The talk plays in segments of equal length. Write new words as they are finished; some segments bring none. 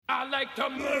I like to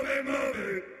move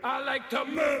it. I like to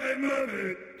move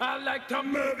it. I like to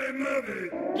move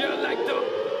it. You like to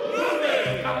move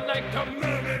it. I like to move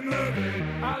it.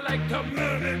 I like to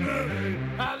move it.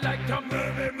 I like to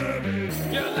move it.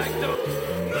 You like to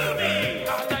move it.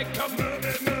 I like to move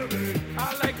it.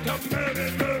 I like to move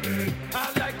it.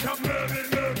 I like to move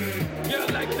it. You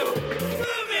like to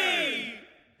move it.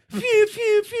 Pew,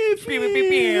 pew, pew, pew,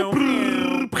 pew,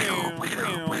 pew,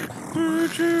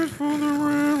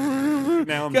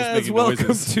 Now I'm just Guys, making welcome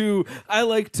noises. to I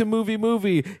Like to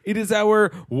Movie. It is our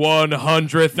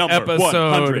 100th Number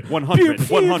episode. 100. Pew,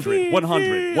 pew,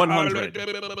 100.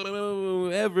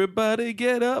 Everybody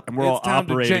get up. And we're all it's time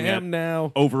to operating jam at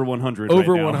now. Over 100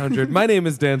 Over right now. 100. My name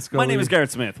is Dan Scully. My name is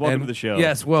Garrett Smith. Welcome And to the show.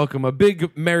 Yes, welcome. A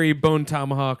big, merry bone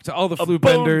tomahawk to all the A flute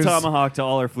bone benders. tomahawk to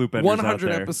all our flute benders 100 out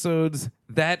there. episodes.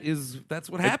 That's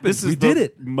what happened. This is we the did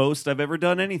it. most I've ever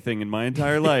done anything in my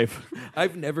entire life.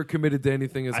 I've never committed to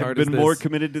anything as I've hard as been this. more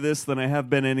committed to this than I have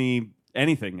been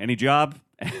anything, any job,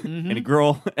 any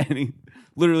girl,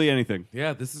 literally anything.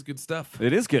 Yeah, this is good stuff.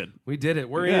 It is good. We did it.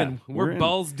 We're Yeah, in. we're We're in.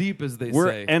 balls deep, as they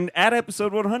say. And at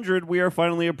episode 100, we are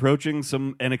finally approaching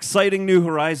an exciting new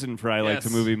horizon for I Like to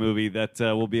Yes. Movie that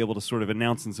we'll be able to sort of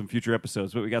announce in some future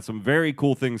episodes. But we got some very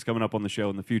cool things coming up on the show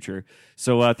in the future.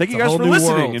 So thank you a guys whole for new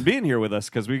listening world. and being here with us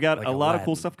because we got Like a lot of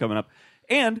cool Aladdin. stuff coming up.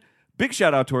 And big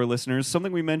shout out to our listeners.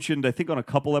 Something we mentioned, I think, on a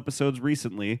couple episodes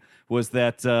recently was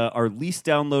that our least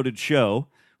downloaded show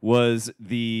was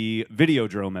the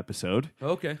Videodrome episode.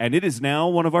 Okay. And it is now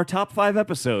one of our top 5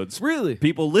 episodes. Really?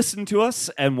 People listened to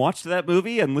us and watched that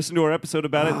movie and listened to our episode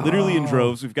about it literally in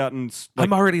droves. We've gotten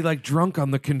I'm already drunk on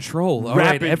the control. All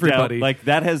right, rapid everybody.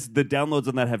 the downloads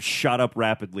on that have shot up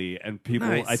rapidly, and people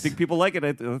Nice. I think people like it.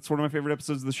 That's one of my favorite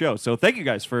episodes of the show. So thank you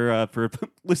guys for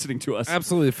listening to us.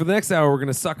 Absolutely. For the next hour, we're going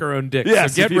to suck our own dick.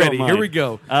 Yes, so if get you don't ready. mind. Here we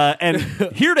go. And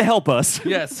here to help us.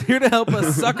 Yes, here to help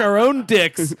us suck our own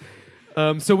dicks.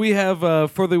 So we have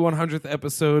for the 100th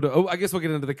episode. Oh, I guess we'll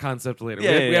get into the concept later.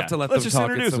 Yeah, we have to let Let's them just talk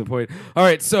at introduce some them. point. All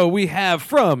right. So we have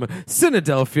from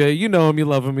Cynadelphia. You know him, you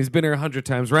love him. He's been here 100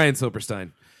 times. Ryan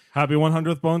Silberstein. Happy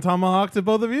 100th Bone Tomahawk to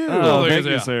both of you. Oh, there thank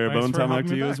you you, go. sir. Thanks Bone for tomahawk having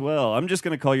to me you back. as well. I'm just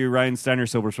going to call you Ryan Steiner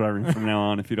Silberstein from now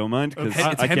on, if you don't mind, because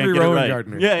Okay. It's I can't Henry get it Rowan right.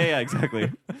 Gardner. Yeah,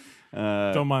 exactly.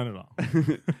 Don't mind at all.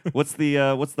 What's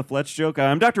the Fletch joke?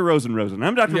 I'm Dr. Rosen.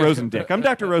 I'm Dr. Yeah. Rosen Dick. I'm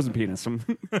Dr. Rosen Penis.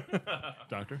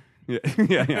 Doctor.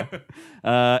 yeah.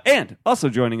 And also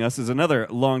joining us is another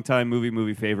longtime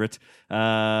movie favorite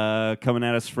coming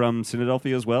at us from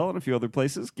Cynadelphia as well and a few other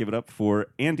places. Give it up for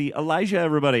Andy Elijah,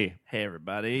 everybody. Hey,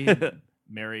 everybody.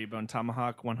 Merry Bone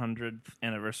Tomahawk 100th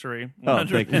anniversary. Oh, 100th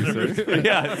thank you, anniversary. sir.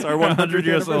 Yeah, it's our 100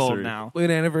 years anniversary. old now.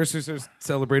 When anniversaries are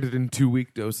celebrated in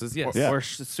 2-week doses. Yes. Yeah. Or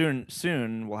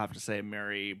soon we'll have to say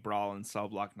Merry Brawl in Cell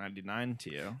Block 99 to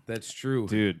you. That's true.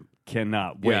 Dude,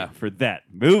 cannot wait Yeah. for that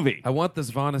movie. I want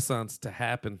this Renaissance to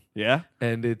happen. Yeah?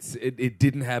 And it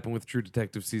didn't happen with True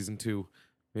Detective season 2.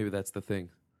 Maybe that's the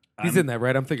thing. He's in that,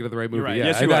 right? I'm thinking of the right movie. right. Yeah,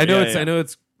 Yes, you I are. know Yeah, it's. yeah. I know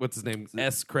it's. What's his name?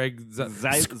 Screg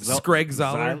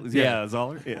Zoller. Yeah,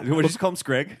 Zoller. Yeah. What did you just call him,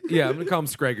 Screg? Yeah, I'm gonna call him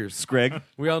Screggers. Screg.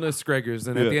 We all know Screggers,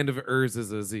 and Yeah. at the end of Ers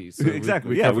is a Z. So Exactly.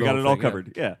 we Yeah, covered we got the it whole all thing,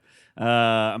 covered. Yeah.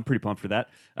 I'm pretty pumped for that.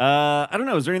 I don't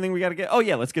know. Is there anything we got to get? Oh,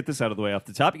 yeah. Let's get this out of the way off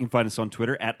the top. You can find us on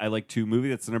Twitter at I Like 2 Movie.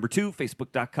 That's the number 2.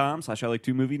 Facebook.com/I Like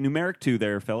 2 Movie. Numeric 2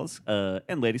 there, fellas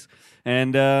and ladies.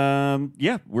 And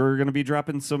yeah, we're going to be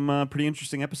dropping some pretty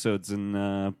interesting episodes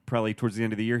and probably towards the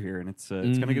end of the year here. And it's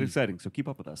going to get exciting. So keep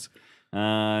up with us.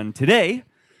 And today,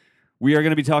 we are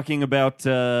going to be talking about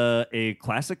a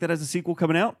classic that has a sequel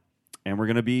coming out. And we're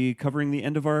going to be covering the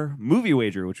end of our movie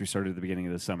wager, which we started at the beginning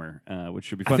of the summer, which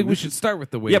should be fun. I think we should start with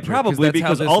the wager. Yeah, probably, that's how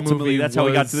because this ultimately movie that's how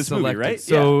we got was to this movie, selected. right?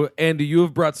 So, Andy, you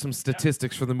have brought some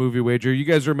statistics for the movie wager. You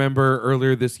guys remember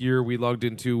earlier this year we logged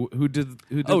into who did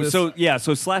Oh, this?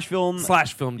 so Slash Film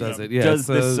Slash Film does it. Yeah, does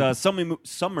it's, this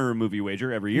summer movie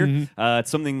wager every year.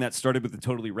 It's something that started with the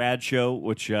Totally Rad Show,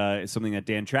 which is something that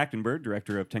Dan Trachtenberg,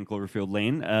 director of 10 Cloverfield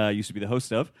Lane, used to be the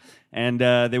host of. And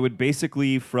they would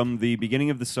basically, from the beginning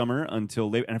of the summer until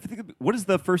late, and I think, what is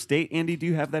the first date, Andy? Do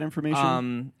you have that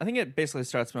information? I think it basically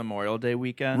starts Memorial Day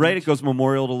weekend. Right, it goes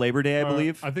Memorial to Labor Day, I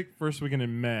believe. I think first weekend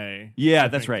in May. Yeah, I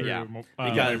that's think, right. through Yeah.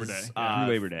 Because, Labor Day. Through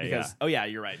Labor Day, because, Oh, yeah,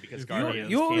 you're right. Because you, Guardians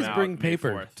you always came bring out May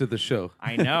paper 4th. to the show.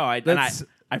 I know.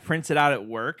 I print it out at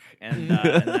work, and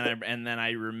and then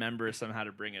I remember somehow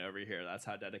to bring it over here. That's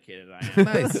how dedicated I am.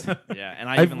 Nice. Yeah, and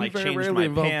I even we very changed rarely my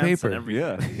involve pants paper. and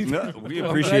everything. Yeah, no, we Well,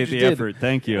 appreciate glad you the did. effort.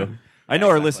 Thank you. I know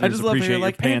our Exactly. listeners I just love appreciate hearing your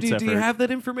like, pants Andy, do you effort. have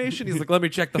that information? He's like, let me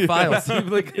check the files.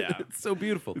 Like, Yeah. it's so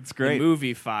beautiful. It's The great.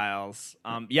 movie files.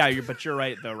 But you're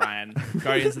right though, Ryan.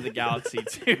 Guardians of the Galaxy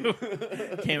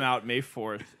 2 came out May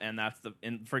 4th, and that's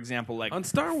for example, like On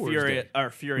Star Wars Furious, Day. or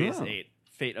Furious Oh. 8,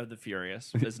 Fate of the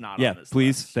Furious is not Yeah, on this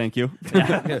please, list. thank you.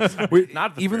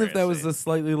 Not the Even if that Furious was 8. a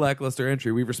slightly lackluster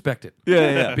entry, we respect it.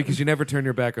 Yeah. Because you never turn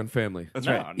your back on family. That's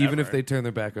No, right. Even if never. they turn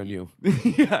their back on you.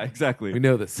 Yeah, exactly. We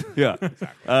know this. Yeah. These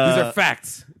are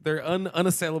facts. They're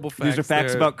unassailable facts. These are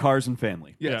facts They're- about cars and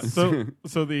family. Yes. Yeah.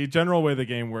 So the general way the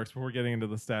game works before getting into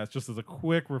the stats, just as a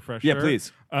quick refresher. Yeah,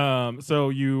 please. So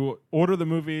you order the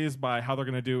movies by how they're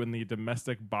going to do in the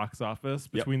domestic box office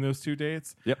between those two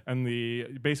dates. Yep. And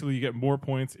basically you get more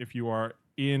points if you are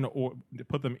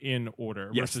put them in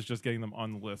order Yes. versus just getting them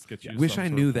on the list. Gets you Wish some I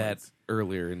sort knew of that points.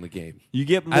 earlier in the game. You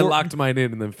get more. I locked mine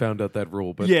in and then found out that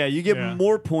rule. But Yeah, you get Yeah.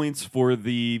 more points for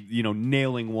the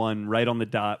nailing one right on the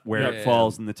dot where Yeah. it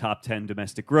falls in the top 10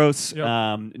 domestic gross. Yep.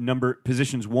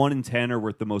 Positions 1 and 10 are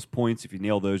worth the most points. If you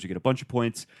nail those, you get a bunch of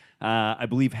points. I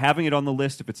believe having it on the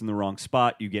list, if it's in the wrong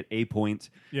spot, you get a point.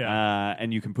 Yeah.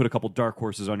 And you can put a couple dark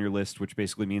horses on your list, which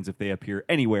basically means if they appear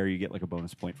anywhere, you get like a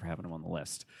bonus point for having them on the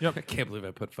list. Yep. I can't believe I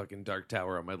put fucking Dark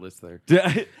Tower on my list there.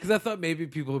 I Because I thought maybe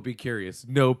people would be curious.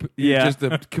 Nope. Yeah. Just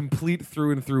a complete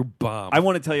through and through bomb.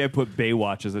 want to tell you, I put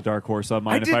Baywatch as a dark horse on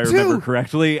mine, if did I remember too.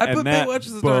 correctly. I and put that Baywatch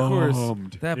as a dark horse.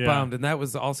 bombed. That Yeah. bombed, and that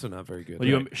was also not very good.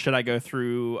 Well, should I go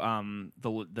through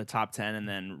the top 10 and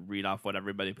then read off what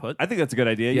everybody put? I think that's a good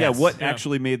idea. Yes. Yeah, what Yeah.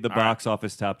 actually made the All right. box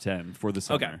office top 10 for the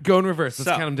summer? Okay. Go in reverse. Let's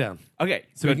So- count them down. Okay,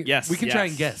 So good. we can, yes, we can try yes.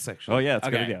 and guess, actually. Oh, yeah, that's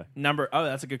a good Okay, idea.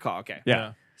 that's a good call. Okay, Yeah.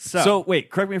 Yeah. So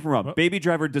wait, correct me if I'm wrong. Baby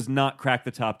Driver does not crack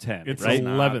the top 10, It's right?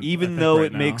 11th, I Even think, though right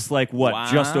it now. makes like what,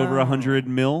 just over Wow. 100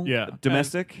 mil Yeah,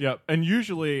 domestic? And, yep. And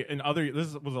usually in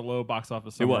this was a low box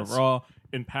office summer was. overall.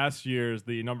 In past years,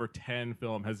 the number 10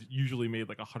 film has usually made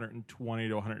like 120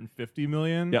 to 150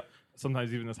 million. Yep.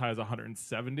 Sometimes even as high as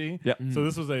 170. Yep. So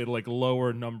this was a like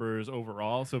lower numbers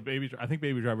overall. So I think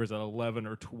Baby Driver's at 11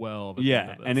 or 12. at the end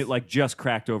Yeah, of this. and it like just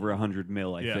cracked over 100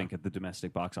 mil, I Yeah. think, at the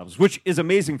domestic box office, which is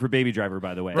amazing for Baby Driver,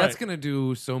 by the way. That's going to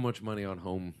do so much money on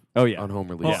home. Oh, yeah. on home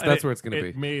release. Well, and That's where it's going to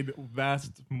It be. made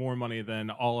vast more money than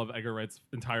all of Edgar Wright's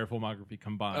entire filmography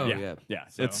combined. Oh, yeah, yeah. yeah,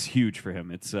 So- it's huge for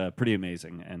him. It's pretty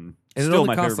amazing, and And it still only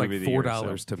my costs favorite like movie of the year,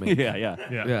 $4 so. to make. Yeah, yeah,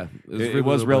 Yeah. Yeah, It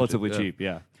was relatively cheap.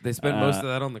 Yeah. They spent most of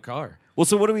that on the car. Well,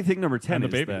 so what do we think number 10 And the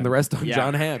is baby. then? And the rest on Yeah.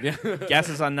 John Hamm. Yeah.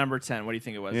 Guesses on number 10. What do you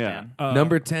think it was, Yeah. Dan?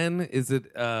 Number 10, is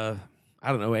it, I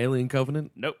don't know, Alien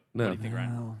Covenant? Nope. No. What do you think,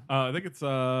 Ryan? I think it's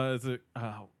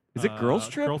Is it Girls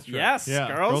Trip? Girls Trip. Yes,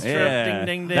 Yeah, Girls Trip. Yeah. Ding,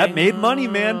 ding, ding. That made money,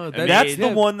 man. Oh, That's that-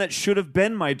 the one that should have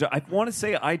been my. I want to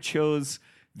say I chose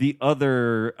the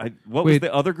other. What was Wait.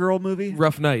 the other girl movie?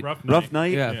 Rough Night. Rough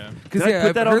Night. Yeah. Yeah. Because Did I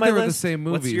put that I've on heard my they were the list? same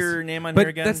movies. What's your name on But here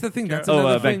again? that's the thing. That's Oh,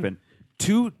 another thing. Beckman.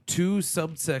 Two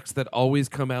subsects that always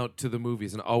come out to the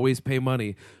movies and always pay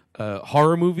money.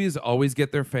 Horror movies always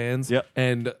get their fans. Yep.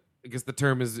 And I guess the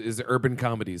term is urban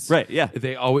comedies. Right, yeah.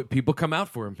 They always people come out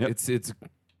for them. Yep.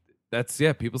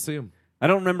 People see them. I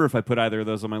don't remember if I put either of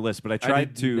those on my list, but I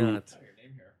tried to.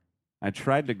 I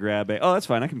tried to grab a. Oh, that's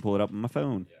fine. I can pull it up on my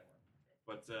phone.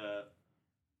 But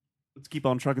let's keep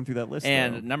on trucking through that list.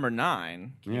 And number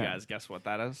 9. Can you Yeah. guys guess what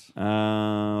that is?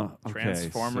 okay,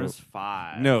 Transformers so-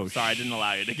 5. No, Sorry, I didn't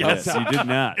allow you to Yes, guess. you did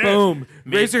not. Boom!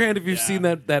 Maybe- Raise your hand if you've yeah. seen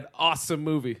that awesome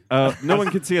movie. No one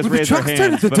can see us When the raise our trucks hands.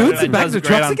 turn into but- dudes It and back does to great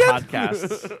trucks on again?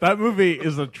 podcasts. That movie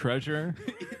is a treasure.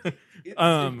 It's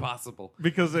Um, impossible.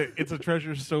 because it's a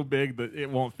treasure so big that it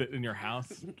won't fit in your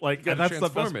house. Like gotta that's the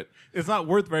transform best. it. It's not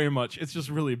worth very much. It's just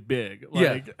really big.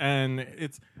 Yeah. Like, and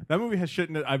that movie has shit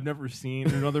in it I've never seen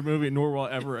in another movie, nor will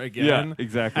ever again. Yeah,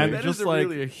 exactly. And That just is like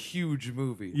really a huge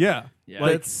movie. yeah, Yeah.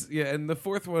 like That's and the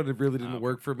fourth one it really didn't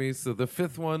work for me. So the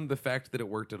fifth one, the fact that it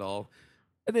worked at all,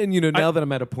 and then now that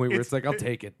I'm at a point where it's like I'll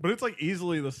take it. But it's like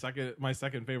easily my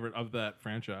second favorite of that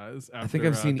franchise. After, I think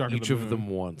I've seen Dark each the of Moon. them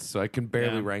once, so I can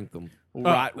barely Yeah. rank them.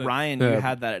 Ryan, you Yeah.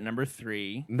 had that at number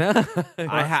 3. Nah.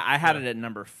 I had it at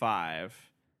number 5.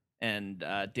 And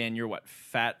Dan, you're what?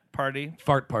 Fat Party?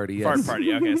 Fart party. Yes. Fart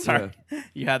Party. Okay, sorry.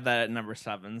 You had that at number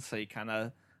 7, so you kind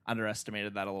of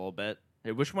underestimated that a little bit.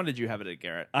 Hey, which one did you have it at,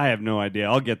 Garrett? I have no idea.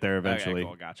 I'll get there eventually. Okay,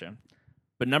 cool, gotcha.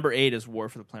 But number 8 is War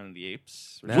for the Planet of the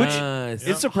Apes. Which Nice.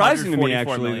 It's surprising to me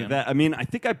 144 actually million. that I mean I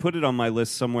think I put it on my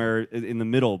list somewhere in the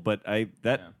middle, but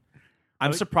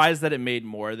I'm surprised that it made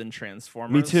more than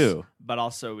Transformers. Me too. But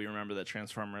also, we remember that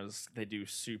Transformers, they do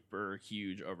super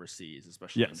huge overseas,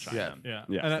 especially in Yes. China. Yeah,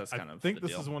 Yeah. And That's I kind of think the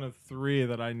this deal. is one of 3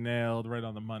 that I nailed right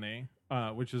on the money,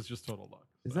 which is just total luck.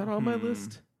 Is So. that on my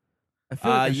list? I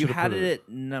feel like I You should've had put it at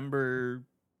number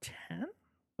 10?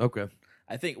 Okay.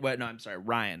 I think. Well, no, I'm sorry,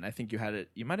 Ryan. I think you had it.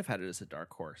 You might have had it as a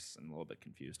dark horse. I'm a little bit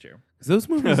confused here. 'Cause those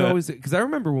movies always. Because I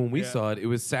remember when we saw it, it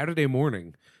was Saturday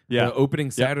morning. Yeah.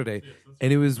 Opening Saturday,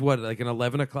 and it was like an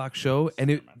 11 o'clock show,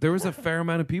 and there was a fair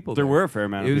amount of people. There were a fair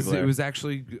amount of people there. It was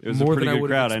actually was a more pretty than I good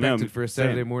would have crowd, I know. expected for a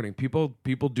Saturday Same. morning. People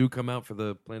do come out for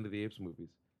the Planet of the Apes movies.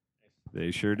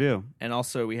 They sure do. And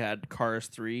also, we had Cars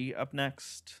 3 up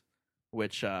next,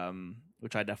 which I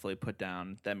definitely put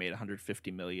down. That made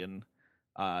 150 million.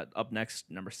 Up next,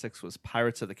 number 6 was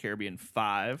Pirates of the Caribbean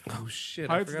 5. Oh shit!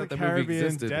 Pirates I forgot of the that movie Caribbean,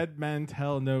 existed. Dead Men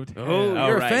Tell No Tales. Oh,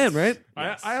 you're right. a fan, right?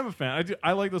 I am a fan.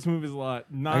 I like those movies a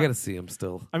lot. Not, I gotta see him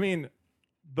still. I mean,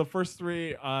 the first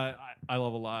 3 I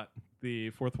love a lot.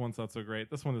 The 4th one's not so great.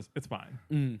 This one it's fine.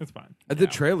 It's fine. The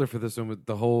trailer for this one with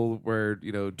the whole where do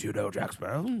you know Jack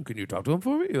Sparrow? Can you talk to him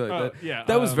for me? Like that. Yeah,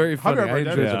 that was very funny. Hunger I for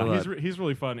enjoyed Dead, it a lot. He's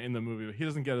really fun in the movie. But he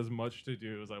doesn't get as much to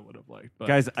do as I would have liked. But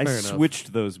Guys, I Fair enough.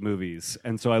 switched those movies,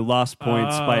 and so I lost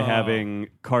points by having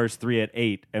Cars 3 at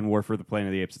 8 and War for the Planet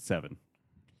of the Apes at 7.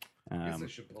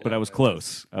 But I was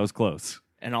close. I was close.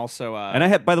 And also, And I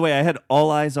had, by the way, I had All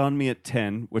Eyes on Me at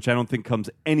 10, which I don't think comes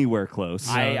anywhere close.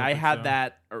 I had so.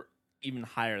 that, or even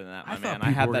higher than that, my thought man. I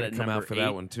people had were that gonna at come number out for 8.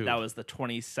 that one, too. That was the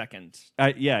 22nd.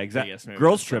 Yeah, exactly. biggest movie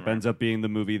Girls this Trip summer. ends up being the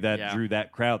movie that Yeah. drew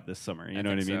that crowd this summer. You know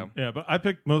what I think mean? so. yeah, but I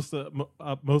picked most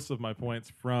of my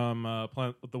points from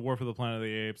the War for the Planet of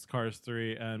the Apes, Cars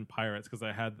 3, and Pirates because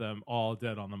I had them all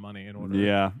dead on the money in order.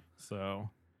 Yeah. So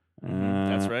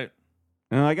That's right.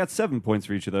 No, I got 7 points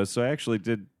for each of those, so I actually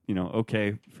did,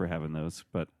 okay for having those.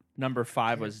 But Number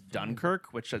 5 was Dunkirk,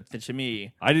 which to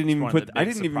me, I didn't even one of put the I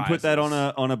big didn't even put that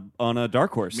surprises. on a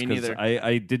dark horse. Me 'cause neither.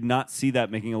 I did not see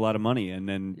that making a lot of money, and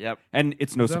then Yep. and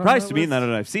it's no that on surprise that to me list? now that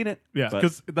I've seen it. yeah, but-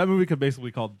 because that movie could basically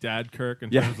be called Dad Kirk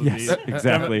in Yeah, terms of yes, the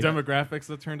exactly. demographics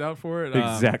that turned out for it.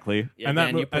 Exactly. Yeah, and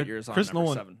Dan, that you put yours on Chris number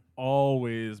Nolan 7.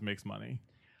 always makes money.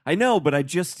 I know, but I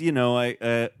just,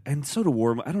 and so do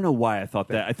war. I don't know why I thought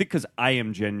that. I think because I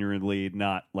am genuinely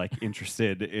not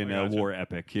interested in a gotcha. war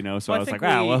epic, So Well, I was think like,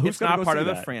 well, who's it's gonna not go part see of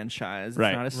the that? franchise.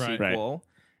 Right, It's not a right. sequel.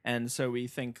 And so we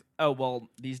think, oh, well,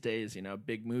 these days,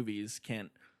 big movies can't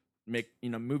make,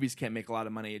 movies can't make a lot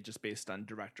of money just based on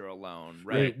director alone,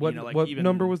 right? Wait, what even,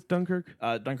 number was Dunkirk?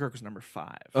 Dunkirk was number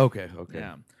 5. Okay.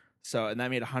 Yeah. So, and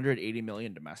that made 180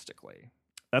 million domestically.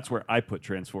 That's where I put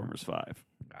Transformers 5.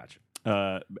 Gotcha.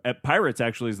 At Pirates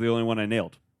actually is the only one I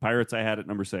nailed. Pirates I had at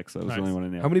number 6. That was Nice. the only one I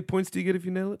nailed. How many points do you get if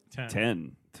you nail it?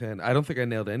 10. 10. I don't think I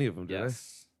nailed any of them, did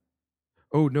Yes.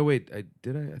 I? Oh no, wait. I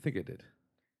think I did.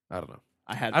 I don't know.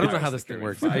 I had. I don't know Pirates how of this the thing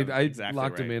works. Caribbean I 5. Exactly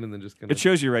locked right. them in and then just kind It of.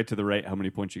 shows you right to the right how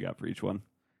many points you got for each one.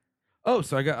 Oh,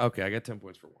 so I got 10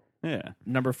 points for one. Yeah.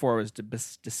 Number 4 was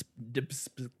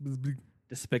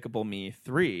Despicable Me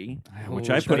 3, Which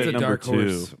Oh, I put that's at a number dark 2.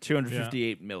 horse.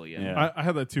 258 million. Yeah. I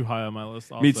had that too high on my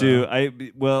list. Also. Me too.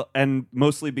 And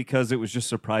mostly because it was just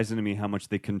surprising to me how much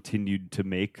they continued to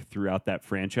make throughout that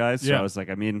franchise. So Yeah. I was like,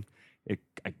 I mean,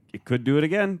 it could do it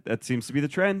again. That seems to be the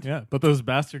trend. Yeah, but those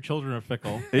bastard children are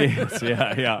fickle. Yes,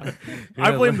 yeah.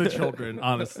 I blame the children,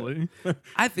 honestly.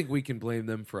 I think we can blame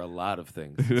them for a lot of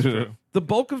things. True. The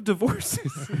bulk of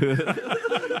divorces.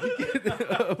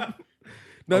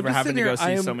 No, I'm Over just having sitting to here, go see I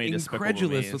am so many Despicable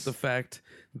incredulous Me's. with the fact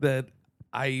that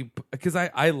because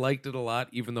I liked it a lot,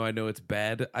 even though I know it's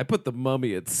bad. I put The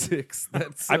Mummy at 6.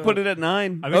 That's I put it at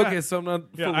 9. I think okay. So I'm not.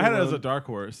 Yeah, fully I had it as a alone. dark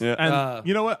horse. Yeah. And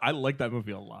you know what? I like that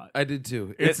movie a lot. I did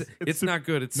too. It's It's not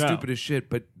good. It's no. stupid as shit.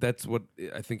 But that's what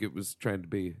I think it was trying to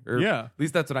be. Or Yeah. At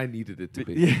least that's what I needed it to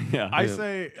be. Yeah. I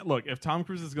say, look, if Tom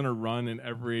Cruise is going to run in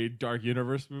every Dark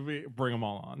Universe movie, bring them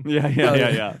all on.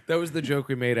 Yeah. That was the joke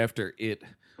we made after it.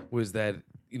 Was that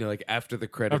after the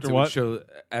credits After it what? would show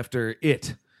after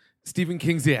it. Stephen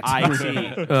King's It.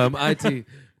 IT. IT.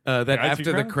 That IT after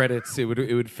the crowd? credits, it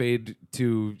would fade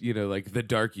to the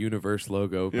Dark Universe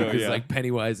logo because yeah.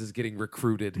 Pennywise is getting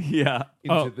recruited Yeah.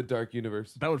 into Oh. the Dark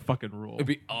Universe. That would fucking rule. It'd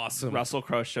be awesome. Russell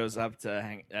Crowe shows up to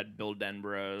hang at Bill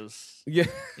Denborough's, Yeah.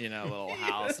 little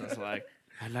house, and it's like,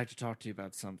 I'd like to talk to you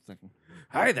about something.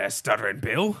 Hi there, stuttering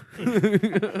Bill.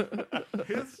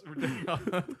 His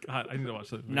ridiculous. God, I need to watch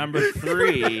that movie. Number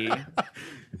 3,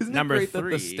 Isn't Number it great that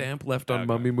 3. the stamp left on Okay.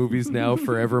 mummy movies now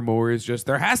forevermore is just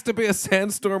there has to be a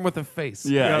sandstorm with a face.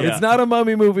 Yeah, It's yeah. not a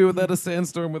mummy movie without a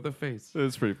sandstorm with a face.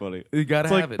 It's pretty funny. You gotta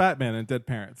It's have like it. Batman and Dead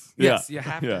Parents. Yes, Yeah. you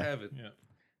have Yeah. to have it. Yeah.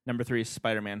 Number 3 is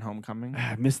Spider-Man: Homecoming.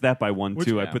 I missed that by one Which-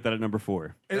 too. I yeah. put that at number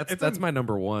 4. That's my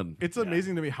number one. It's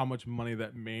amazing to me how much money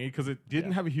that made because it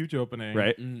didn't have a huge opening,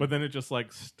 Right. But then it just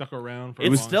like stuck around for a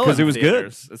It's long still because in it was good.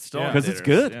 theaters. It's still in Because it's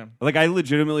theaters, good. yeah. Like I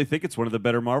legitimately think it's one of the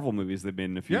better Marvel movies they've made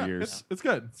in a few Yeah, years. it's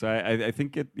good. So I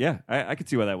think it. Yeah, I could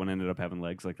see why that one ended up having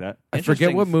legs like that. I forget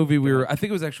Interesting what movie we were. I think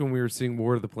it was actually when we were seeing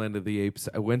War of the Planet of the Apes.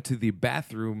 I went to the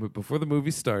bathroom before the movie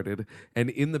started,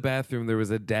 and in the bathroom there was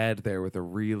a dad there with a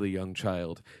really young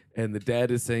child, and the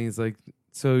dad is saying, "He's like,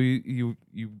 so you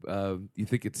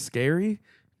think it's scary?"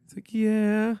 He's like,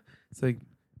 "Yeah." It's like,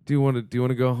 "Do you want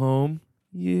to go home?"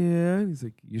 "Yeah." And he's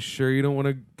like, "You sure you don't want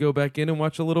to go back in and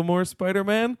watch a little more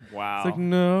Spider-Man?" Wow. It's like,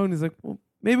 "No." And he's like, "Well,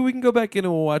 maybe we can go back in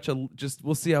and we'll watch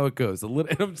we'll see how it goes." A little.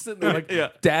 And I'm sitting there like, Yeah.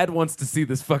 Dad wants to see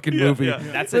this fucking movie. yeah.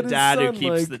 That's But a his dad who son,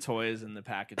 keeps like- the toys in the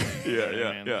packaging. You know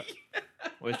what I mean?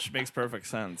 Which makes perfect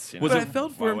sense. You know? But I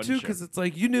felt for Why him wouldn't too you? because it's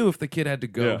like you knew if the kid had to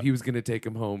go, Yeah. he was going to take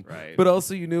him home. Right. But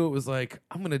also you knew it was like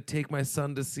I'm going to take my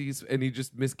son to see, and he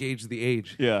just misgauged the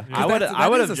age. Yeah, I would That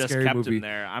have is a just scary kept movie. him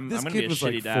there. I'm This going to kid be a was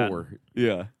shitty like dad. 4.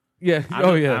 yeah. Yeah.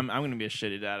 I'm yeah. going to be a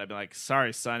shitty dad. I'd be like,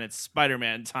 sorry, son, it's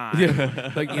Spider-Man time.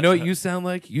 Yeah. Like, you know what you sound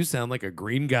like? You sound like a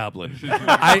Green Goblin.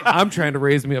 I'm trying to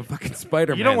raise me a fucking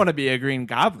Spider-Man. You don't want to be a Green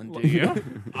Goblin, do you?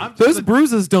 Those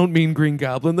bruises don't mean Green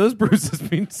Goblin. Those bruises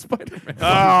mean Spider-Man.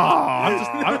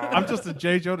 I'm just a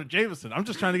J. Jonah Jameson. I'm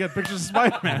just trying to get pictures of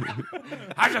Spider-Man.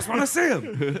 I just want to see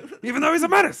him, even though he's a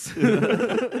menace.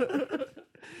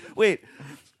 Wait,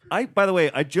 by the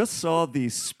way, I just saw the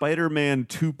Spider-Man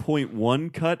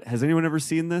 2.1 cut. Has anyone ever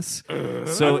seen this?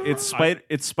 So it's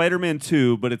Spider-Man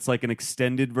 2, but it's like an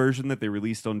extended version that they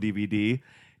released on DVD.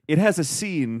 It has a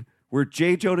scene where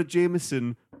J. Jonah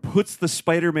Jameson puts the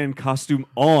Spider-Man costume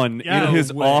on Yeah, in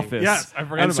his no way. office. Yes, I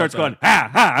forgot and about starts that.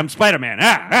 going, I'm Spider-Man,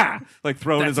 like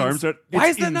throwing his arms out. Why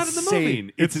It's is that not in the movie?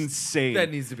 insane. It's insane. That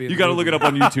needs to be in You the got to movie. look it up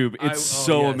on YouTube. It's Oh,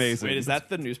 so yes. amazing. Wait, is that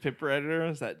the newspaper editor?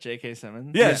 Is that J.K.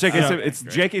 Simmons? Yeah, it's J.K. Yeah. Simmons.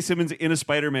 It's J.K. Simmons in a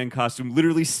Spider-Man costume,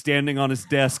 literally standing on his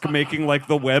desk, making like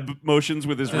the web motions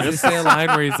with his Does he wrists. say a line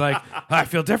where he's like, "I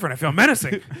feel different. I feel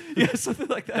menacing." Yeah, something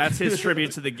like that. That's his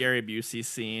tribute to the Gary Busey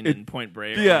scene in Point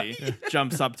Break. Yeah. When he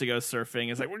jumps up to go surfing.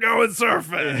 It's like, we're going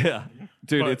surfing. Yeah,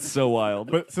 dude, it's so wild.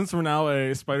 But since we're now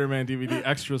a Spider-Man DVD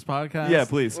extras podcast, Yeah,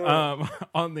 please.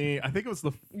 On the, I think it was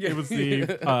the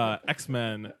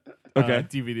X-Men Okay.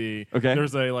 DVD. Okay.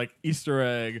 There's a like Easter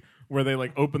egg where they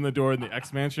like open the door in the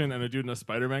X Mansion and a dude in a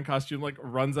Spider-Man costume like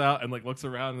runs out and like looks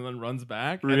around and then runs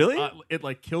back. And, Really? it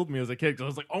like killed me as a kid because I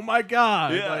was like, oh my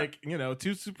god, Yeah. like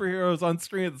two superheroes on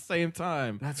screen at the same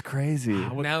time. That's crazy.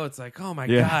 Now it's like, oh my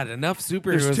Yeah. god, enough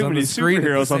superheroes There's too on many the screen at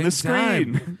superheroes on the same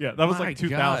time. screen. Yeah, that was My like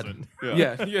 2000. God.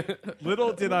 Yeah.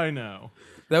 Little did I know.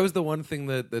 That was the one thing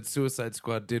that Suicide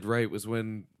Squad did right was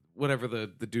when whatever the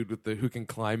dude with the who can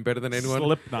climb better than anyone.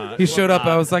 Slipknot. He showed up.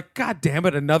 I was like, God damn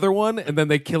it, another one, and then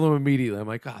they kill him immediately. I'm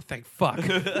like, oh, thank fuck.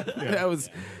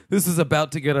 This is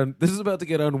about to get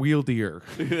unwieldier.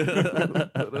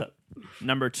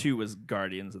 Number 2 was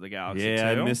Guardians of the Galaxy.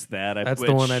 Yeah, 2. I missed that. That's Which-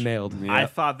 the one I nailed. Yeah. I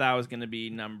thought that was going to be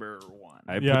number 1.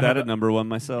 I Yeah, put I that had at number 1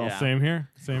 myself. Yeah. Same here.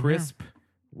 Same Crisp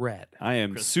red. I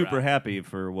am Chris super Pratt. happy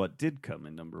for what did come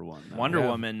in number 1. though. Wonder Yeah.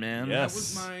 Woman, man. Yes. That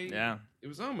was my. Yeah. It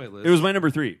was on my list. It was my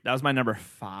number 3. That was my number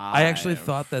 5. I actually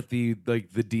thought that the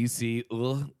DC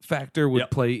factor would Yep.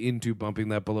 play into bumping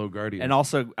that below Guardians. And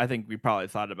also, I think we probably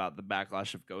thought about the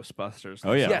backlash of Ghostbusters.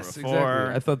 Oh, yeah. yes, before.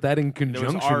 exactly. I thought that in There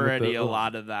conjunction was already with the, a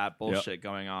lot of that bullshit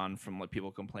going on from like people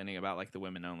complaining about like the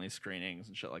women-only screenings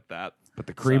and shit like that. But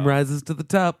the cream So- rises to the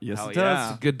top. Yes, Hell it yeah. does.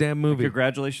 It's a good damn movie.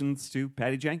 Congratulations to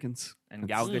Patty Jenkins. And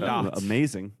Gal That's, Gadot.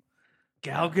 amazing.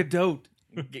 Gal Gadot.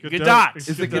 Gadot. Is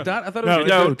it Gadot? I thought it No, was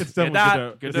Gadot. Gadot. It's definitely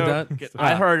Gadot. Gadot. Gadot.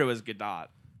 I heard it was Gadot.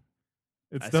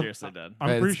 It's I def- seriously did. I'm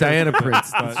Right, pretty it's sure Diana it's-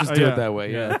 Prince. but- Let's just oh, do yeah. it that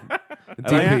way. Yeah.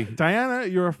 Diana, DP. Diana,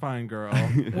 you're a fine girl.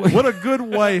 What a good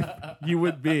wife you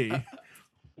would be.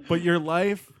 But your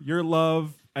life, your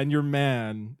love, and your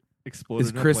man exploded.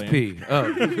 Is in a Chris plane. P.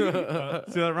 Oh.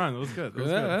 See that rhyme? That was good.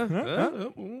 That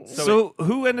was good. So,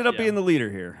 who ended up yeah. being the leader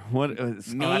here? What?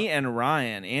 Me and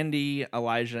Ryan, Andy,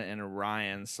 Elijah, and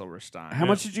Ryan Silverstein. How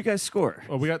much did you guys score?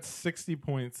 Well, we got 60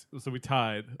 points, so we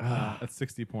tied at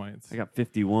 60 points. I got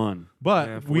 51. But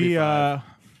Yeah, we, 45.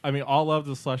 I mean, all love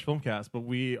the Slash Filmcast, but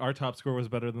our top score was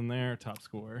better than their top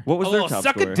score. What was their Oh, top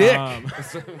suck score? a dick.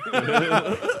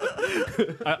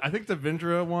 I think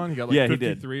Devindra won. He got like Yeah, he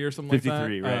did. 53 or something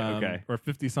 53, like that. right, okay. Or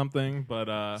 50 something.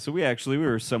 But So we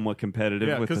were somewhat competitive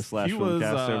yeah, with the 'cause Slash he Film was,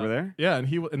 cast over there. Yeah, and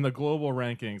in the global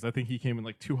rankings, I think he came in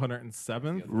like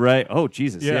 207th. Right. Oh,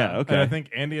 Jesus. Yeah. Okay. And I think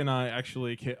Andy and I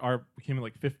actually came in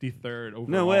like 53rd overall.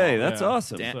 No way. That's Yeah.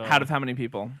 awesome. Damn, So- out of how many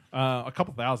people? A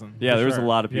couple thousand. Yeah, for there was a sure.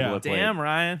 lot of people Yeah. that played. Damn,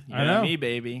 Ryan. You I got know. me,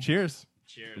 baby. Cheers.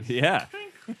 Cheers. Yeah.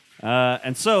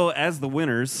 And so, as the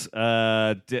winners,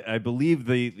 I believe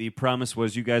the promise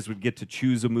was you guys would get to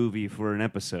choose a movie for an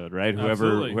episode, right?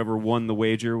 Absolutely. Whoever won the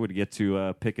wager would get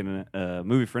to pick a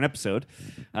movie for an episode,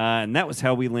 and that was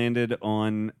how we landed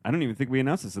on. I don't even think we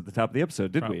announced this at the top of the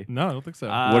episode, did we? No, I don't think so.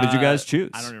 What did you guys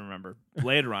choose? I don't even remember.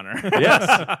 Blade Runner.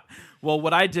 Yes. Well,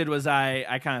 what I did was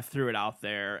I kind of threw it out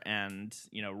there, and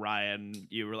Ryan,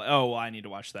 you were like, "Oh, well, I need to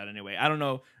watch that anyway." I don't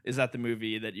know. Is that the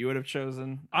movie that you would have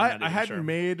chosen? I'm not I even hadn't sure.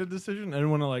 made a decision. I didn't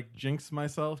want to like jinx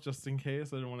myself just in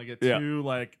case. I didn't want to get Yeah. too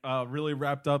like really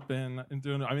wrapped up in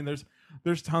doing it. I mean,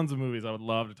 there's tons of movies I would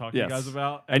love to talk to Yes. you guys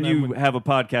about. And then you when- have a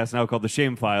podcast now called The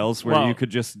Shame Files, where Well- you could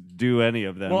just do any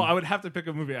of them. well, I would have to pick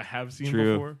a movie I have seen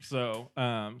True. before. So,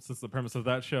 since the premise of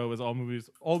that show is all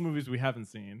movies we haven't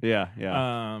seen. yeah,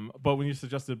 yeah. But when you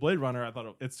suggested Blade Runner, I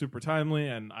thought it's super timely,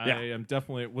 and Yeah. I am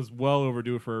definitely was well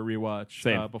overdue for a rewatch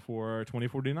Same. Before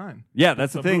 2049. Yeah,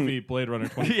 that's the The thing. movie Blade Runner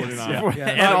 2049. Yes, Yeah,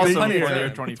 and that'd also be before funny. their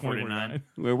 2049.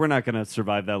 2049. We're not going to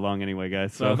survive that long anyway,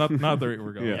 guys. So So, not the rate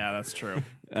we're going. Yeah. Yeah, that's true.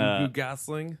 Goo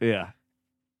Gosling yeah.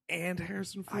 and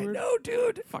Harrison Ford. I know,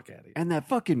 dude. Fuck out of here. And that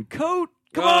fucking coat.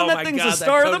 Come Oh on, that my thing's God, the that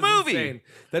star of the coat is movie. insane.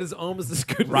 That is almost as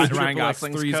good Ryan as Triple X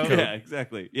Gosling's 3's coat? coat. Yeah,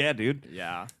 exactly. Yeah, dude.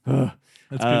 Yeah.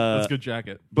 That's good. Uh, That's a good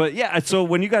jacket. But yeah, so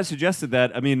when you guys suggested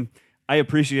that, I mean, I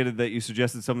appreciated that you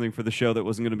suggested something for the show that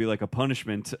wasn't going to be like a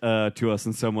punishment to us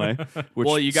in some way, which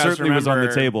Well, you guys certainly was on the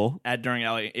remember table. During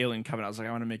Alien Covenant, I was like,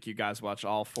 I want to make you guys watch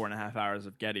all 4.5 hours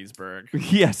of Gettysburg,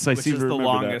 Yes, I which seem is to the remember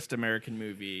longest American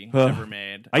movie Ugh. ever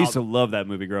made. that. I used to love that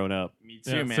movie growing up. Me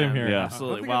too, Yeah, man. same here. Yeah. I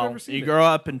Absolutely. don't think I've Well, ever seen you it. grow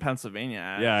up in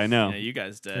Pennsylvania. Yeah, I know. You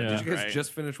guys did. Yeah. Did you guys right?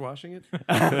 just finish watching it?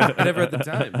 I never had the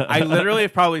time. I literally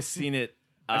have probably seen it.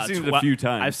 I've seen it a few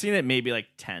times. I've seen it maybe like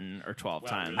 10 or 12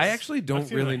 times. I actually don't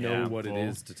seen really it, know yeah, what it full.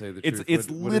 is, to tell you the It's truth. it's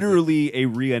What is it? literally a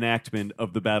reenactment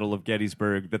of the Battle of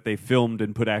Gettysburg that they filmed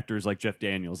and put actors like Jeff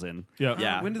Daniels in. Yeah.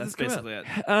 yeah, when did that's this come basically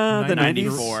out? it. The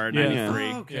 94, 90s. 93.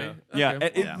 Oh, okay. Yeah, Okay.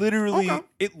 it Yeah. literally Okay.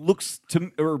 it looks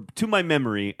to my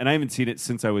memory, and I haven't seen it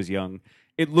since I was young.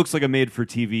 It looks like a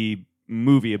made-for-TV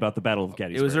movie about the Battle of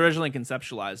Gettysburg. It was originally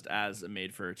conceptualized as a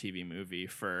made-for-TV movie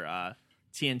for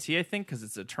TNT, I think, because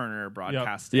it's a Turner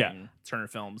Broadcasting, Yeah. Turner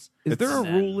Films. Is there a And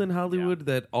then- rule in Hollywood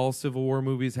that all Civil War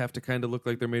movies have to kind of look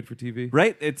like they're made for TV?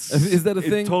 right. It's Is that a it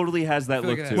thing? totally has that I feel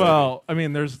look like to it it. has Well, I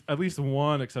mean, there's at least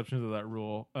one exception to that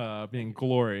rule, being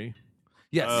Glory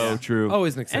Yes. Oh, true.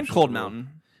 Always an exception. And Cold to the rule. Mountain.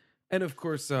 And of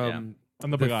course, and the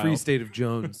the Big Free Isle. State of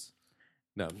Jones.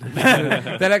 No,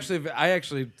 that actually, I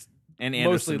actually And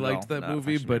mostly Andersonville. liked that No,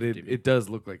 movie, actually but made for TV. it does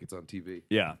look like it's on TV.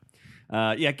 Yeah.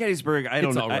 Yeah, Gettysburg. I don't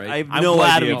It's know. all right. I have I'm no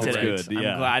glad idea we if did it's it. good. I'm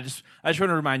Yeah. glad. I just want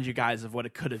to remind you guys of what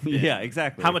it could have been. Yeah,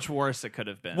 exactly. How much worse it could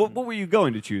have been. What were you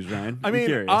going to choose, Ryan? I I'm mean,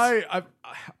 curious. I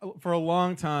for a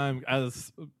long time,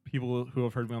 as people who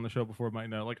have heard me on the show before might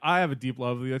know, like I have a deep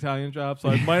love of The Italian Job, so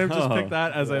I might have just Oh. picked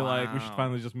that as a like we should Wow.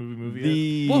 finally just movie it.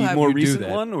 the We'll have more you do recent that.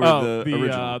 one or Oh, the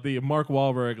original? the Mark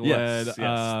Wahlberg yes, led.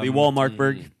 yes. The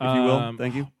Walmartberg, if you will.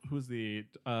 Thank you. Who's the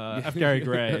F. Gary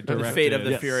Gray the directed? Fate of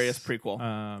the Yes. Furious prequel.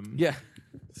 Yeah.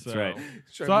 So, right.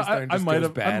 So Sharpie I just might goes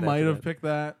have bad after have that. picked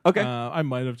that. Okay. I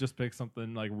might have just picked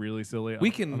something like really silly. We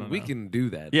I can don't know. do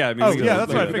that. Yeah, I mean, Oh, we can yeah, go-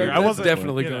 that's what I go- figured. go- I That's wasn't-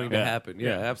 definitely you know, going to yeah. happen.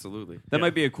 Yeah, absolutely. That Yeah.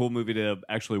 might be a cool movie to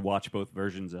actually watch both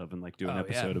versions of and like do an Oh, yeah.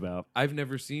 episode about. I've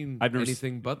never seen I've never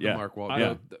anything but the yeah. Mark Yeah.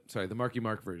 Wahlberg. Sorry, the Marky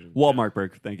Mark version.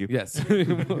 Walmartberg, thank you. Yes.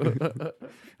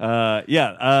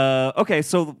 Okay,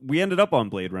 so we ended up on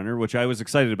Blade Runner, which I was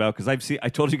excited about because I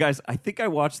told you guys, I think I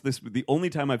watched this the only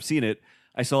time I've seen it.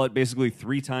 I saw it basically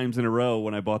 3 times in a row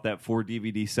when I bought that 4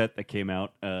 DVD set that came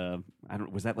out.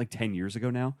 Was that like 10 years ago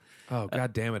now? Oh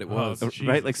God damn it! It Oh, was. Jesus.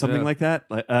 Right, like something Yeah. like that.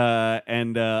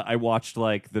 And I watched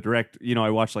like I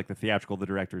watched like the theatrical, the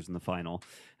directors, and the final,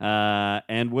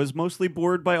 and was mostly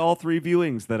bored by all 3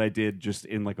 viewings that I did just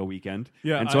in like a weekend.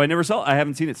 Yeah, and so I never saw. I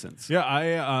haven't seen it since. Yeah,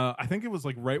 I think it was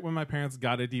like right when my parents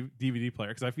got a DVD player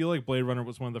because I feel like Blade Runner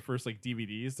was one of the first like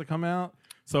DVDs to come out.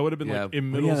 So it would have been Yeah. like in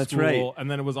Oh, middle yeah, that's school, right. and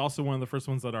then it was also one of the first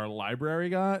ones that our library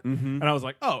got. Mhm. And I was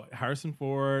like, oh, Harrison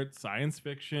Ford, science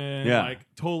fiction, Yeah. like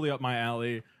totally up my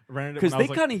alley. rented it Because when I they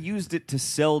was like, kind of used it to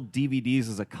sell DVDs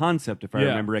as a concept, if I Yeah.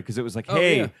 remember right. Because it was like, Oh,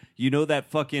 hey, yeah. you know that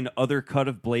fucking other cut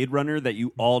of Blade Runner that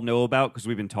you all know about because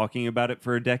we've been talking about it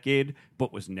for a decade,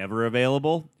 but was never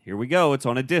available? Here we go. It's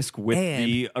on a disc with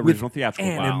the original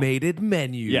theatrical file. animated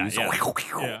menus. Yeah.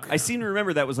 yeah. I seem to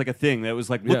remember that was like a thing. That was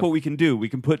like, look Yeah. what we can do. We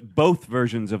can put both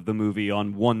versions of the movie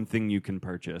on one thing you can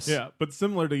purchase. Yeah, but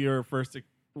similar to your first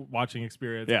watching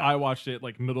experience, Yeah. I watched it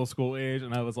like middle school age,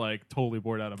 and I was like totally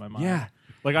bored out of my mind. Yeah.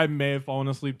 Like I may have fallen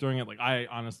asleep during it. Like I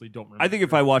honestly don't remember. I think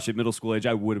if I watched it middle school age,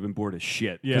 I would have been bored as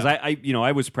shit. Because Yeah.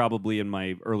 I was probably in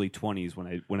my early 20s when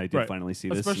I did Right. finally see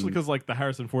this. especially and- because like the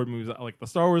Harrison Ford movies, like the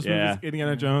Star Wars Yeah. movies,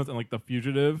 Indiana Jones, and like The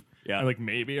Fugitive, Yeah. and like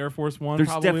maybe Air Force One. There's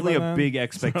probably definitely by a then. big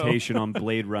expectation on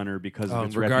Blade Runner because of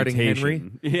its regarding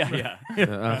reputation. Yeah.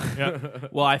 Yeah.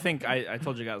 Well, I think I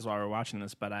told you guys while we were watching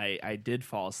this, but I did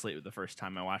fall asleep the first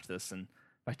time I watched this. And in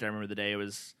fact, I remember the day it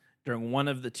was during one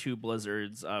of the two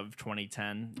blizzards of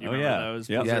 2010. You Oh, remember yeah. those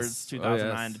Yep. blizzards, Yes.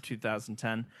 2009 yes. to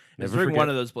 2010. It was Never during forget. one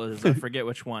of those blizzards. I forget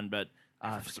which one, but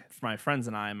for my friends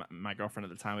and I, my girlfriend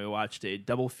at the time, we watched a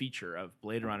double feature of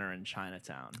Blade Runner and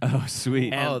Chinatown. Oh,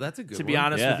 sweet. And Oh, that's a good To be one.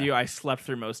 honest Yeah. with you, I slept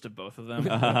through most of both of them,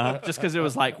 Uh-huh. just because it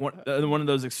was like one of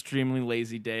those extremely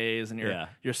lazy days, and Yeah.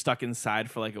 you're stuck inside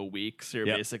for like a week, so you're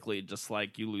Yep. basically just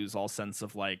like you lose all sense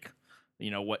of like,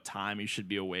 what time you should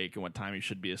be awake and what time you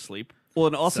should be asleep. Well,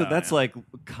 and also So, that's yeah. like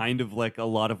kind of like a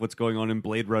lot of what's going on in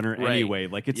Blade Runner Right. anyway.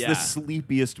 Like it's Yeah. the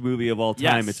sleepiest movie of all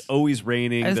time. Yes. It's always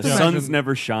raining. I The just sun's imagine-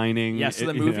 never shining. Yeah, so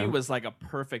the It- you movie know. was like a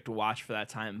perfect watch for that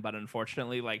time, but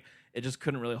unfortunately, like it just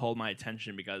couldn't really hold my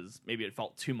attention because maybe it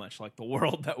felt too much like the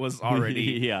world that was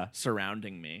already Yeah.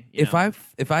 surrounding me. If I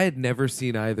had never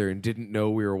seen either and didn't know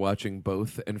we were watching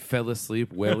both and fell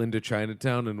asleep well into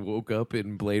Chinatown and woke up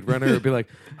in Blade Runner, it'd be like,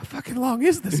 how fucking long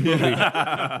is this movie?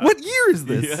 What year is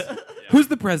this? Who's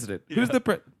the president? Who's the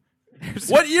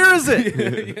what year is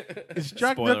it? Is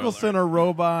Jack Spoiler Nicholson a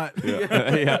robot?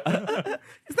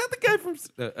 Is that the guy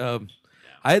from?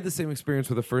 I had the same experience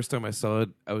for the first time I saw it.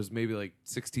 I was maybe like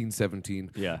 16,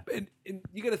 17. Yeah. And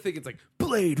you got to think it's like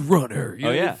Blade Runner. You Oh,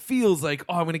 know, yeah. It feels like,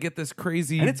 I'm going to get this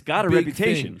crazy. And it's got a big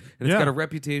reputation. thing. And Yeah. it's got a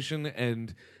reputation.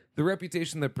 And the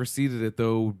reputation that preceded it,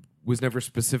 though, was never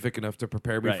specific enough to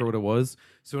prepare me Right. for what it was.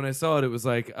 So when I saw it, it was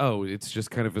like, oh, it's just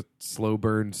kind of a slow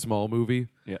burn, small movie.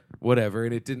 Yeah. Whatever.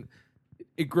 And it didn't.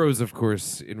 It grows, of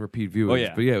course, in repeat viewings. Oh,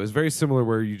 yeah. But yeah, it was very similar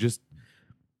where I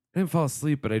didn't fall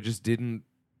asleep, but I just didn't.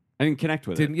 I didn't connect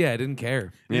with it. Yeah, I didn't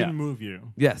care. It Yeah. didn't move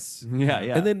you. Yes. Yeah,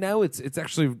 yeah. And then now it's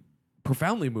actually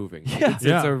profoundly moving. Yeah. It's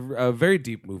Yeah. a very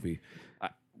deep movie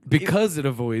because it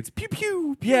avoids pew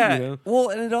pew. pew, Yeah. you know? Well,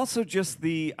 and it also just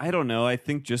I don't know, I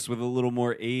think just with a little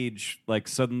more age, like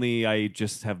suddenly I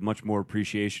just have much more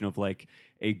appreciation of like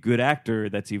a good actor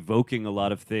that's evoking a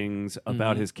lot of things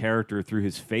about his character through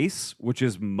his face, which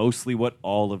is mostly what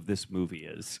all of this movie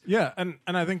is. Yeah, and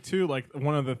I think too, like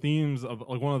one of the themes of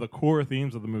like one of the core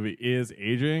themes of the movie is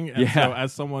aging. And Yeah. so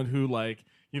as someone who like,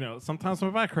 sometimes my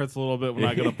back hurts a little bit when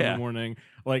I get up in Yeah. the morning,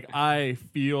 like I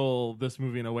feel this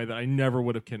movie in a way that I never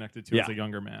would have connected to Yeah. as a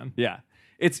younger man. Yeah.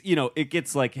 It's, it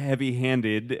gets like heavy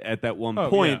handed at that one Oh,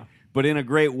 point, yeah. but in a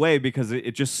great way because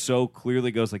it just so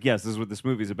clearly goes like, yes, this is what this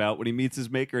movie's about. When he meets his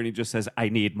maker and he just says, I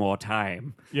need more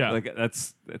time. Yeah. Like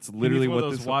that's He literally needs one what of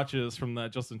those this watches from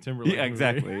that Justin Timberlake Yeah, movie.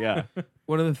 exactly. Yeah.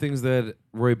 One of the things that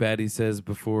Roy Batty says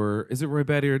before, is it Roy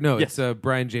Batty or no? Yes. It's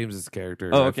Brian James's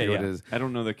character. Oh, I okay. forget what Yeah. it is. I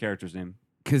don't know the character's name.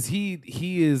 Because he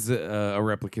is a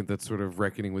replicant that's sort of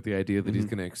reckoning with the idea that he's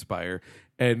going to expire.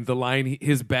 And the line,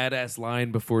 his badass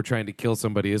line before trying to kill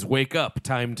somebody is "Wake up,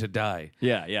 time to die."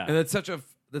 Yeah, yeah. And that's such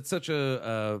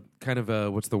a kind of a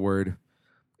what's the word?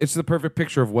 It's the perfect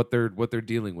picture of what they're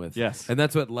dealing with. Yes. And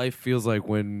that's what life feels like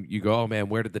when you go, oh man,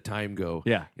 where did the time go?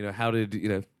 Yeah. How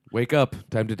did wake up,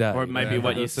 time to die. Or it might be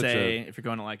what you That's such say if you're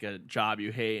going to like a job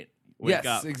you hate. Wake Yes,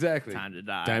 up, exactly. Time to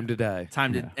die. Time to die.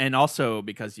 Time to, and also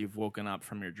because you've woken up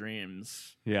from your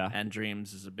dreams. Yeah. And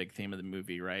dreams is a big theme of the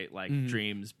movie, right? Like Mm-hmm.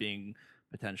 dreams being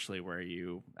potentially where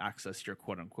you access your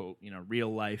quote unquote,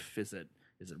 real life. Is it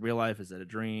real life? Is it a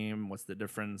dream? What's the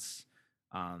difference?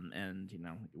 And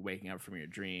waking up from your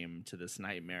dream to this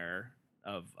nightmare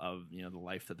of the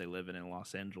life that they live in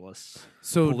Los Angeles,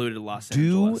 So polluted Los do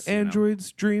Angeles.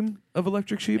 androids dream of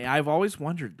electric sheep? I've always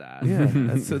wondered that. Yeah,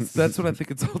 that's what I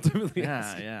think it's ultimately. yeah,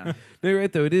 asking. yeah. No, you're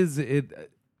right though.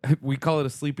 We call it a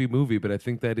sleepy movie, but I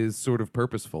think that is sort of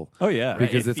purposeful. Oh, yeah.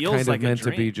 Because it it's feels kind like of a meant to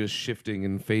be dream. just shifting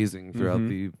and phasing throughout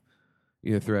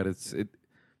throughout it.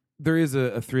 There is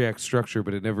a 3-act structure,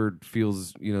 but it never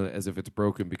feels as if it's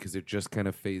broken because it just kind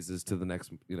of phases to the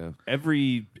next.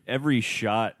 Every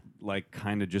shot like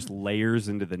kind of just layers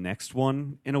into the next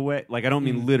one in a way. Like I don't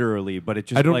mean literally, but it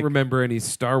just I don't like, remember any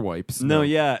star wipes. No,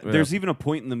 yeah. There's even a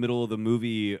point in the middle of the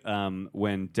movie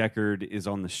when Deckard is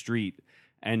on the street,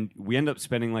 and we end up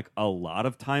spending like a lot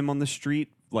of time on the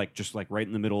street, like just like right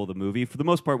in the middle of the movie. For the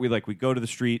most part, we go to the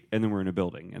street and then we're in a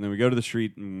building, and then we go to the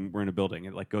street and we're in a building.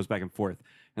 It like goes back and forth,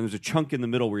 and there's a chunk in the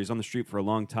middle where he's on the street for a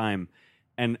long time.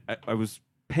 And I was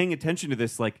paying attention to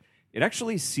this, like it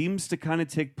actually seems to kind of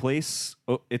take place.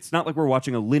 It's not like we're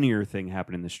watching a linear thing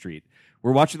happen in the street.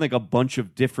 We're watching like a bunch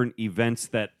of different events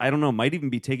that I don't know might even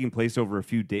be taking place over a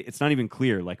few days. It's not even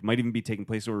clear. Like might even be taking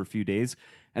place over a few days,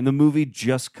 and the movie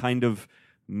just kind of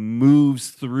moves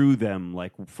through them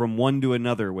like from one to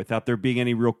another without there being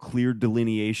any real clear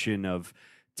delineation of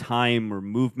time or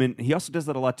movement. He also does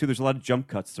that a lot too. There's a lot of jump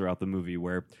cuts throughout the movie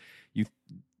where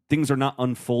things are not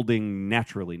unfolding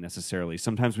naturally necessarily.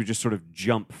 Sometimes we just sort of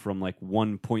jump from like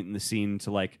one point in the scene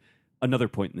to like another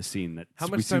point in the scene that How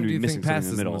we much seem time to do be you missing think something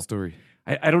passes in the middle. the story?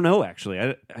 I don't know actually.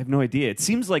 I have no idea. It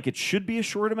seems like it should be a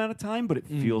short amount of time, but it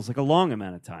feels like a long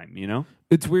amount of time. You know?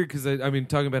 It's weird because I mean,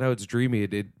 talking about how it's dreamy,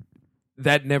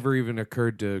 that never even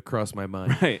occurred to cross my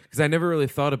mind, Right. Because I never really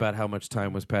thought about how much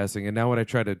time was passing, and now when I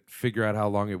try to figure out how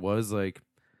long it was, like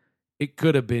it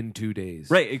could have been 2 days,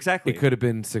 Right. Exactly. It could have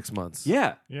been 6 months.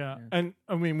 Yeah. Yeah, and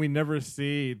I mean, we never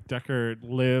see Deckard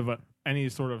live any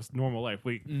sort of normal life.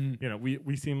 We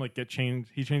see him like get changed.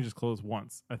 He changes clothes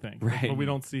once, I think, Right. but we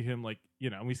don't see him like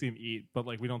we see him eat, but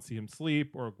like we don't see him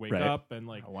sleep or wake Right. up and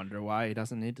like I wonder why he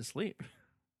doesn't need to sleep.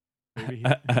 maybe he,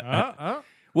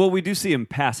 Well, we do see him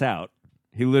pass out.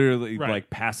 He literally Right. like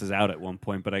passes out at one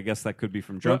point, but I guess that could be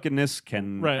from drunkenness.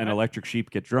 Can Right. an electric sheep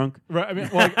get drunk? right. I mean,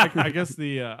 well, I guess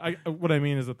what I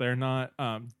mean is that they're not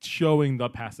showing the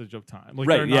passage of time. Like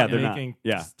Right, they're yeah, not they're not. making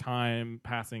Yeah. time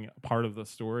passing part of the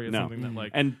story. It's No. something that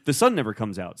like And the sun never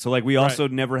comes out, so like we also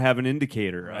never have an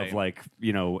indicator Right. of like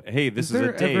hey, this Is is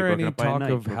there a day ever broken any up by a talk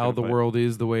night, of broken how up the by- world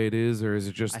is the way it is, or is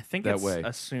it just I think that it's way?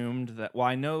 assumed that. Well,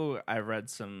 I know I read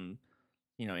some,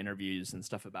 interviews and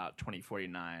stuff about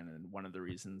 2049, and one of the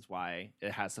reasons why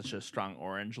it has such a strong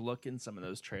orange look in some of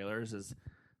those trailers is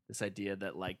this idea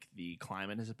that like the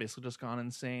climate has basically just gone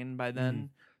insane by then.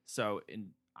 So,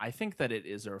 I think that it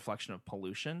is a reflection of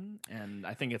pollution, and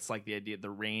I think it's like the idea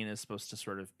the rain is supposed to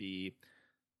sort of be,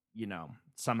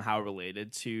 somehow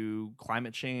related to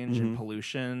climate change and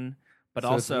pollution, but So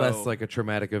also it's less like a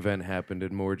traumatic event happened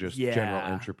and more just general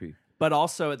Yeah. entropy. But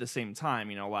also at the same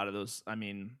time, a lot of those,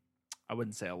 I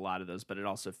wouldn't say a lot of those, but it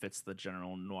also fits the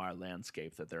general noir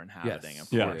landscape that they're inhabiting, Yes.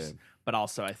 of Yeah. course. But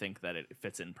also I think that it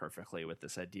fits in perfectly with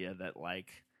this idea that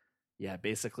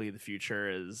basically the future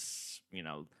is,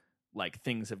 like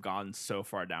things have gone so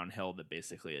far downhill that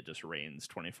basically it just rains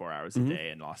 24 hours a day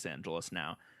in Los Angeles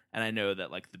now. And I know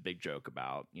that like the big joke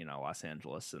about, Los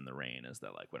Angeles and the rain is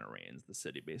that like when it rains, the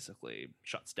city basically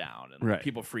shuts down and Right.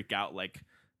 people freak out. Like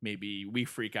maybe we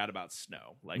freak out about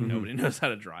snow. Like nobody knows how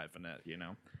to drive in it,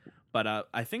 But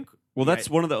I think Well, that's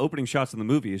one of the opening shots in the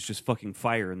movie is just fucking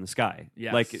fire in the sky.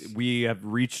 Yes. Like we have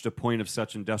reached a point of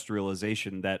such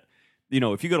industrialization that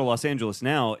if you go to Los Angeles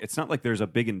now, it's not like there's a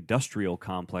big industrial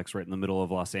complex right in the middle of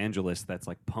Los Angeles that's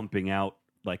like pumping out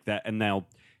like that. And now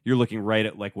you're looking right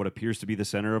at like what appears to be the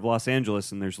center of Los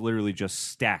Angeles, and there's literally just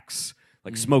stacks,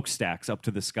 like smokestacks up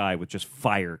to the sky with just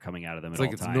fire coming out of them It's at like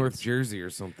all it's times. North Jersey or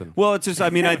something. Well, it's just, I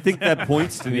think that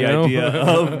points to the You know? idea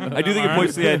of, I do think it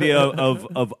points to the idea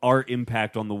of our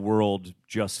impact on the world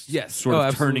just Yes. sort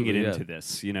of turning it absolutely, into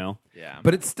yeah. this, yeah.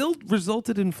 But it still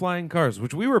resulted in flying cars,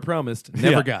 which we were promised,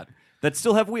 never Yeah. got. that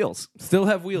still have wheels. Still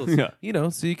have wheels. Yeah.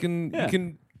 So you can Yeah. you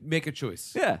can make a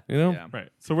choice. Yeah. Yeah. right.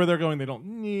 So where they're going, they don't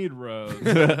need roads,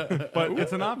 but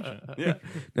it's an option. Yeah.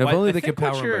 Now, if Well, only I they could think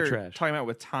what power them you're by trash. talking about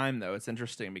with time, though, it's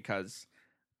interesting because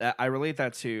I relate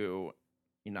that to,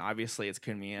 obviously it's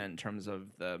convenient in terms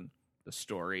of the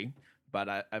story,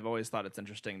 but I've always thought it's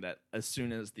interesting that as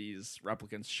soon as these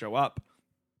replicants show up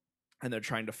and they're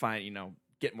trying to find,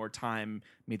 get more time,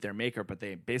 meet their maker, but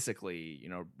they basically,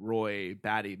 Roy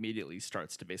Batty immediately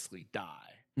starts to basically die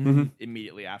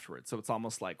immediately afterwards. So it's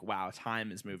almost like, wow,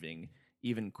 time is moving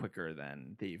even quicker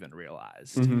than they even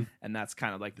realized. And that's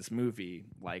kind of like this movie,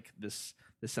 like this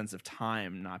sense of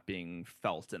time not being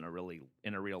felt in a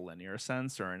real linear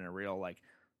sense, or in a real like,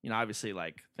 obviously,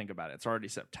 like, think about it. It's already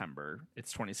September.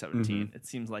 It's 2017. It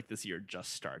seems like this year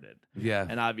just started. Yeah.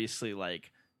 And obviously,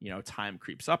 like, time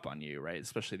creeps up on you, right?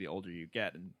 Especially the older you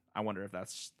get. And I wonder if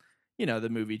that's, the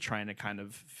movie trying to kind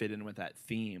of fit in with that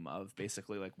theme of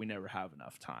basically like we never have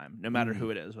enough time, no matter who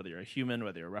it is, whether you're a human,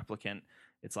 whether you're a replicant.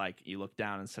 It's like you look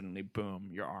down and suddenly, boom,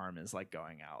 your arm is like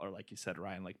going out, or like you said,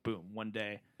 Ryan, like boom, one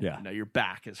day, your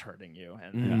back is hurting you,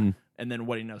 and then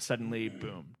what do you know? Suddenly,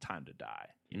 boom, time to die.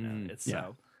 It's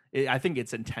so. I think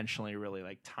it's intentionally really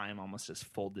like time almost just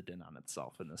folded in on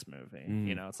itself in this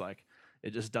movie. It's like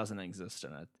it just doesn't exist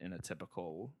in a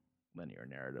typical linear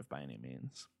narrative by any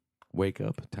means. Wake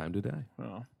up, time to die.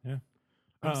 Well, Yeah.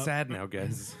 I'm sad now,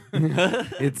 guys.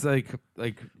 It's like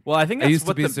well, I think I that's used to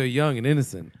what be so young and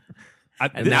innocent.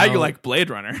 and now you like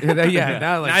Blade Runner. Yeah,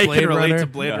 now like Now you Blade can relate Runner. to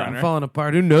Blade Runner. I'm falling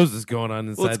apart. Who knows what's going on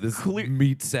inside it's this clear-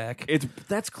 meat sack?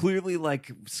 That's clearly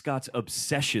like Scott's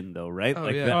obsession, though, right? Oh,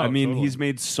 like yeah. that, Oh, I mean, totally. he's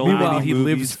made so Meanwhile, many he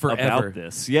movies lives forever. about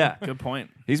this. Yeah, Good point.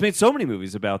 he's made so many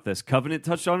movies about this. Covenant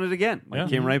touched on it again. Like Yeah.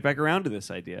 came right back around to this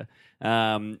idea.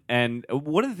 And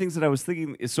one of the things that I was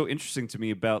thinking is so interesting to me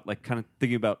about like kind of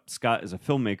thinking about Scott as a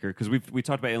filmmaker, because we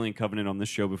talked about Alien Covenant on this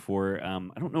show before. I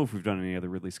don't know if we've done any other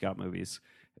Ridley Scott movies.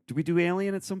 Did we do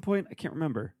Alien at some point? I can't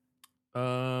remember.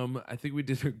 I think we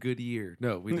did a good year.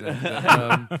 No, we didn't.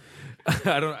 I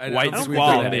don't. White think we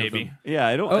Squall, did any of baby. them. Yeah,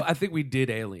 I don't. Oh, I think we did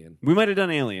Alien. we might have done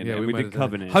Alien. Yeah, and we might did have done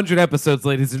Covenant. 100 episodes,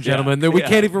 ladies and gentlemen. That we Yeah.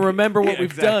 can't even remember what Yeah,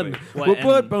 we've exactly. done. Well, We'll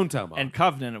put and- Bone Time on. And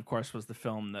Covenant, of course, was the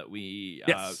film that we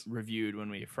Yes. reviewed when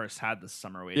we first had the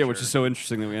summer wager. Yeah, which is so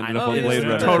interesting that we I ended know, up on it is Blade a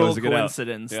Runner. total closing it out.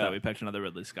 coincidence Yeah. that we picked another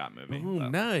Ridley Scott movie. Oh, so.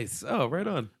 nice. Oh, right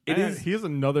on. It And is. he has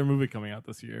another movie coming out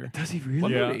this year. Does he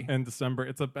really? Yeah, movie? in December.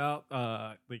 It's about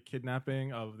the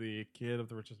kidnapping of the kid of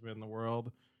the richest man in the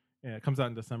world. Yeah, it comes out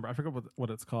in December. I forget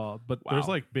what it's called, but there's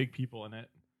Wow. like big people in it.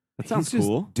 That sounds He's just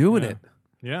cool. doing Yeah. it,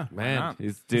 Yeah, man. not?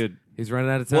 Dude. He's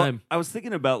running out of Well, time. I was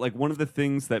thinking about like one of the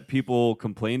things that people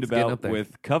complained getting about up there.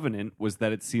 with Covenant was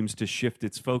that it seems to shift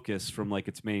its focus from like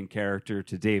its main character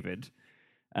to David,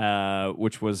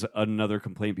 which was another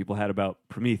complaint people had about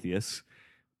Prometheus,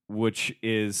 which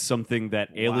is something that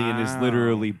Alien is Wow.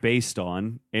 literally based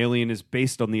on. Alien is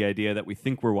based on the idea that we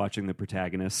think we're watching the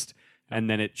protagonist, and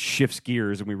then it shifts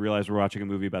gears and we realize we're watching a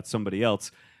movie about somebody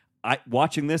else.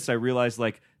 Watching this, I realized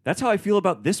like that's how I feel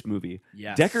about this movie.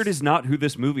 Yes. Deckard is not who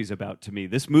this movie's about to me.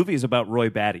 This movie is about Roy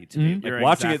Batty to me. Like You're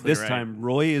watching exactly it this right. time,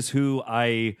 Roy is who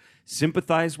I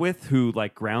sympathize with, who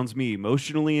like grounds me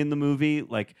emotionally in the movie.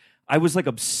 Like I was like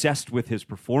obsessed with his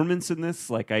performance in this.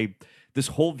 Like this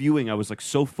whole viewing, I was like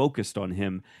so focused on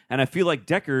him, and I feel like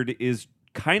Deckard is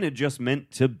kind of just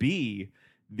meant to be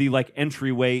the like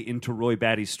entryway into Roy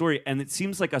Batty's story, and it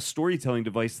seems like a storytelling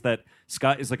device that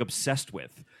Scott is like obsessed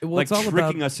with, Well, like it's all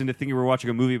tricking about- us into thinking we're watching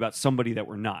a movie about somebody that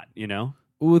we're not. You know?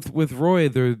 With Roy,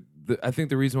 I think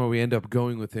the reason why we end up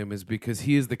going with him is because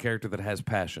he is the character that has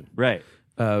passion. Right?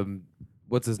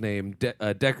 What's his name?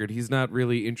 Deckard. He's not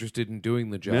really interested in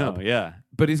doing the job. No, yeah,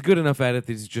 But he's good enough at it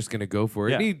that he's just going to go for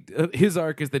it. Yeah. And his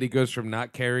arc is that he goes from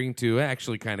not caring to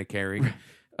actually kind of caring,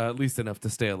 at least enough to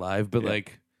stay alive. But Yeah.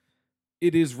 like,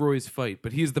 it is Roy's fight,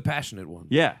 but he's the passionate one.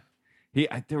 yeah.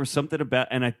 There was something about,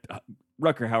 and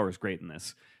Rutger Hauer is great in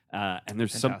this. And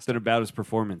there's Fantastic. something about his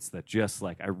performance that just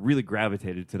like I really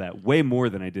gravitated to that way more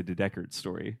than I did to Deckard's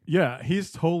story. yeah, he's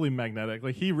totally magnetic.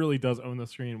 Like he really does own the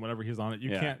screen whenever he's on it. You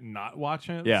Yeah. can't not watch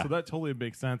it. Yeah. So that totally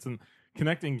makes sense. And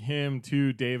connecting him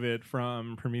to David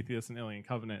from Prometheus and Alien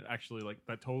Covenant actually like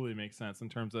that totally makes sense in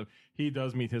terms of he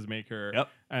does meet his maker, Yep.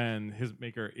 and his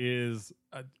maker is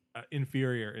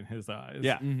inferior in his eyes.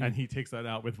 Yeah. and he takes that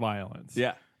out with violence.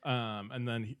 Yeah, And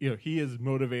then he is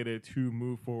motivated to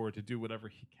move forward to do whatever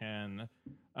he can.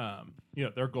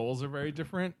 Their goals are very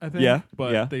different, I think. Yeah,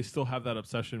 but yeah. they still have that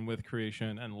obsession with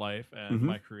creation and life and Mhm.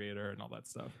 my creator and all that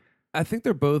stuff. I think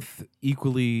they're both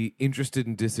equally interested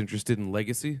and disinterested in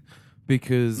legacy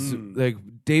because like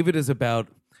David is about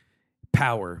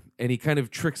power and he kind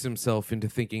of tricks himself into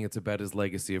thinking it's about his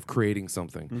legacy of creating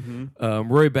something.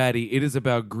 Roy Batty, it is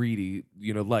about greedy,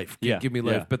 life. Yeah, Give me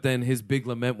life. yeah. But then his big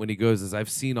lament when he goes is I've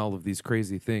seen all of these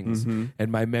crazy things and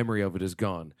my memory of it is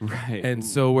gone. right. And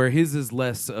so where his is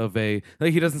less of a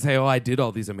like he doesn't say, "Oh, I did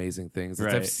all these amazing things." It's,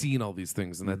 Right. I've seen all these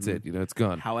things and that's it. It's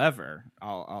gone. However,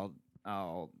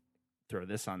 I'll throw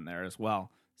this on there as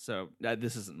well. So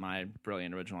this isn't my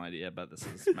brilliant original idea, but this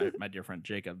is my dear friend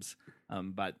Jacob's.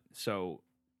 But so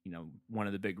one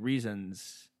of the big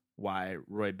reasons why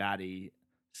Roy Batty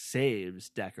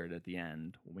saves Deckard at the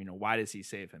end. Why does he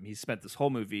save him? He spent this whole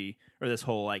movie or this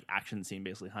whole like action scene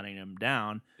basically hunting him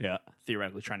down, yeah,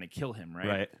 theoretically trying to kill him, right?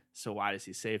 right. So why does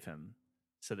he save him?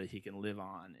 So that he can live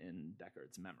on in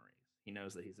Deckard's memory. He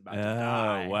knows that he's about to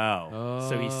die. Oh wow.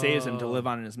 So he saves him to live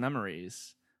on in his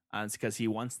memories. It's because he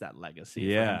wants that legacy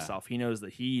for Yeah. himself. He knows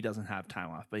that he doesn't have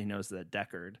time left, but he knows that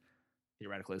Deckard,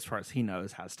 theoretically, as far as he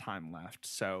knows, has time left.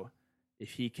 So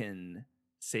if he can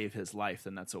save his life,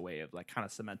 then that's a way of like kind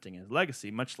of cementing his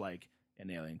legacy, much like in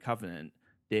Alien Covenant.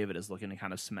 David is looking to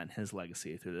kind of cement his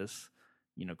legacy through this,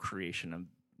 creation of,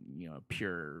 a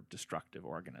pure destructive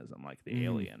organism like the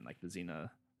alien, like the xenomorph,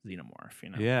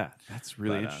 Yeah, that's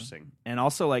really But, interesting. And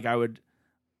also, like, I would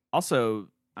also,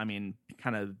 I mean,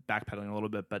 kind of backpedaling a little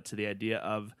bit, but to the idea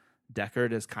of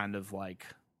Deckard is kind of like,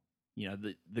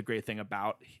 the great thing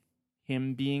about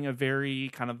him being a very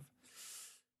kind of,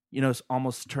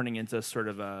 almost turning into sort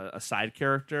of a side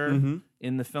character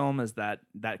in the film is that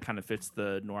kind of fits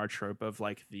the noir trope of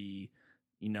like the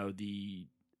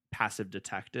passive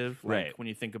detective. Like, Right. when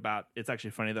you think about, it's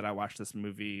actually funny that I watched this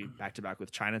movie back to back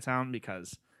with Chinatown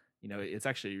because, it's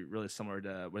actually really similar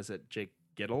to, was it Jake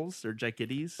Giddles or Jake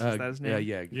Giddies? Is that his name?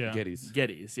 Yeah. Geddes.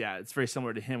 Geddes, yeah, it's very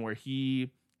similar to him, where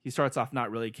he starts off not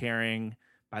really caring.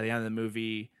 By the end of the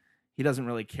movie, he doesn't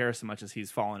really care so much as he's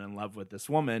fallen in love with this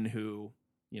woman who,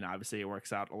 obviously it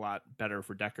works out a lot better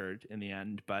for Deckard in the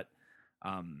end. But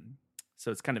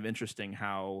so it's kind of interesting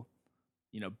how,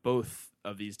 both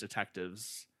of these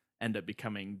detectives end up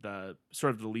becoming the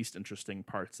sort of the least interesting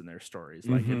parts in their stories.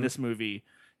 Like in this movie,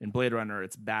 in Blade Runner,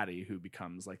 it's Batty who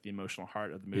becomes like the emotional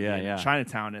heart of the movie. Yeah, In yeah.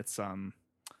 Chinatown, it's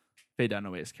Faye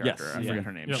Dunaway's character. Yes, I yeah. forget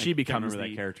her name. Yeah. She Can't becomes remember that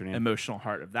the character name. emotional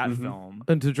heart of that film.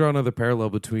 And to draw another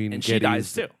parallel between And Geddes, she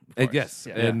dies too. of course. yes,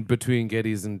 Yeah. and between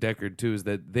Geddes and Deckard too, is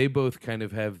that they both kind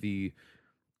of have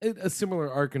a similar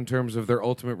arc in terms of their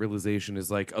ultimate realization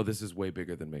is like, oh, this is way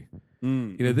bigger than me.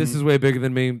 This is way bigger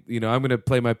than me. I'm going to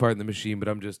play my part in the machine, but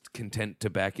I'm just content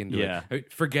to back into Yeah. it. I mean,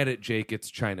 forget it, Jake.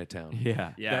 It's Chinatown.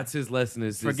 Yeah. Yeah. That's his lesson.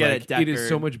 Is Forget like, it, Deckard. it is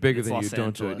so much bigger It's than Los you.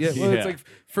 Don't do it. Angeles. Yeah, well, Yeah. it's like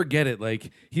forget it.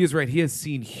 Like he is right. He has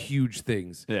seen huge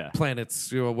things. Yeah.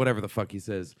 Planets, whatever the fuck he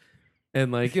says,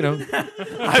 and like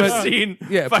I've seen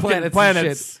yeah, fucking planets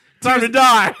and shit. Time to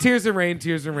die. Tears and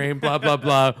rain, blah blah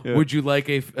blah. Would you like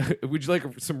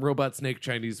some robot snake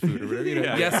Chinese food or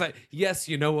whatever? Yes,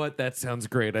 you know what? That sounds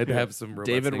great. I'd have some robot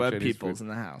David snake Webb Chinese Peoples food. in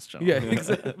the house, Yeah, gentlemen.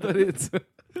 exactly. But it's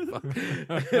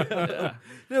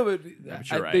no, but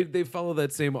you're right. they follow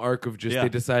that same arc of just Yeah. they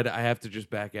decide I have to just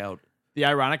back out. The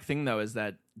ironic thing, though, is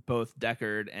that both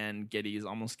Deckard and Geddes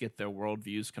almost get their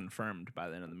worldviews confirmed by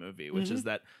the end of the movie, which is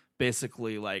that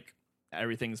basically, like,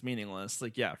 everything's meaningless.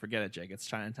 Like, yeah, forget it, Jake. It's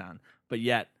Chinatown. But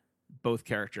yet, both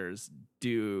characters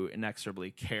do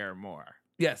inexorably care more.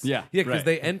 Yes, Yeah, because right.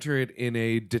 they enter it in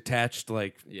a detached,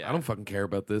 like Yeah. I don't fucking care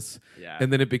about this, Yeah.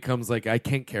 and then it becomes like I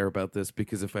can't care about this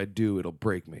because if I do, it'll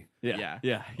break me. Yeah. Yeah.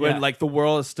 Yeah. When, like, the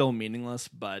world is still meaningless,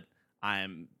 but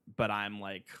I'm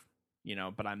like,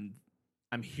 but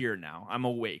I'm here now. I'm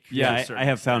awake. to a Yeah, certain I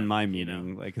have found extent, my you know?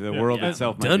 meaning. Like the Yeah. world Yeah.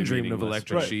 itself. might Done be dreamed of meaningless.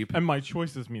 electric Right. sheep. And my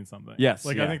choices mean something. Yes,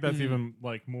 Like yeah. I think that's even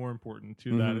like more important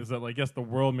to that is that like yes, the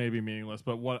world may be meaningless,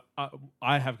 but what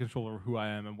I have control over who I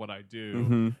am and what I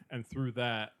do, and through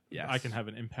that, Yes. I can have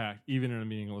an impact even in a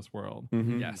meaningless world.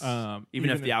 Yes. Um, even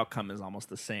if the outcome is almost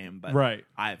the same, but Right.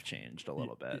 I've changed a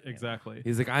little bit. Exactly.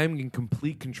 He's like, I'm in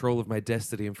complete control of my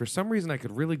destiny, and for some reson, I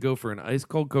could really go for an ice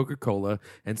cold Coca-Cola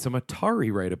and some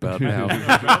Atari right about now. And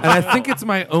I think it's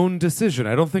my own decision.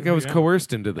 I don't think I was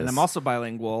coerced into this. And I'm also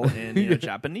bilingual in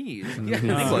Japanese and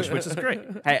English, which is great.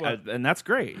 Hey, and that's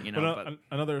great, But, But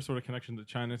another sort of connection to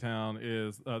Chinatown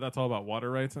is that's all about water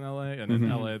rights in LA, and in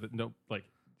LA that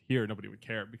here nobody would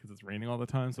care because it's raining all the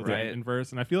time, so it's Right. like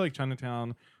inverse. And I feel like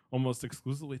Chinatown almost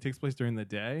exclusively takes place during the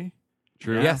day.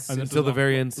 True. Yes, And this until is the all-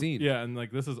 very end scene. Yeah, and like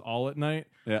this is all at night.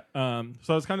 Yeah.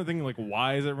 So I was kind of thinking like,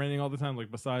 why is it raining all the time? Like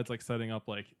besides like setting up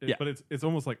like, Yeah. but it's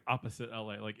almost like opposite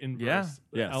LA, like inverse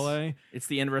Yeah. Yes. LA. it's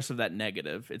the inverse of that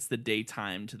negative. It's the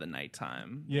daytime to the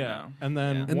nighttime. Yeah, and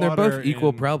then Yeah. And they're both water equal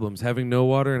in- problems. Having no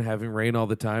water and having rain all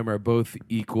the time are both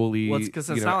equally, Well, it's because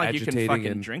it's you not know, like you can agitating fucking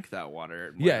and, drink that water.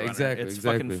 at Yeah, Blade Runner. exactly, It's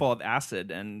exactly. fucking full of acid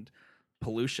and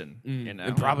pollution.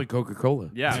 and probably Coca-Cola.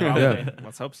 Yeah, Yeah. probably.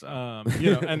 Let's hope so.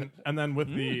 And then with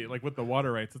with the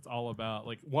water rights, it's all about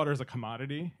like water is a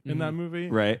commodity in that movie,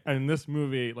 Right. And in this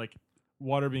movie, like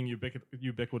water being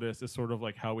ubiquitous is sort of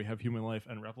like how we have human life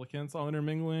and replicants all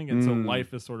intermingling, and so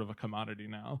life is sort of a commodity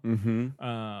now.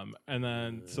 And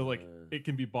then so like it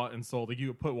can be bought and sold. Like you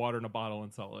could put water in a bottle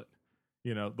and sell it.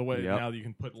 The way Yep. now you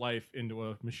can put life into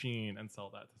a machine and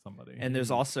sell that to somebody. And there's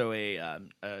also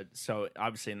so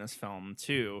obviously in this film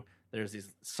too, there's this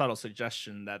subtle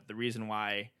suggestion that the reason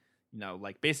why,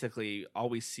 like basically all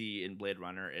we see in Blade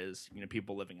Runner is,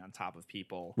 people living on top of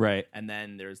people. Right. And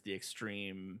then there's the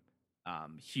extreme,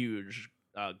 huge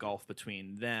gulf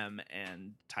between them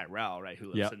and Tyrell, right? Who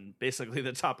lives Yep. in basically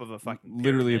the top of a fucking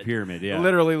Literally a pyramid. pyramid. Yeah.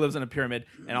 Literally lives in a pyramid,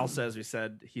 and also, as we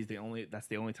said, that's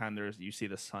the only time you see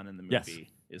the sun in the Yes. movie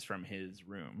is from his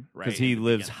room, right? Because he in the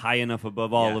lives beginning. high enough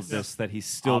above all of Yes. this that he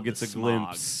still Of the gets a smog.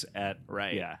 glimpse at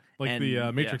Right. Yeah. Like And,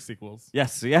 the Matrix sequels.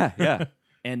 Yes. Yeah. Yeah.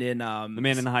 And in The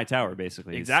man in the high tower,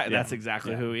 basically. exactly, Yeah. that's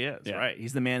exactly Yeah. who he is, Yeah. right?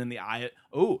 He's the man in the eye.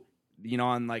 Oh, you know,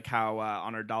 on like how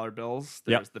on our dollar bills,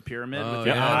 Yep. there's the pyramid Oh, with the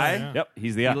yes. eye. Yeah. Yep.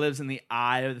 He's the He eye. lives in the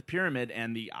eye of the pyramid,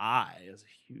 and the eye is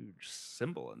a huge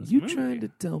symbol in this You movie. trying to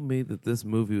tell me that this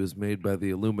movie was made by the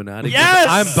Illuminati? Yes!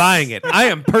 I'm buying it. I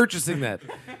am purchasing that.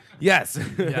 Yes.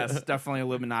 Yes, definitely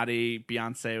Illuminati.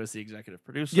 Beyonce was the executive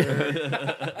producer,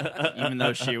 even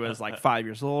though she was like 5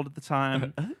 years old at the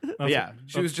time. But yeah.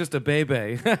 She was just a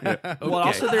baby. Well,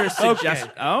 also there's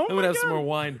suggestion. Oh, I'm gonna my have some God. more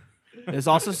wine. There's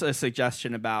also a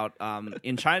suggestion about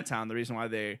in Chinatown. The reason why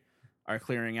they are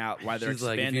clearing out, why they're She's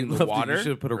like, if expanding you the loved it, water. you should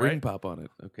have put a ring right? pop on it.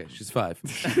 Okay, she's 5.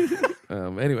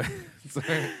 Anyway,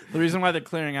 sorry. The reason why they're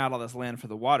clearing out all this land for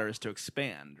the water is to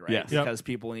expand, right? Yes. Yep. Because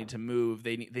people need to move.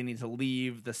 They need to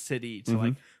leave the city to Mm-hmm.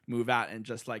 like move out. And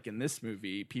just like in this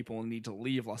movie, people need to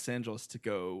leave Los Angeles to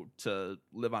go to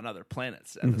live on other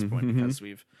planets at this point because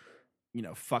we've,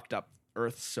 fucked up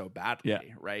Earth so badly, Yeah.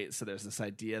 right? So there's this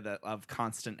idea that of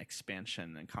constant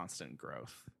expansion and constant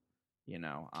growth.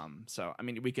 So I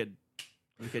mean, we could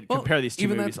compare these two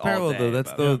even movies that's parallel all day, though.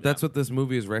 That's but- that's what this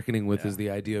movie is reckoning with Yeah. is the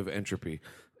idea of entropy.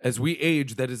 As we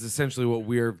age, that is essentially what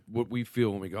we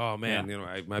feel when we go, oh man,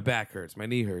 Yeah. my back hurts, my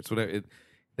knee hurts, whatever.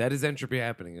 That is entropy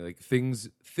happening. Like things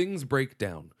break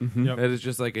down. Yep. That is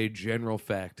just like a general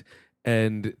fact,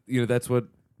 and that's what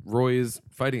Roy is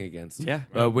fighting against. Yeah.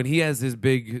 When he has his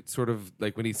big sort of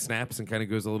like when he snaps and kind of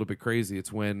goes a little bit crazy,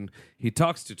 it's when he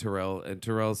talks to Terrell, and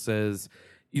Terrell says,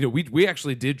 we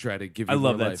actually did try to give you I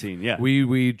love more that life. scene, yeah.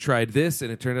 We tried this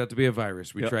and it turned out to be a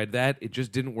virus. We Yep. tried that, it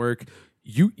just didn't work.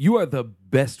 You are the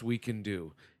best we can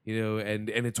do. And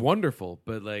it's wonderful,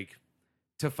 but like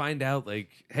to find out like,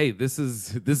 hey, this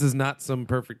is not some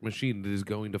perfect machine that is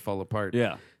going to fall apart.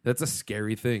 Yeah. That's a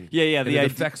scary thing. Yeah, yeah, And the it idea-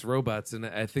 affects robots, and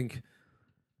I think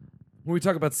when we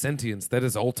talk about sentience, that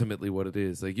is ultimately what it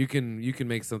is. Like you can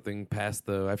make something past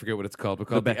I forget what it's called. We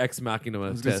call it The the ex machina I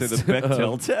was going test. to say the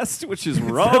Bechdel test, which is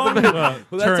wrong. Well,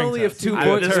 that's Turing only test. if two I-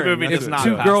 boy, this movie if does not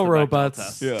two pass girl the Bechdel robots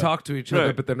test. Yeah. talk to each other,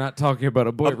 Right. but they're not talking about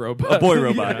a boy robot. A boy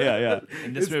robot. Yeah, yeah.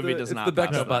 And this It's movie the- does it's not the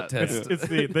pass Bechdel that. test. It's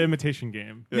the imitation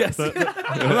game. Yes.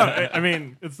 I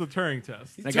mean, it's the Turing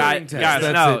test. The guy, Turing test, guys,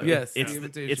 that's no, it, yes, it's the the,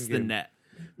 imitation it's the game. net.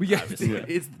 Yeah,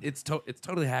 Obviously. it's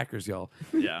totally hackers, y'all.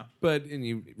 Yeah. But and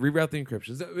you reroute the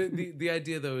encryptions. The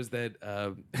idea though is that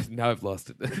now I've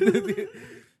lost it. the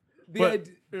But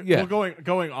idea, yeah. well,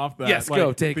 going off that, Yes,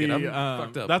 go, take it. I'm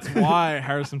fucked up. That's why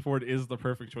Harrison Ford is the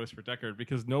perfect choice for Deckard,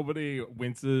 because nobody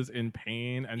winces in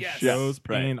pain and Yes. shows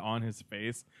Right. pain on his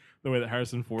face the way that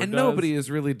Harrison Ford And does. nobody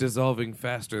is really dissolving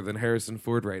faster than Harrison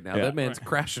Ford right now. Yeah. That man's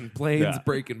crashing planes, Yeah.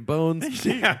 breaking bones.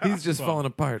 Yeah. He's just Well, falling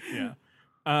apart. Yeah.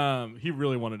 He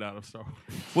really wanted out of Star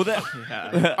Wars. Well, that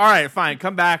Yeah. All right, fine.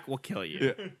 Come back. We'll kill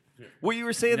you. what you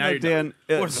were saying, Now though, you're Dan.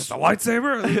 What is this, a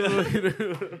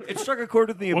lightsaber? It struck a chord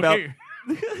with me about. Okay.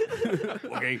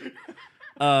 Okay.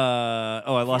 I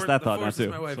lost that thought now Force is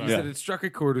too. my wife. You Yeah, said it struck a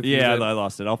chord with you. yeah, that- I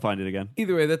lost it. I'll find it again.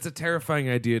 Either way, that's a terrifying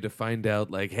idea to find out.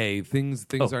 Like, hey, things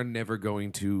Oh. are never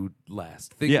going to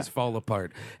last. Things Yeah. fall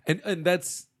apart, and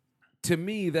that's to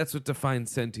me that's what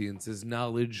defines sentience is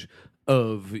knowledge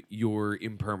of your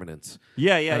impermanence.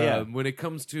 Yeah, yeah. When it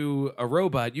comes to a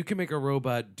robot, you can make a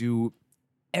robot do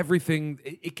everything.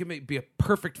 It can be a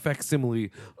perfect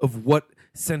facsimile of what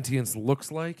sentience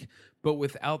looks like, but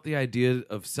without the idea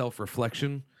of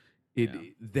self-reflection,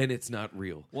 then it's not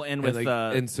real. Well, and with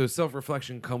and so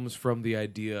self-reflection comes from the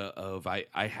idea of I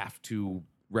have to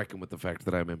reckon with the fact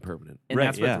that I'm impermanent. And Right,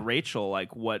 that's yeah. with Rachel.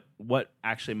 Like, what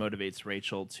actually motivates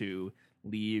Rachel to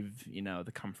leave,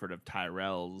 the comfort of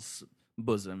Tyrell's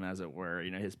bosom, as it were,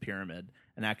 his pyramid,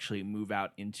 and actually move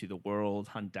out into the world,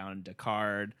 hunt down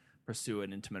Deckard, pursue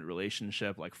an intimate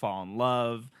relationship, like fall in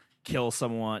love, kill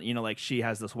someone. Like she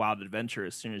has this wild adventure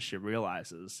as soon as she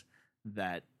realizes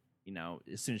that,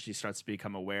 as soon as she starts to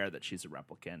become aware that she's a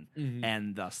replicant,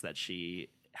 and thus that she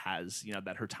has,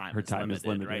 that her time is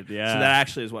limited, right? yeah. So that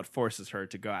actually is what forces her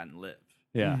to go out and live.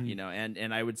 Yeah.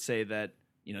 And I would say that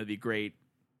the great,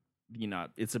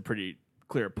 it's a pretty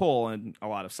clear pull in a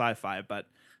lot of sci-fi, but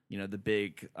the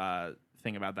big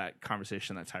thing about that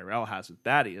conversation that Tyrell has with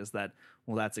Daddy is that,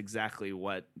 well, that's exactly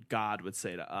what God would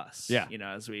say to us. Yeah.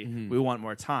 As we want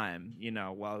more time.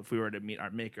 Well, if we were to meet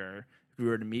our Maker, if we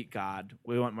were to meet God,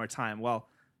 we want more time. Well,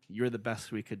 you're the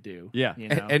best we could do. Yeah. You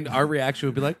know? And our reaction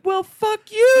would be like, well,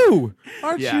 fuck you.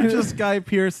 Aren't Yeah. you just Guy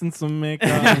Pearce and some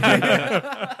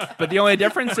makeup? But the only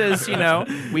difference is, we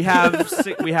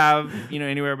have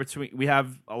anywhere between, we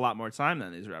have a lot more time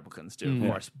than these replicants do, of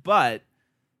course. But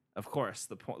of course,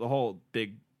 the whole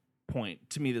big point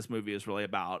to me, this movie is really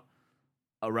about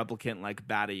a replicant like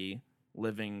Batty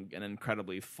living an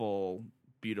incredibly full,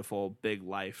 beautiful, big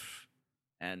life,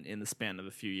 and in the span of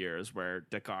a few years, where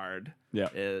Deckard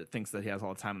thinks that he has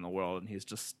all the time in the world, and he's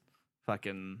just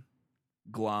fucking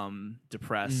glum,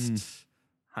 depressed,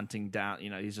 hunting down.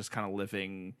 He's just kind of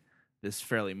living this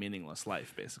fairly meaningless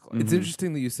life, basically. It's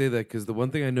interesting that you say that, because the one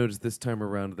thing I noticed this time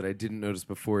around that I didn't notice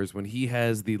before is when he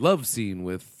has the love scene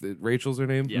with Rachel's her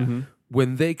name. Yeah.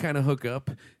 When they kind of hook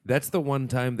up, that's the one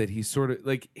time that he sort of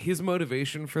like his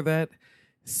motivation for that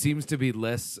seems to be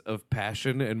less of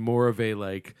passion and more of a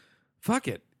like, fuck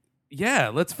it. Yeah,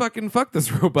 let's fucking fuck this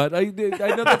robot. I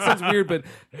know that sounds weird, but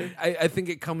I think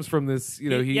it comes from this. He's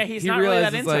not really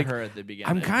realizes that into like, her at the beginning.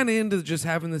 I'm kind of into just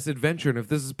having this adventure, and if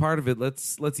this is part of it,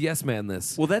 let's yes man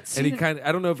this. Well, that's and he kind of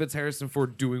I don't know if it's Harrison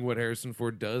Ford doing what Harrison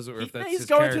Ford does, or if that's he's his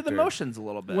going character. through the motions a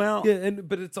little bit. well. Yeah,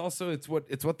 but it's also it's what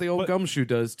the old Gumshoe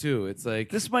does too. It's like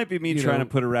This might be me trying to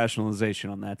put a rationalization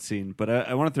on that scene, but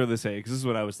I want to throw this at you because this is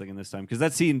what I was thinking this time. Because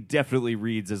that scene definitely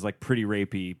reads as like pretty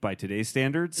rapey by today's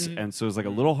standards, and so it's like a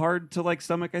little hard to like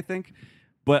stomach, I think.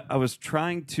 But I was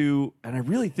trying to, and I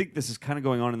really think this is kind of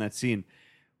going on in that scene.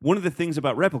 One of the things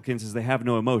about replicants is they have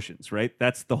no emotions, right?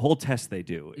 That's the whole test they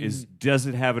do, is does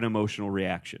it have an emotional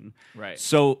reaction? Right.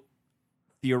 So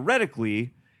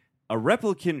theoretically, a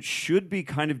replicant should be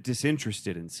kind of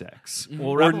disinterested in sex, Well,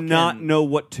 or not know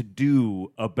what to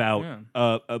do about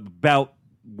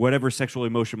whatever sexual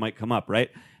emotion might come up, right?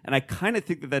 And I kind of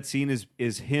think that scene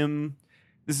is him.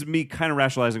 This is me kind of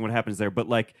rationalizing what happens there, but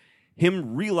like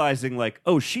him realizing like,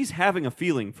 oh, she's having a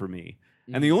feeling for me.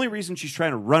 And the only reason she's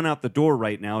trying to run out the door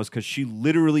right now is because she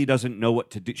literally doesn't know what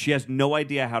to do. She has no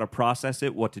idea how to process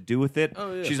it, what to do with it.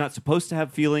 Oh, yeah. She's not supposed to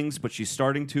have feelings, but she's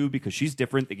starting to because she's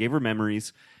different. They gave her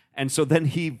memories. And so then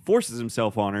he forces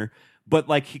himself on her. But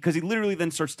like, because he literally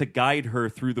then starts to guide her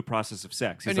through the process of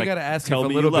sex. He's and you like, got to ask if tell a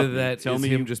me little you bit love of me. that Tell is me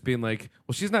him you- just being like,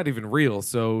 well, she's not even real,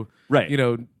 so Right.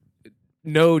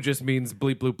 no just means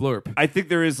bleep bloop blurp. I think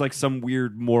there is like some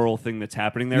weird moral thing that's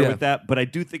happening there Yeah. with that, but I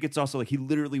do think it's also like he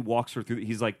literally walks her through.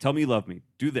 He's like, "Tell me you love me.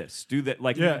 Do this. Do that."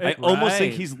 Like, Yeah, I almost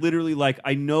think right. he's literally like,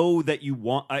 "I know that you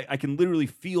want. I can literally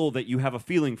feel that you have a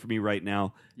feeling for me right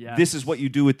now. Yes. This is what you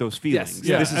do with those feelings.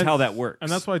 Yeah, This is and- how that works." And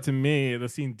that's why, to me, the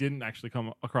scene didn't actually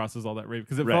come across as all that rape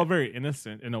because it Right. felt very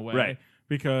innocent in a way. Right.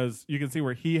 Because you can see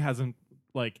where he hasn't,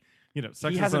 like, sex he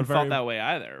is hasn't a very, felt that way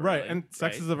either. Right, really, and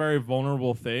sex right? is a very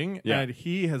vulnerable thing, Yeah. and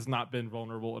he has not been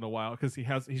vulnerable in a while because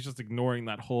he's just ignoring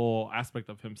that whole aspect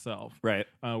of himself, right.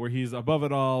 where he's above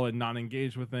it all and not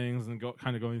engaged with things and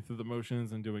kind of going through the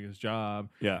motions and doing his job.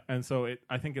 Yeah. And so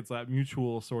I think it's that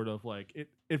mutual sort of like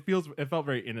it felt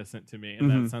very innocent to me in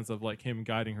Mm-hmm. that sense of like him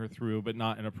guiding her through, but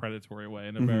not in a predatory way,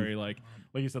 in a very like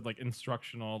you said, like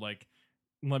instructional, like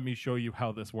let me show you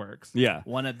how this works. Yeah.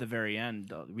 One at the very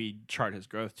end, we chart his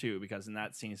growth too, because in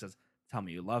that scene he says, "Tell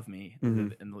me you love me."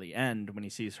 Mhm. In the end, when he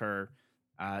sees her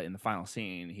in the final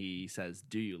scene, he says,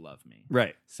 "Do you love me?"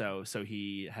 Right. So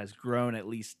he has grown at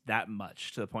least that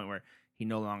much to the point where he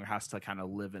no longer has to kind of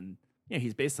live in.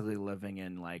 He's basically living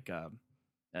in like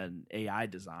an AI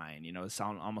design. It's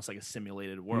almost like a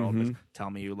simulated world. With, "Tell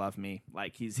me you love me."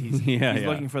 Like he's Yeah, yeah.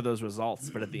 looking for those results,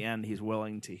 but at the end, he's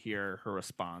willing to hear her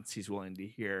response. He's willing to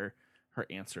hear her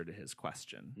answer to his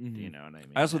question. Do you know what I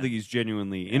mean? I also think he's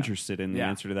genuinely interested in the Yeah.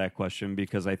 answer to that question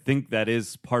because I think that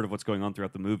is part of what's going on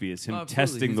throughout the movie is him Absolutely.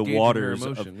 testing He's the gauging her waters.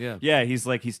 emotion, of, yeah.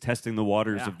 he's testing the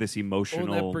waters Yeah. of this emotional.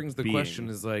 Well, and that brings the being. question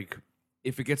is like,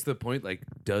 if it gets to the point like,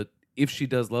 if she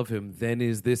does love him, then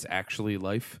is this actually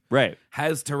life? Right.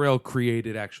 Has Terrell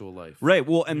created actual life? Right.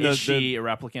 Well, and is she a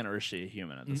replicant or is she a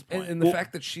human at this point? And the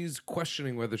fact that she's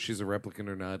questioning whether she's a replicant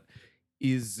or not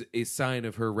is a sign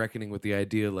of her reckoning with the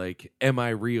idea, like, am I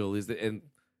real? Is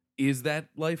that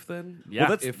life then? Yeah. Well,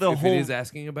 that's if, the if whole- it is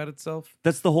asking about itself.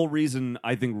 that's the whole reason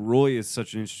I think Roy is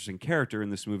such an interesting character in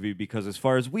this movie because, as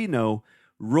far as we know,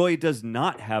 Roy does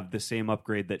not have the same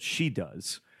upgrade that she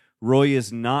does. Roy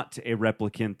is not a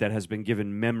replicant that has been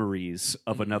given memories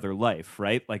of another life,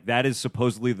 right? Like that is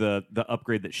supposedly the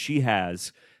upgrade that she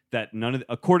has. That none of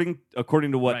according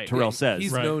to what Right. Terrell Yeah, says,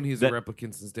 he's Right. known he's That- a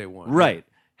replicant since day one. right?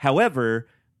 However,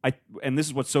 and this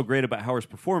is what's so great about Howard's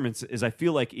performance is I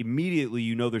feel like immediately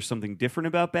you know there's something different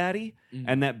about Batty,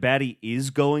 and that Batty is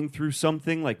going through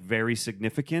something like very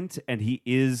significant, and he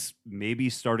is maybe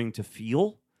starting to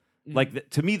feel Like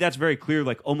to me, that's very clear.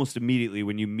 Like almost immediately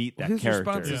when you meet that His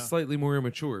character, response is slightly more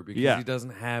immature because he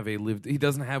doesn't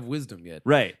have wisdom yet.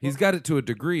 Right. He's got it to a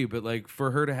degree, but like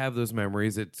for her to have those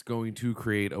memories, it's going to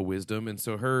create a wisdom, and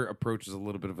so her approach is a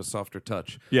little bit of a softer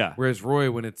touch. Yeah. Whereas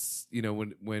Roy, when it's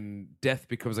when death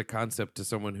becomes a concept to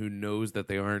someone who knows that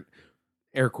they aren't,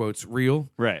 air quotes, real,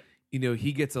 right?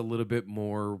 He gets a little bit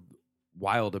more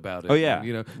wild about it. Oh,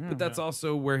 yeah. But that's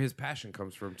also where his passion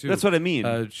comes from too. That's what I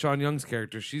mean. Sean Young's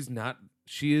character,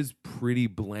 she is pretty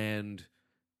bland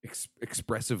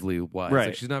expressively wise. Right.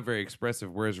 Like, she's not very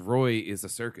expressive, whereas Roy is a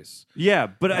circus. Yeah,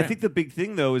 but I think the big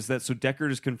thing though is that so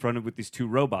Deckard is confronted with these two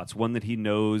robots. One that he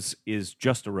knows is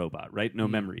just a robot, right? No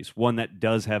memories. One that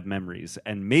does have memories,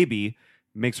 and maybe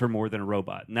makes her more than a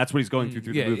robot. And that's what he's going through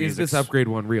the movie. Is this upgrade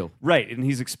one real? Right. And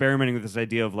he's experimenting with this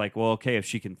idea of like, well, okay, if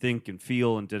she can think and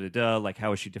feel and da-da-da, like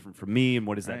how is she different from me and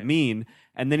what does that mean?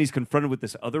 And then he's confronted with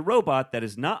this other robot that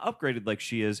is not upgraded like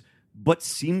she is, but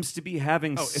seems to be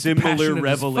having similar passionate as fuck,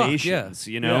 revelations,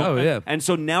 yeah. Yeah. And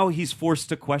so now he's forced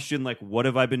to question, like, what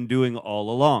have I been doing all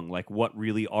along? Like, what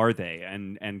really are they?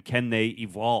 And can they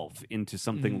evolve into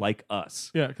something like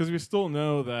us? Yeah, because we still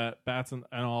know that bats and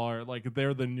all are like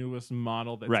they're the newest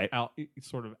model that's out in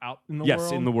the world.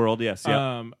 Yes, in the world, yes.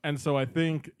 Yeah. And so I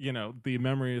think, the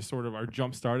memory is sort of our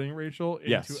jump starting Rachel into,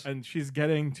 Yes. and she's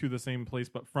getting to the same place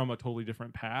but from a totally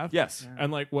different path. Yes. And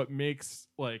like what makes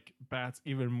like bats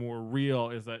even more real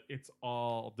is that it's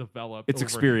all developed. It's over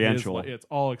experiential. It's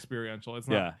all experiential. It's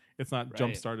not. Yeah. It's not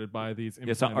jump started by these.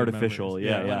 It's not implanted artificial. memories.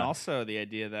 Yeah. And also the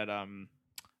idea that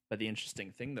but the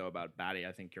interesting thing though about Batty,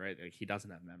 I think you're right. Like he doesn't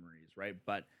have memories, right?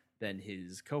 But then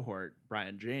his cohort,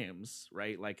 Brian James,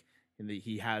 right? Like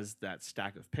he has that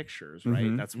stack of pictures, right?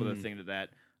 Mhm. That's one of the things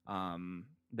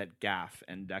that Gaff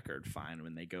and Deckard find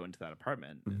when they go into that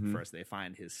apartment. Mhm. First, they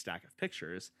find his stack of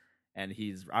pictures, and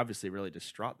he's obviously really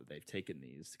distraught that they've taken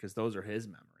these because those are his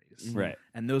memories, Right.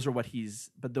 and those are what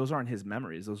but those aren't his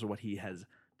memories. Those are what he has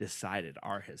decided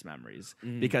are his memories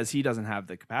because he doesn't have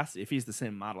the capacity. If he's the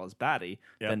same model as Batty,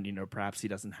 then perhaps he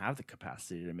doesn't have the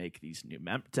capacity to make these new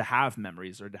to have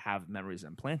memories or to have memories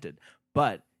implanted.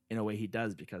 But in a way, he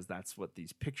does because that's what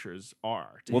these pictures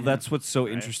are. To Well, him. that's what's so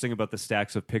interesting about the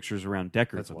stacks of pictures around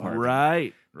Deckard's apartment.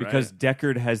 right Because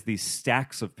Deckard has these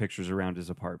stacks of pictures around his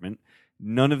apartment.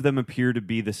 None of them appear to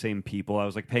be the same people. I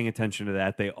was like paying attention to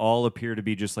that. They all appear to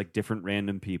be just like different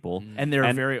random people. and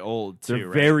they're very old too. They're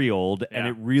right? very old, and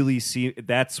Yeah. it really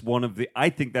that's one of the. I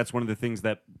think that's one of the things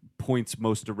that points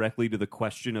most directly to the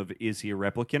question of is he a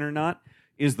replicant or not?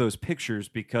 Is those pictures,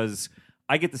 because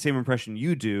I get the same impression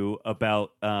you do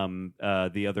about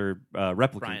the other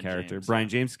replicant Brian character, James, Brian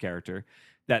James' character.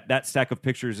 That stack of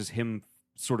pictures is him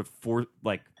sort of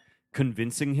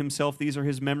convincing himself these are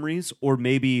his memories, or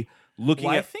maybe looking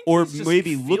Well, I at, think or he's just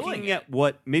maybe feeling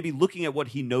looking it. at what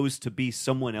he knows to be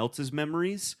someone else's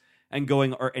memories and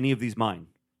going, are any of these mine?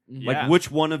 Yeah. Like, which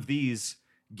one of these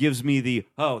gives me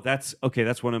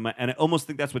that's one of my, and I almost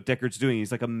think that's what Deckard's doing.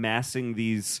 He's like amassing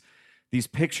these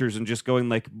pictures and just going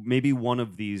like, maybe one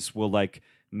of these will like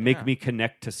make me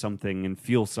connect to something and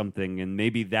feel something, and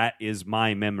maybe that is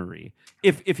my memory.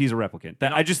 If he's a replicant,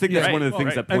 I just think that's one of the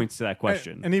things that points to that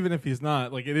question. And even if he's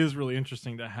not, like, it is really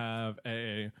interesting to have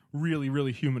a really,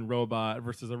 really human robot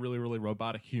versus a really, really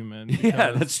robotic human. Yeah,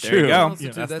 because- that's There you true. go. Also, Yeah,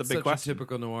 too, that's the that's big such question. a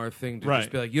typical noir thing to Right.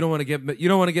 just be like, you don't want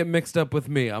to get mixed up with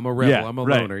me. I'm a rebel. Yeah, I'm a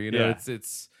right. loner. Yeah.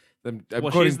 It's. I'm Well,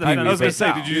 quoting she's the Pee-wee, Venom I was going to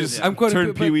but- say, did you just I'm quoting turn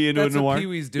but Pee-wee into a that's noir? What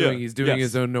Pee-wee's doing. Yeah. He's doing Yes.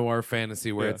 his own noir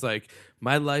fantasy where Yeah. it's like,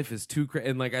 my life is too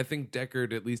and like I think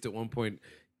Deckard, at least at one point,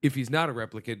 if he's not a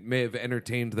replicant, may have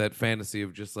entertained that fantasy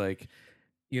of just like,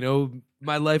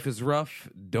 my life is rough.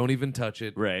 Don't even touch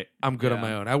it. Right. I'm good on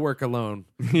my own. I work alone.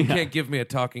 You can't give me a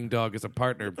talking dog as a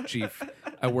partner, Chief.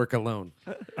 I work alone.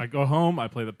 I go home, I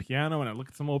play the piano, and I look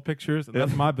at some old pictures, and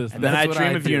that's my business. And then I That's what dream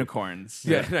I of do. unicorns.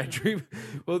 Yeah, and I dream.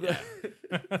 Well,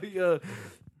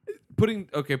 put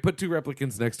two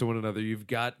replicants next to one another. You've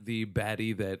got the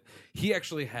baddie that he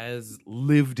actually has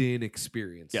lived-in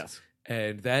experience. Yes.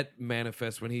 And that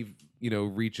manifests when he,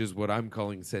 reaches what I'm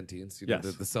calling sentience.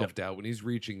 Yes. The self-doubt. When he's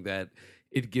reaching that,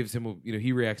 it gives him,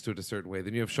 he reacts to it a certain way.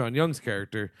 Then you have Sean Young's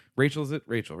character, Rachel, is it?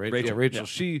 Rachel, right? Rachel, Yeah, Rachel.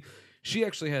 yeah. She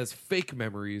actually has fake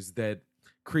memories that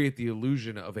create the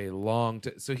illusion of a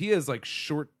so he has like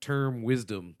short-term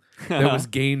wisdom that was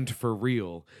gained for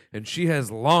real, and she has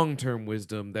long-term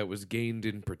wisdom that was gained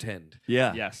in pretend.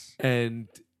 Yeah. Yes. And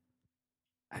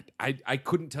I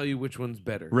couldn't tell you which one's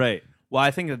better. Right. Well, I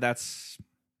think that's.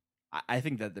 I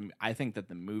think that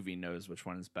the movie knows which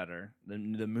one is better. The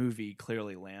movie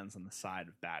clearly lands on the side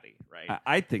of Batty, right?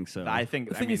 I think so. I think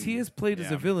The thing is, he is played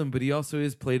as a villain, but he also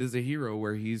is played as a hero,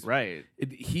 where he's right.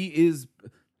 he is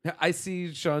I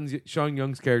see Sean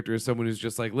Young's character as someone who's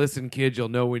just like, listen, kid, you'll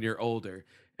know when you're older.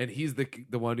 And he's the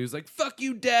one who's like, fuck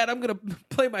you, Dad, I'm going to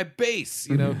play my bass,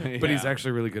 you know? But he's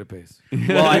actually really good at bass.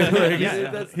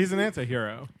 Well, He's an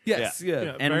anti-hero. Yes, yeah.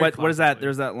 Yeah. and very what is that? classically.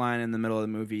 There's that line in the middle of the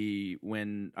movie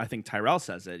when I think Tyrell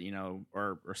says it,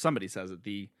 or somebody says it.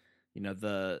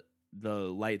 The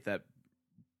light that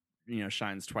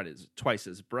shines twice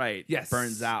as bright, Yes.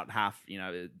 burns out half.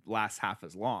 It lasts half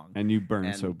as long, And you burn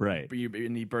And so bright.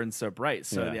 and he burns so bright.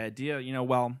 So Yeah. the idea,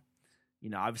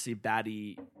 obviously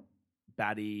Batty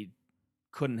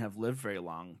couldn't have lived very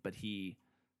long, but he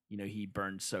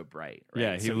burned so bright. Right?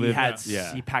 Yeah, he so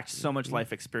lived- he packed so much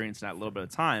life experience in that little bit of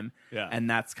time, Yeah. and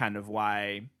that's kind of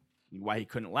why he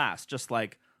couldn't last. Just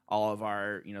like all of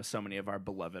our, so many of our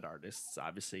beloved artists,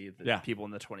 obviously the Yeah. people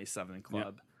in the 27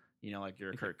 Club, like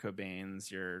your Kurt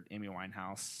Cobains, your Amy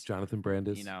Winehouse, Jonathan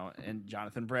Brandis. and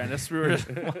Jonathan Brandis. We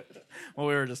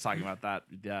were just talking about that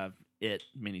It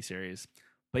miniseries,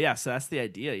 but yeah, so that's the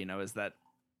idea. Is that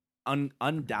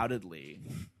undoubtedly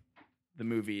the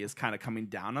movie is kind of coming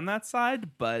down on that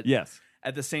side, but Yes.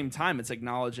 at the same time, it's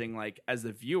acknowledging, like, as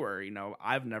the viewer,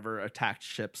 I've never attacked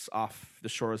ships off the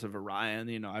shores of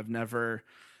Orion. I've never,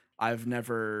 I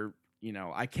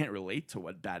can't relate to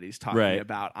what Batty's talking Right.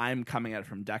 about. I'm coming at it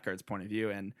from Deckard's point of view,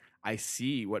 and I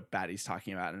see what Batty's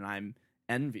talking about, and I'm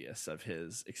envious of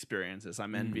his experiences.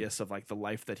 I'm envious of, like, the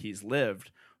life that he's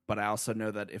lived, but I also know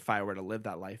that if I were to live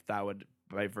that life, that would,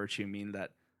 by virtue, mean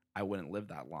that I wouldn't live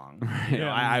that long.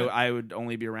 Yeah. I would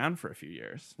only be around for a few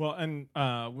years. Well, and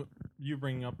you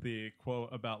bringing up the quote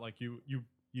about like you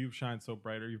shine so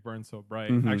bright or you burn so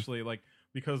bright. Mhm. Actually, like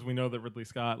because we know that Ridley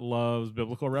Scott loves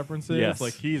biblical references. Yes.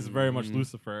 Like he's very much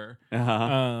Lucifer.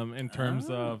 Uh-huh. In terms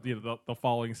of the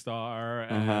falling star,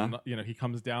 and he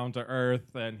comes down to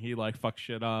earth and he like fucks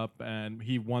shit up, and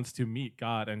he wants to meet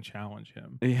God and challenge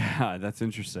him. Yeah, that's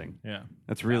interesting. Yeah,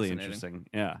 That's really Fascinating. interesting.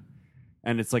 Yeah.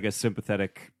 And it's like a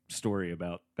sympathetic story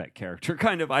about that character,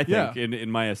 kind of, I think, Yeah. in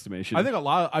my estimation. I think a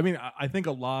lot. I think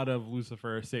a lot of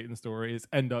Lucifer Satan stories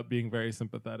end up being very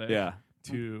sympathetic. Yeah.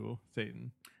 To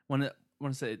Satan. Want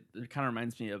to say it kind of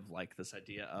reminds me of like this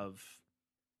idea of,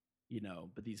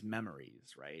 but these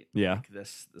memories, right? Yeah. Like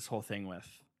this whole thing with,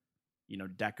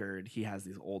 Deckard. He has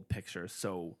these old pictures.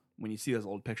 So when you see those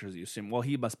old pictures, you assume, well,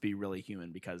 he must be really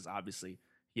human because obviously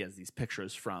he has these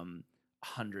pictures from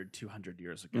 100, 200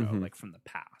 years ago, Mhm. like from the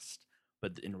past.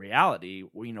 But in reality,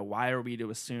 why are we to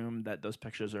assume that those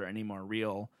pictures are any more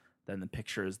real than the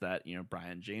pictures that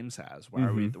Brian James has? Why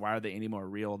are they any more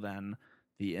real than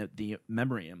the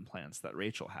memory implants that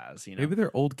Rachel has? Maybe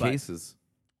they're old But- cases.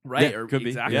 right? Yeah, or could be.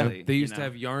 exactly. Yeah. They used to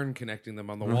have yarn connecting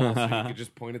them on the wall so you could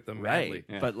just point at them right. madly.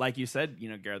 Yeah. But like you said,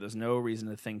 Garrett, there's no reason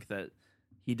to think that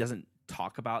he doesn't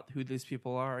talk about who these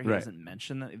people are. He Right. doesn't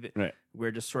mention that. Right. We're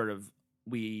just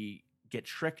we get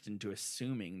tricked into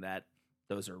assuming that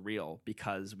those are real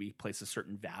because we place a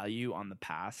certain value on the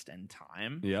past and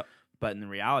time. Yep. But in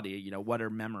reality, what are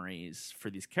memories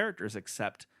for these characters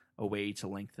except a way to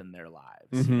lengthen their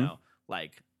lives? Mhm.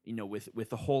 With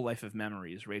the whole life of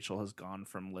memories, Rachel has gone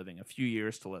from living a few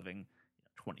years to living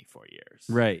 24 years.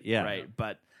 Right. Yeah. Right.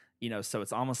 But, so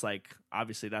it's almost like,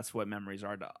 obviously that's what memories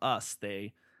are to us.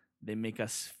 They make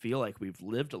us feel like we've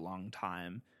lived a long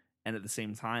time. And at the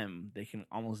same time, they can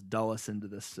almost dull us into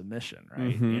this submission,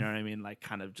 right? Mhm. You know what I mean? Like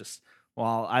kind of just,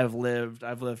 well, I've lived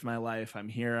my life. I'm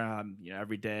here.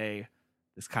 Every day,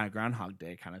 this kind of Groundhog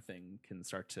Day kind of thing can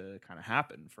start to kind of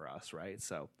happen for us, right?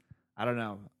 So I don't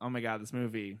know. Oh my God, this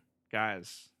movie,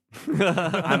 guys.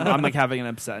 I'm like having an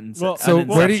upset. Well, So an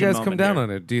where do you inception guys come moment down here. on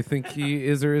it? Do you think he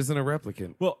is or isn't a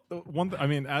replicant? Well,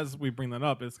 as we bring that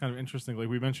up, it's kind of interesting. Like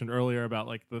we mentioned earlier about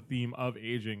like the theme of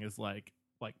aging is like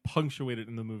punctuated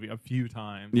in the movie a few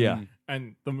times. Yeah.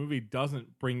 And the movie doesn't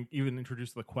even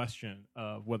introduce the question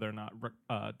of whether or not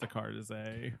Deckard is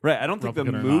a Right. I don't think the replicant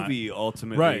or not. movie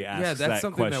ultimately Right. asks Yeah, that's that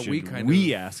something that question. we kind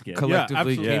we of ask it.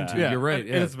 collectively absolutely. came to. Yeah. You're right. And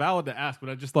Yeah. it's valid to ask, but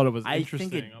I just thought it was I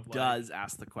interesting. think it of, like, does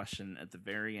ask the question at the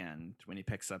very end when he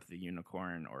picks up the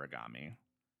unicorn origami.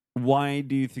 Why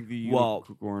do you think the Well,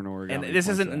 unicorn origami? And this points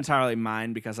isn't that? entirely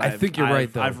mine because I think you're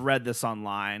right, though. I've read this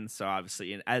online, so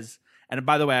obviously, and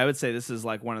by the way, I would say this is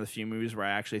like one of the few movies where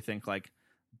I actually think like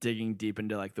digging deep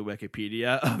into like the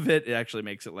Wikipedia of it actually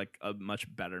makes it like a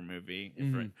much better movie,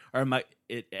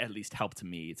 it at least helped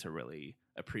me to really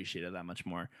appreciate it that much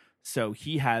more. So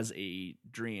he has a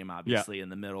dream, obviously, in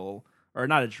the middle. Or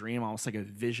not a dream, almost like a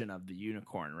vision of the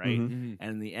unicorn, right? Mhm. And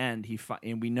in the end,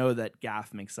 and we know that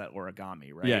Gaff makes that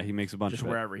origami, right? Yeah, he makes a bunch just of it.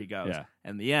 wherever he goes. Yeah.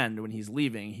 And in the end, when he's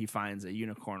leaving, he finds a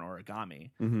unicorn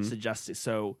origami. Mhm. Suggested.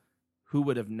 So, who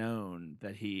would have known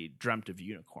that he dreamt of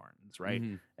unicorns, right?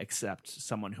 Mm-hmm. Except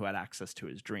someone who had access to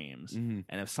his dreams. And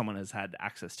if someone has had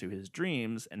access to his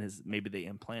dreams and maybe they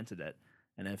implanted it,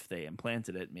 and if they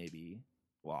implanted it, maybe,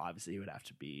 well, obviously he would have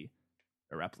to be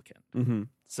a replicant. Mm-hmm.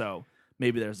 So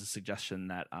maybe there's a suggestion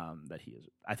that that he is.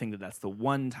 I think that's the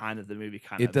one time that the movie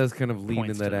kind It of does kind of lean in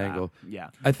points that to angle. Yeah,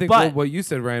 I think But- what you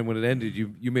said, Ryan, when it ended,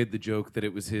 you made the joke that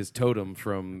it was his totem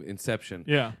from Inception.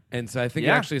 Yeah. And so I think it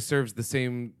Yeah. actually serves the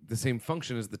same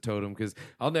function as the totem, because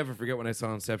I'll never forget when I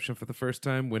saw Inception for the first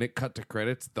time. When it cut to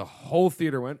credits, the whole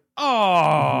theater went,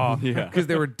 "Oh!" Yeah. because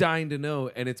they were dying to know,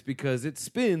 and it's because it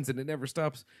spins and it never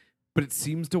stops, but it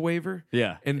seems to waver.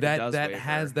 Yeah. And It that does waver.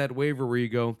 has that waver where you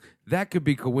go, that could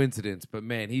be coincidence, but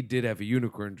man, he did have a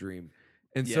unicorn dream.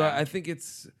 And so Yeah. I think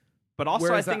it's but also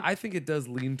whereas I think I think it does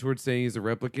lean towards saying he's a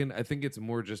replicant. I think it's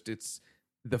more just it's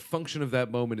the function of that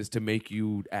moment is to make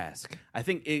you ask. I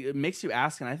think it makes you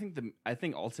ask, and I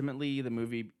think ultimately the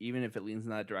movie, even if it leans in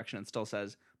that direction, it still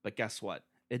says, but guess what?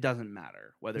 It doesn't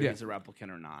matter whether Yeah. he's a replicant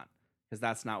or not, because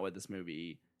that's not what this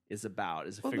movie is about.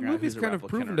 Is Well, the figuring out movie's who's a kind of replicant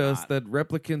proven or to us not. that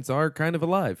replicants are kind of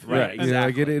alive. Right, You know, like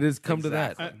exactly. it has come to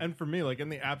Exactly. that. And for me, like in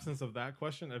the absence of that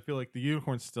question, I feel like the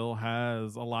unicorn still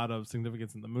has a lot of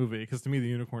significance in the movie, because to me the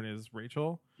unicorn is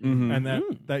Rachel, Mm-hmm. and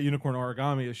that unicorn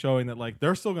origami is showing that like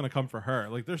they're still going to come for her.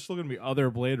 Like there's still going to be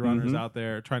other Blade Runners out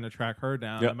there trying to track her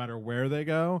down, Yep. no matter where they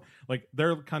go. Like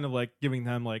they're kind of like giving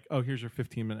them like, oh, here's your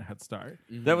 15-minute head start.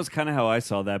 That was kind of how I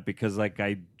saw that, because like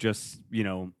I just,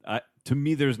 to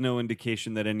me, there's no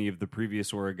indication that any of the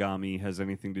previous origami has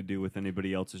anything to do with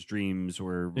anybody else's dreams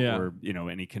or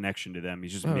any connection to them.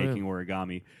 He's just Oh, yeah. making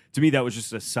origami. To me, that was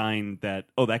just a sign that,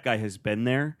 oh, that guy has been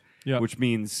there. Yep. Which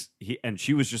means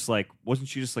she was just like, wasn't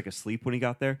she just like asleep when he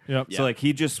got there? Yep. So like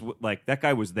he just like that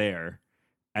guy was there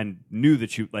and knew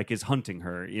that you like is hunting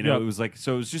her. You know, Yep. it was like,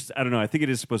 so it was just, I don't know. I think it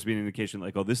is supposed to be an indication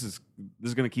like, oh, this is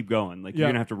going to keep going. Like you're Yeah.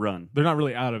 going to have to run. They're not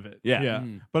really out of it. Yeah.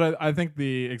 Mm. But I think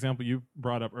the example you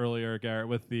brought up earlier, Garrett,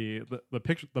 with the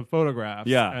picture, the photographs,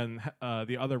 Yeah. and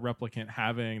the other replicant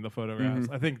having the photographs,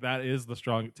 I think that is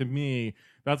to me,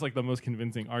 that's like the most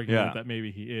convincing argument Yeah. that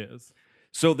maybe he is.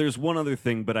 So there's one other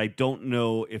thing, but I don't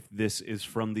know if this is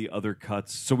from the other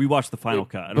cuts. So we watched the final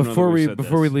cut. I don't Before know we that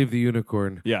before we this. leave the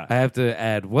unicorn, Yeah. I have to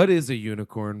add what is a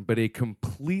unicorn, but a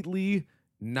completely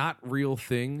not real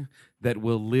thing that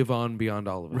will live on beyond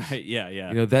all of us. Right? Yeah, yeah.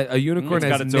 You know that a unicorn It's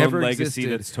has got its never own legacy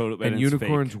existed, that's total, and it's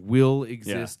unicorns fake. will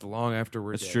exist long after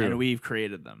we're That's dead. true. and we've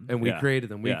created them. And we Yeah. created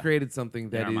them. We Yeah. created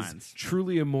something that our is minds.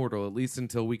 truly immortal, at least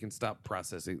until we can stop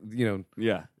processing. You know,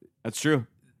 Yeah, that's true.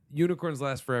 unicorns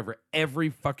last forever. Every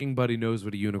fucking buddy knows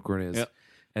what a unicorn is, Yep.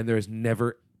 and there's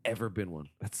never ever been one.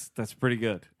 That's pretty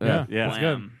good. Yeah, yeah. that's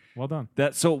good. Blam. Well done.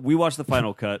 So we watched the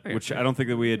final cut, which I don't think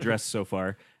that we addressed so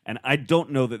far, and I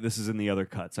don't know that this is in the other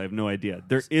cuts. I have no idea.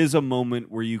 There is a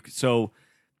moment where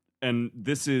and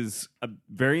this is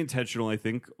very intentional, I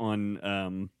think,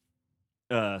 on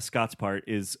Scott's part.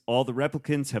 Is all the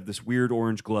replicants have this weird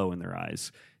orange glow in their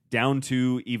eyes, down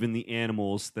to even the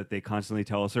animals that they constantly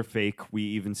tell us are fake. We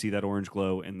even see that orange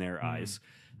glow in their eyes.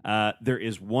 There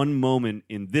is one moment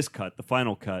in this cut, the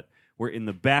final cut, where in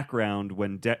the background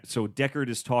when Deckard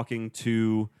is talking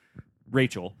to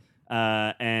Rachel,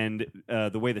 and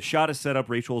the way the shot is set up,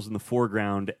 Rachel's in the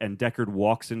foreground, and Deckard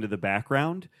walks into the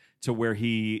background to where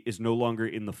he is no longer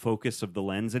in the focus of the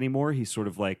lens anymore. He's sort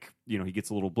of like, he gets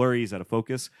a little blurry, he's out of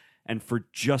focus, and for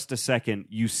just a second,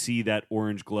 you see that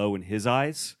orange glow in his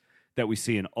eyes that we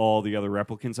see in all the other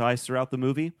replicants' eyes throughout the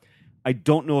movie. I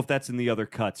don't know if that's in the other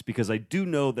cuts, because I do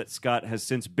know that Scott has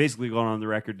since basically gone on the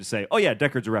record to say, oh yeah,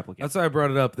 Deckard's a replicant. That's why I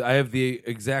brought it up. I have the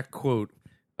exact quote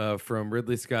from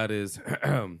Ridley Scott is,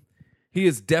 he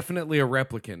is definitely a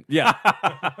replicant. Yeah.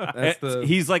 That's the.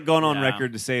 He's like gone on Yeah.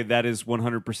 record to say that is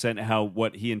 100%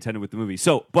 what he intended with the movie.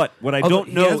 So, but what I Although don't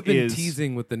he know has been is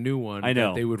teasing with the new one. I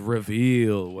know. that they would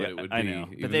reveal what Yeah, it would I be. know.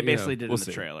 But even, they you know. basically did we'll in the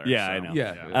see. trailer. Yeah, so. I know.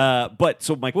 Yeah. But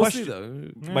so my We'll question, see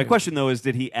though. my question though is,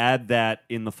 did he add that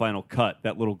in the final cut,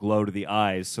 that little glow to the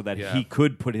eyes, so that Yeah. he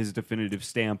could put his definitive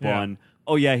stamp Yeah. on?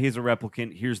 Oh yeah, he's a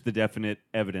replicant. Here's the definite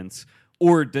evidence.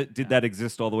 Or did that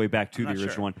exist all the way back to I'm the not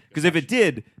original sure. one? Because if it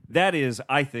did, that is,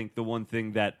 I think, the one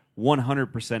thing that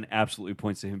 100% absolutely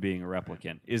points to him being a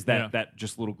replicant is that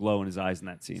just little glow in his eyes in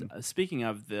that scene. Speaking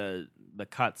of the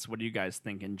cuts, what do you guys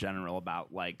think in general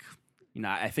about, like,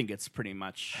 I think it's pretty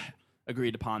much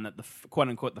agreed upon that the quote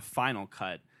unquote the final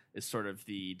cut is sort of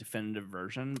the definitive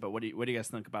version. But what do you guys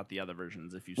think about the other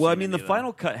versions? If you Well, I mean, the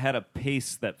final cut had a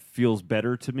pace that feels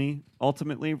better to me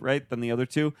ultimately, right, than the other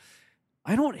two.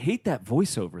 I don't hate that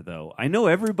voiceover though. I know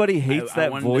everybody hates I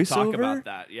that wanted voiceover. to talk about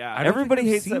that. Yeah, I don't Everybody think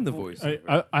I've hates seen that the voice. voice.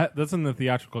 That's in the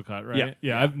theatrical cut, right?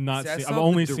 Yeah. I've not See, I seen. saw I've the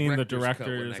only seen the director's cut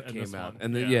when directors that and came this out, one.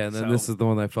 and then and then so- this is the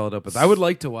one I followed up with. I would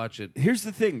like to watch it. Here's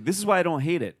the thing. This is why I don't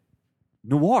hate it.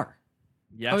 Noir.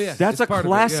 yes. Oh, yeah. That's It's a part of it,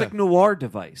 classic yeah. noir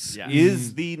device. Yes.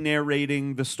 Is the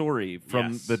narrating the story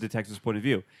from Yes. the detective's point of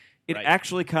view. It Right.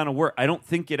 actually kind of works. I don't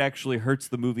think it actually hurts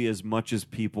the movie as much as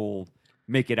people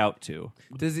make it out to.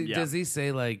 Does he? Yeah. Does he say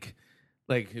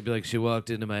he'd be like, she walked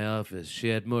into my office. She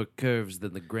had more curves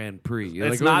than the Grand Prix.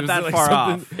 It's Like, not was that like far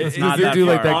something- off. It's does not he that do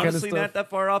like far that off. kind of Honestly, stuff? not that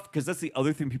far off because that's the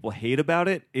other thing people hate about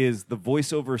it is the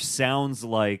voiceover sounds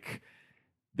like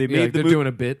they Yeah, made like the they're movie. doing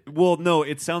a bit. Well, no,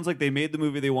 it sounds like they made the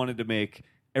movie they wanted to make.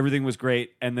 Everything was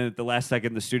great, and then at the last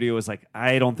second, the studio was like,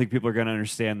 "I don't think people are going to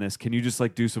understand this. Can you just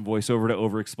like do some voiceover to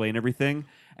over-explain everything?"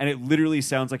 And it literally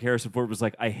sounds like Harrison Ford was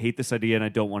like, "I hate this idea, and I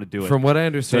don't want to do it." From what I so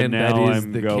understand, now that is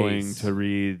I'm the going case. to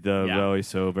read the Yeah.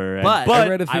 voiceover, and, But I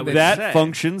read a thing I would that say,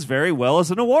 functions very well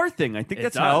as a noir thing. I think It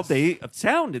that's how does. they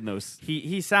sound in those.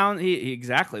 He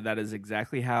exactly, that is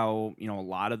exactly how a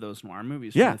lot of those noir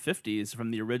movies Yeah. from the 50s,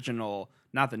 from the original,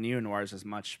 not the neo noirs as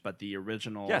much, but the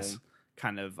original Yes.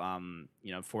 kind of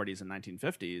 40s and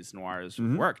 1950s noirs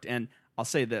Mhm. worked. And I'll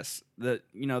say this, the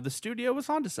studio was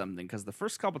onto something, because the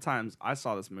first couple times I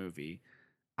saw this movie,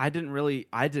 I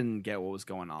didn't get what was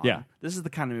going on. Yeah. This is the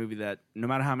kind of movie that no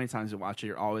matter how many times you watch it,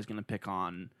 you're always going to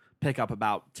pick up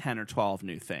about 10 or 12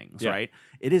 new things, Yeah. right?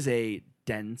 It is a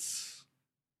dense,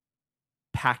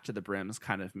 packed to the brims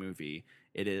kind of movie.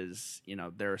 It is,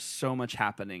 there's so much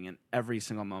happening in every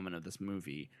single moment of this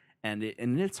movie, and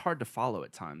it's hard to follow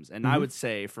at times. And I Mhm. would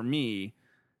say for me,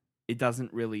 it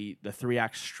doesn't really, the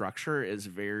 3-act structure is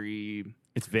very,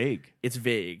 It's vague. it's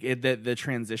vague. The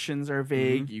transitions are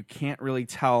vague. You can't really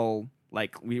tell.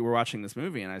 Like, we were watching this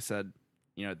movie, and I said,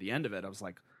 at the end of it, I was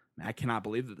like, man, I cannot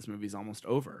believe that this movie's almost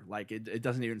over. Like, it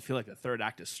doesn't even feel like the third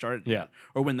act is started Yeah. yet.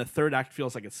 Or when the third act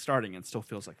feels like it's starting, it still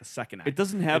feels like the second act. It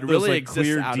doesn't have It those really like exists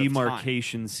clear out of time.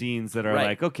 demarcation scenes that are Right.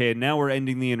 like, okay, now we're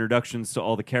ending the introductions to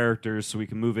all the characters, so we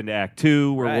can move into Act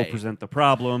 2, where we'll Right. present the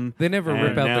problem. They never And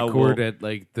rip out now the cord we'll- at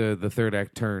like the third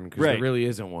act turn because Right. there really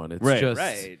isn't one. It's Right. just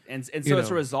Right. And you so as a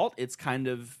know. result, it's kind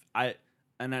of,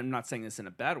 and I'm not saying this in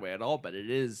a bad way at all, but it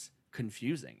is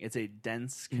confusing. It's a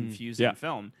dense, confusing Yeah.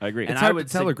 film. I agree. And It's I hard would to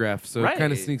say- telegraph, so it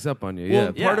kind of Right. sneaks up on you.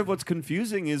 Well, yeah. part Yeah. of what's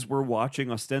confusing is we're watching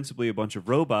ostensibly a bunch of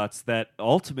robots that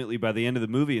ultimately, by the end of the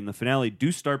movie in the finale, do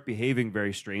start behaving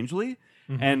very strangely.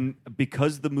 And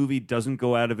because the movie doesn't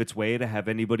go out of its way to have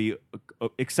anybody,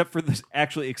 except for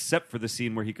the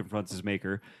scene where he confronts his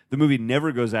maker, the movie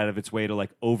never goes out of its way to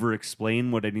like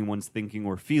over-explain what anyone's thinking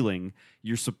or feeling.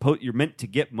 You're meant to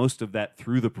get most of that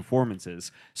through the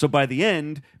performances. So by the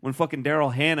end, when fucking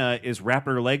Daryl Hannah is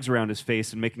wrapping her legs around his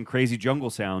face and making crazy jungle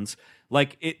sounds,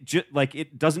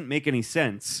 it doesn't make any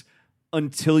sense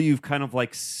until you've kind of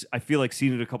like I feel like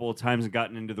seen it a couple of times and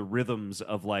gotten into the rhythms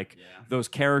of like those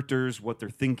characters, what they're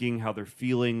thinking, how they're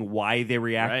feeling, why they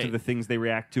react to Right. the things they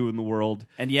react to in the world.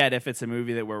 And yet, if it's a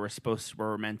movie that where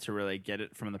we're meant to really get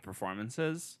it from the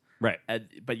performances, Right.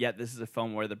 but yet this is a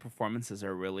film where the performances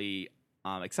are really,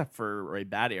 except for Ray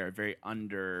Batty, are very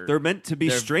under. They're meant to be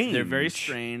they're, strange. They're very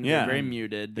strange. Yeah. They're very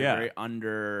muted. They're Yeah. very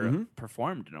Mhm.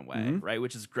 underperformed in a way, Mhm. right?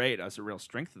 Which is great. That's a real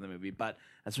strength of the movie. But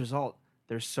as a result,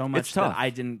 there's so much It's tough. that I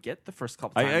didn't get the first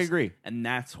couple I times. agree. And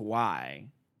that's why,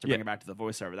 to bring Yeah. it back to the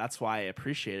voiceover, that's why I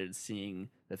appreciated seeing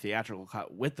the theatrical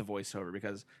cut with the voiceover,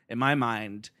 because in my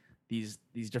mind, these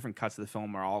different cuts of the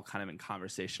film are all kind of in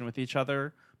conversation with each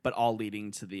other, but all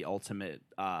leading to the ultimate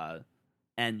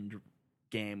end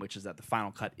game, which is that the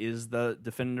final cut is the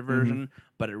definitive version.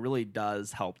 But it really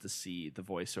does help to see the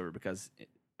voiceover, because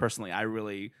personally,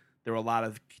 there were a lot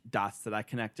of dots that I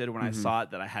connected when I saw it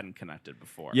that I hadn't connected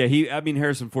before. Yeah,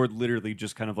 Harrison Ford literally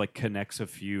just kind of like connects a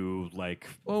few like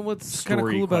Well, what's kind of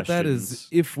story cool about that is questions.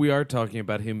 if we are talking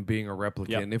about him being a replicant,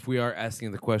 Yep. if we are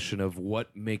asking the question of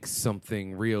what makes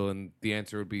something real, and the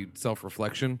answer would be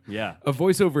self-reflection. Yeah. A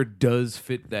voiceover does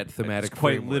fit that It's thematic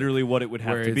quite framework, literally what it would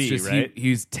have where to it's be, just right?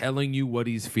 he's telling you what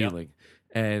he's feeling,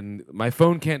 and my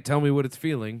phone can't tell me what it's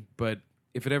feeling, but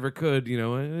if it ever could,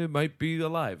 it might be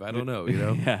alive. I don't know.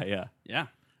 yeah. Yeah.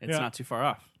 It's Yeah. not too far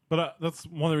off. But that's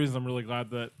one of the reasons I'm really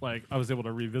glad that like I was able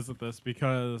to revisit this,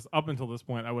 because up until this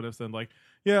point I would have said like,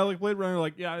 yeah, like Blade Runner,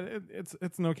 like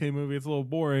it's an okay movie, it's a little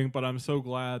boring, but I'm so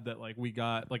glad that like we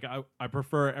got like I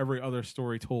prefer every other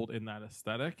story told in that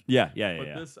aesthetic. Yeah.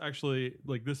 But this actually,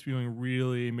 like this viewing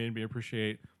really made me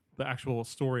appreciate the actual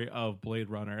story of Blade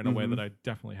Runner in a way that I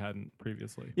definitely hadn't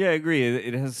previously. Yeah, I agree.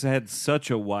 It has had such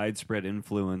a widespread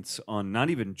influence on not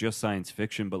even just science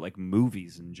fiction, but like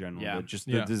movies in general. Yeah. Just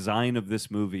the design of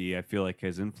this movie, I feel like,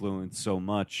 has influenced so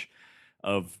much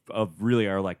of really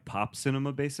our like pop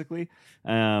cinema, basically.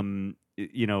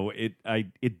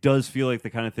 It does feel like the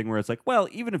kind of thing where it's like, well,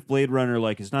 even if Blade Runner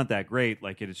like is not that great,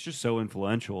 like it's just so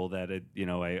influential that it,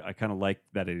 I kind of like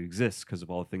that it exists because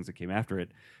of all the things that came after it.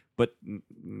 But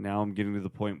now I'm getting to the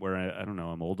point where I don't know,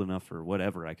 I'm old enough or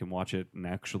whatever, I can watch it and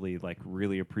actually like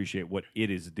really appreciate what it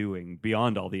is doing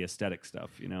beyond all the aesthetic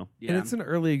stuff, Yeah. And it's an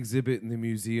early exhibit in the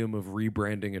museum of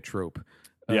rebranding a trope.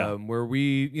 Yeah. Where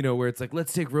where it's like,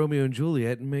 let's take Romeo and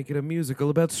Juliet and make it a musical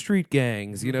about street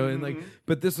gangs, and like,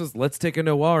 but this was, let's take a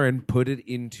noir and put it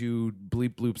into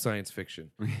bleep bloop science fiction,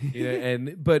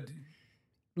 but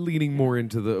leaning more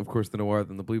into of course, the noir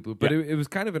than the bleep bloop. But it was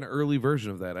kind of an early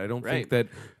version of that. I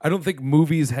don't think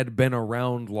movies had been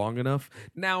around long enough.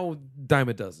 Now, dime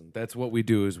a dozen. That's what we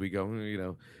do as we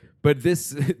go, But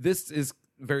this is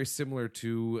very similar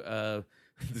to.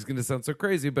 This is going to sound so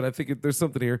crazy, but I think there's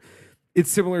something here. It's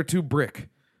similar to Brick,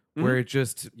 where it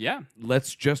just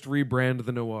let's just rebrand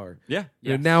the noir. Yeah.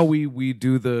 Now we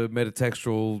do the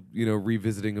metatextual,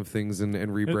 revisiting of things and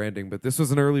rebranding. But this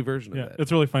was an early version of that.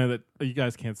 It's really funny that you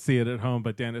guys can't see it at home,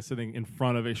 but Dan is sitting in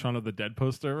front of a Shaun of the Dead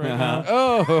poster right now.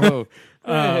 Oh,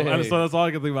 And so that's all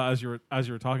I could think about as you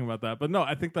were talking about that. But no,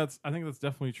 I think that's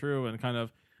definitely true, and kind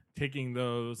of taking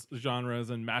those genres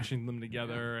and mashing them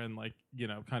together and like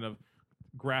kind of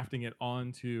grafting it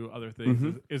onto other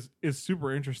things is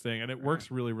super interesting, and it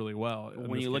works really, really well.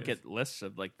 When you look at lists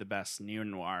of like the best neo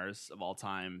noirs of all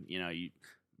time,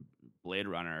 Blade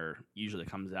Runner usually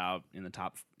comes out in the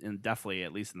top, and definitely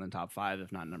at least in the top 5,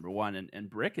 if not number 1. And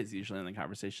Brick is usually in the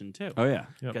conversation too. Oh yeah,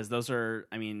 because those are,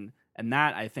 and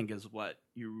that I think is what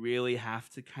you really have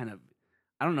to kind of.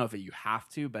 I don't know if you have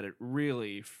to, but it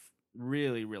really,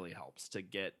 really, really helps to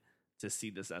get to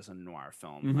see this as a noir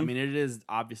film. It is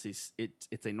obviously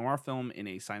it's a noir film in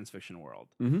a science fiction world,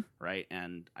 right?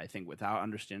 And I think without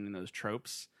understanding those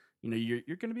tropes, you're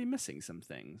going to be missing some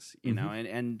things,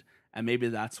 and maybe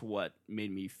that's what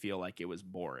made me feel like it was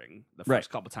boring the first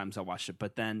couple times I watched it.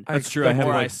 But then that's true. The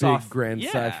more I saw big grand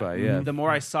sci-fi, the more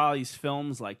I saw these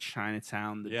films like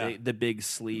Chinatown, the Big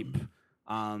Sleep,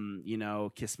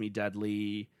 Kiss Me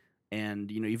Deadly.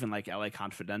 And even like L.A.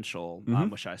 Confidential,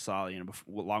 which I saw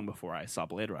long before I saw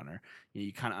Blade Runner,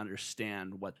 you kind of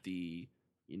understand what the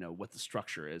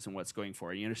structure is and what's going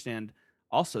for. And you understand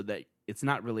also that it's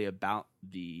not really about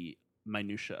the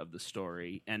minutia of the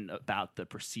story and about the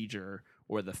procedure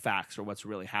or the facts or what's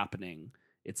really happening.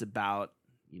 It's about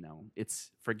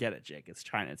forget it, Jake. It's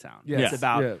Chinatown. Yes. It's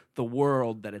about the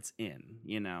world that it's in.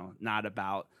 Not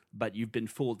about. But you've been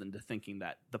fooled into thinking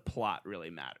that the plot really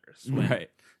matters. Right.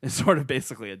 It's sort of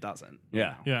basically it doesn't.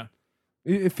 Yeah. Yeah.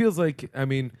 It feels like,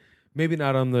 maybe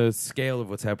not on the scale of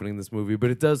what's happening in this movie, but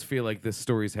it does feel like this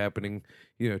story's happening,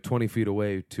 20 feet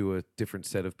away to a different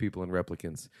set of people and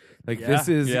replicants. Like this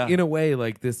is in a way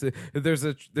like this. There's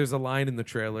a line in the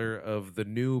trailer of the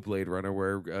new Blade Runner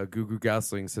where Gugu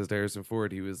Gosling says to Harrison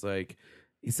Ford,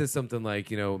 he says something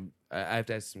like, I have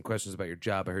to ask some questions about your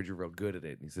job. I heard you're real good at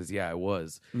it. And he says, yeah, I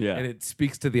was. Yeah. And it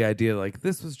speaks to the idea like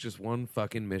this was just one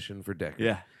fucking mission for Deckard.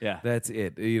 Yeah. Yeah. That's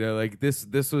it. Like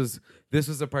this was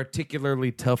a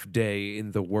particularly tough day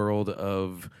in the world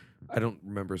of, I don't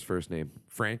remember his first name.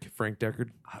 Frank Deckard?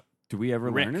 Do we ever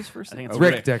Rick. learn his first I think name?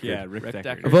 it's Rick Deckard. Yeah, Rick Rick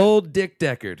Deckard. Deckard. Of old Dick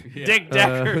Deckard. Dick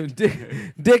Deckard.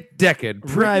 Dick Deckard.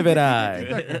 Private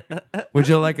Eye. Would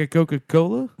you like a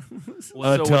Coca-Cola? So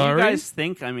what do Atari? you guys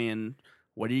think?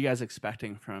 What are you guys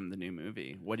expecting from the new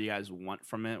movie? What do you guys want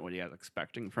from it? What are you guys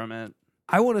expecting from it?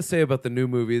 I want to say about the new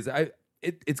movies,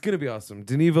 it's going to be awesome.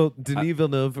 Denis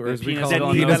Villeneuve, or as we Penis call him,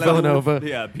 Villeneuve. Penis Villanova.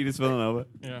 Yeah, Penis Villanova.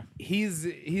 Yeah.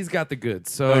 He's got the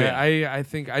goods. So I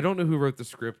think, I don't know who wrote the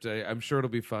script. I'm sure it'll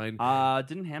be fine.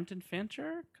 Didn't Hampton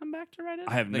Fancher come back to write it?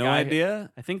 I have The no guy-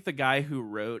 idea. I think the guy who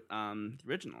wrote the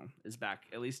original is back,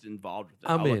 at least involved with it.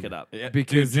 I'm I'll look in. it up. Yeah,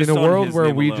 Because dude, in just a on world his where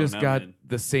name we alone, just I'm got in.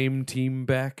 the same team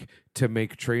back to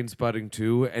make Trainspotting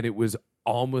 2, and it was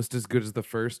almost as good as the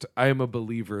first, I am a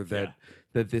believer that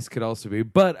this could also be.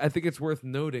 But I think it's worth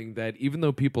noting that even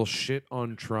though people shit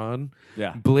on Tron,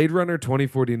 Blade Runner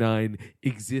 2049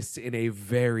 exists in a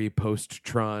very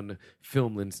post-Tron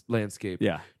film landscape.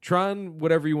 Yeah. Tron,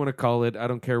 whatever you want to call it, I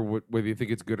don't care whether you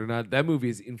think it's good or not, that movie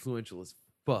is influential as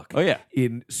fuck. Oh, yeah.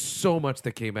 In so much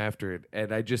that came after it,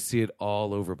 and I just see it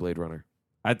all over Blade Runner.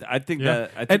 I think Yeah.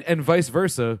 that... And vice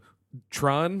versa,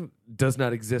 Tron does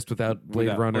not exist without Blade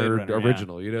Without Runner Blade Runner,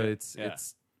 original. yeah.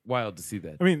 It's wild to see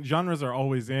that. I mean, genres are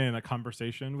always in a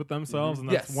conversation with themselves, and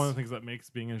that's Yes. one of the things that makes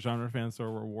being a genre fan so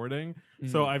rewarding.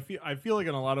 So I feel like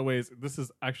in a lot of ways, this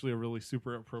is actually a really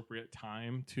super appropriate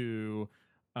time to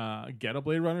get a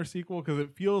Blade Runner sequel, because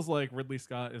it feels like Ridley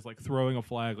Scott is like throwing a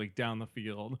flag like down the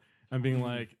field and being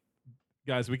like,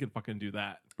 guys, we can fucking do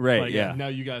that. Right, Like, yeah. Now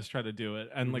you guys try to do it,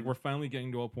 and like we're finally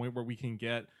getting to a point where we can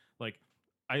get like.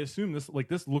 I assume this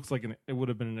looks like it would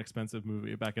have been an expensive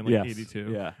movie back in like Yes.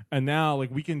 '82. Yeah. And now,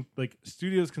 like, we can, like,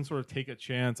 studios can sort of take a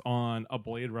chance on a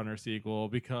Blade Runner sequel,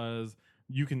 because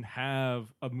you can have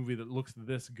a movie that looks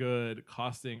this good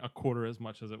costing a quarter as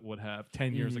much as it would have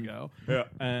 10 years ago. Yeah.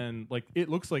 And, like, it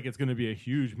looks like it's going to be a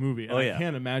huge movie. And Oh, yeah. I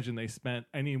can't imagine they spent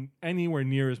anywhere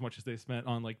near as much as they spent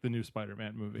on, like, the new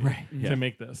Spider-Man movie Yeah. to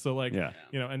make this. So, like, Yeah.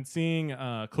 you know, and seeing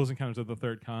Close Encounters of the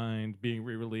Third Kind being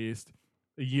re-released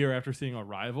a year after seeing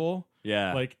Arrival,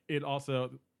 Yeah. like it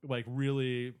also like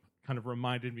really kind of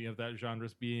reminded me of that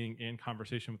genre's being in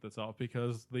conversation with itself,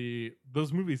 because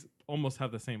those movies almost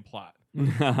have the same plot.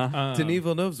 Denis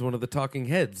Villeneuve's one of the talking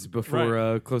heads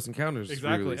before Close Encounters.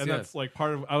 Exactly, re-release, and yeah. that's like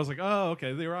part of. I was like, oh,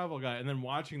 okay, the Arrival guy, and then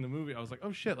watching the movie, I was like,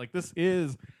 oh shit, like this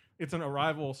is. It's an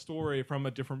Arrival story from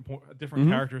a different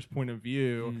character's point of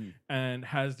view, and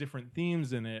has different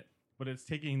themes in it. But it's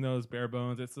taking those bare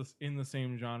bones. It's just in the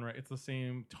same genre. It's the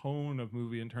same tone of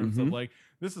movie in terms of like,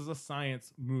 this is a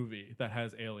science movie that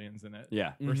has aliens in it.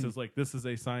 Yeah. Versus like, this is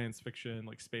a science fiction,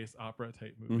 like space opera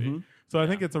type movie. So I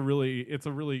think it's a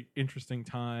really interesting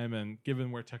time. And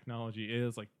given where technology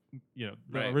is, like, you know,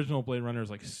 the original Blade Runner is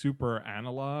like super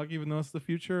analog, even though it's the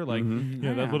future. Like, you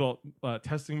know, that little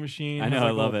testing machine. I know, has, like, I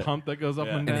a love little it. pump that goes up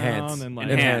and Enhance. down, and like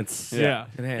Enhance. Yeah.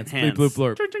 Enhance. Enhance. Bleep,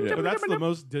 bloop, blurp. But that's the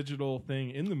most digital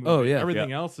thing in the movie. Oh, yeah.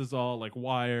 Everything else is all like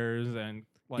wires and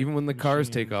like Even when the cars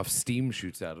machines. take off, steam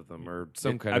shoots out of them or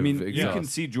some kind I of mean, exhaust. you can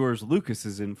see George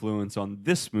Lucas's influence on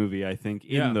this movie, I think,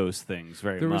 in Yeah. those things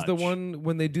very There much. was the one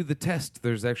when they do the test.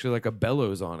 There's actually like a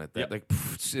bellows on it that Yep. like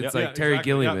it's Yep. like Yeah, Terry exactly.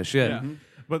 Gilliam-ish. Yeah. Yeah. Yeah.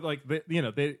 But like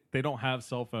they don't have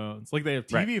cell phones. Like they have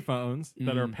TV phones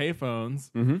that are pay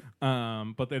phones,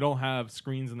 but they don't have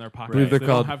screens in their I pockets. believe they're They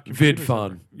don't called have computers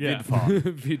VidFun. Yeah.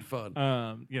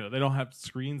 VidFun. You know, they don't have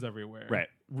screens everywhere. Right.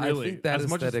 Really, I think that as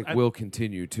much as aesthetic will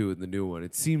continue too in the new one.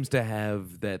 It seems to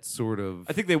have that sort of.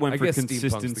 I think they went I for guess steampunk's the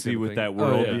consistency kind of with thing. that Oh,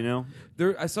 world, yeah. you know?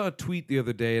 There, I saw a tweet the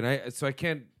other day, and I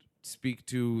can't speak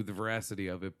to the veracity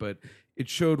of it, but it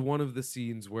showed one of the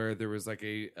scenes where there was like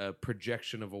a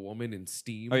projection of a woman in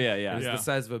steam. Oh, yeah, yeah. It's Yeah. the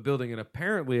size of a building, and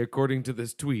apparently, according to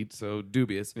this tweet, so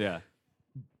dubious, Yeah.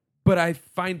 but I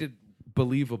find it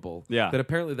believable Yeah. that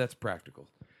apparently that's practical.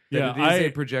 Yeah, That it is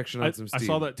a projection on some I steam.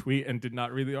 saw that tweet and did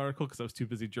not read the article because I was too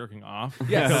busy jerking off.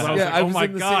 Yes, Because I was like, I oh was my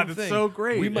in the god, same it's thing. so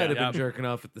great. We might have Yeah. been jerking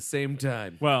off at the same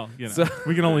time. Well, you know, So-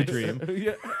 we can only dream.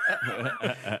 Yeah.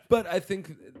 But I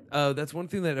think that's one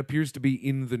thing that appears to be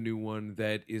in the new one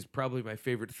that is probably my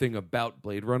favorite thing about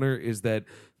Blade Runner is that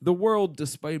the world,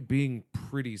 despite being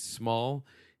pretty small,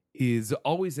 is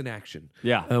always in action.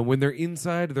 Yeah. When they're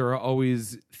inside, there are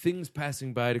always things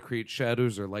passing by to create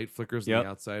shadows or light flickers on Yep. the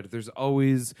outside. There's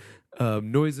always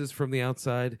noises from the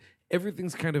outside.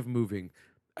 Everything's kind of moving.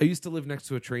 I used to live next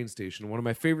to a train station. One of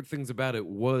my favorite things about it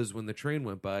was when the train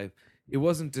went by, it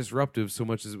wasn't disruptive so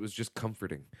much as it was just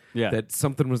comforting. Yeah. That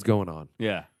something was going on.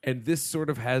 Yeah. And this sort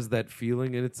of has that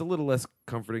feeling, and it's a little less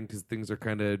comforting because things are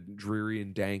kind of dreary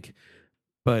and dank.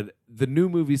 But the new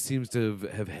movie seems to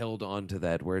have held on to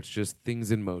that, where it's just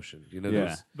things in motion. You know, Yeah.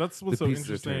 there's- That's what's The so pieces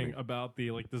are interesting turning. about the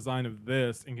like design of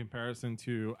this in comparison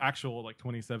to actual like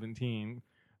 2017,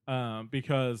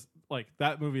 because like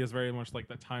that movie is very much like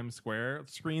the Times Square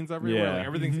screens everywhere. Yeah. Like,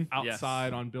 everything's Yes.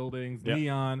 outside on buildings, Yep.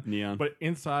 neon. Neon. But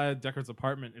inside Deckard's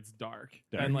apartment, it's dark.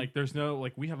 Dark. And like there's no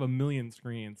like we have a million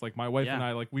screens. Like my wife Yeah. and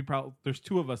I, like we probably there's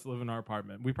two of us that live in our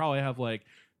apartment. We probably have like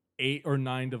 8 or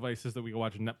 9 devices that we can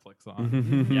watch Netflix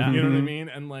on. Yeah. You know what I mean?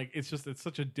 And like it's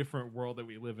such a different world that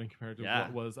we live in compared to Yeah.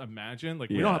 what was imagined.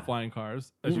 Like we Yeah. don't have flying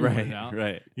cars, as you Right. point out.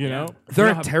 Right. You Yeah. know? they're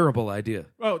We a don't have- terrible idea.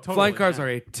 Oh, totally. Flying cars yeah. are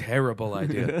a terrible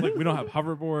idea. Like we don't have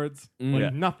hoverboards, Mm. like Yeah.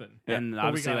 nothing. And But we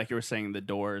obviously, got- like you were saying, the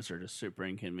doors are just super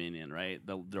inconvenient, right?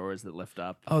 The doors that lift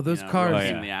up. Oh, those you know, cars, really Oh,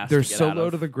 pain yeah. in the ass they're to get so out low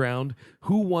of. to the ground.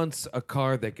 Who wants a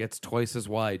car that gets twice as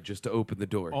wide just to open the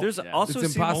door? Oh, There's Yeah. also It's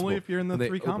scenes- impossible. only if you're in the when they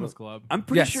Three open Commas up. Club. I'm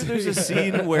pretty Yes. sure there's a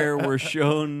scene where we're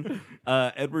shown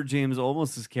Edward James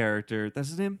Olmos's character. That's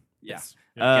his name? Yes.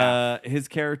 His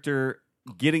character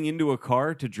getting into a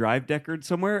car to drive Deckard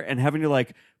somewhere and having to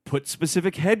like put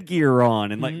specific headgear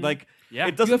on and like Yeah.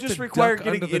 it You doesn't have just to require duck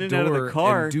getting under in the and out of door the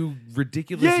car. and do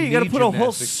ridiculous. Yeah, you got to knee put a whole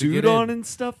gymnastics to suit get in. on and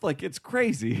stuff. Like it's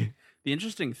crazy. The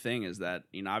interesting thing is that,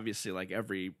 you know, obviously, like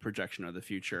every projection of the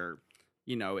future,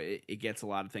 you know, it gets a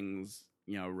lot of things,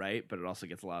 right, but it also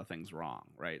gets a lot of things wrong,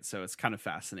 right? So it's kind of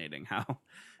fascinating how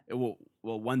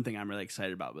one thing I'm really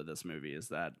excited about with this movie is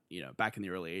that, back in the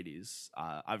early 80s,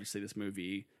 obviously this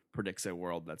movie predicts a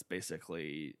world that's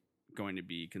basically going to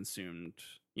be consumed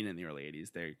in the early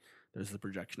 80s. There's the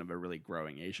projection of a really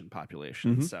growing Asian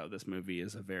population. So this movie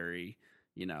is a very,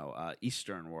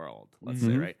 Eastern world, let's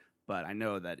say, right? But I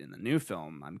know that in the new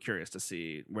film, I'm curious to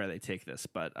see where they take this.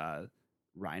 But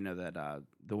I know that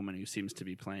the woman who seems to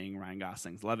be playing Ryan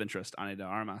Gosling's love interest, Ana de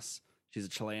Armas, she's a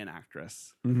Chilean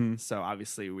actress. So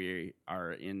obviously we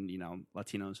are in,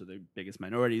 Latinos are the biggest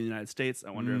minority in the United States.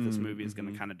 I wonder if this movie is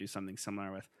going to kind of do something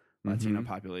similar with Latino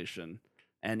population.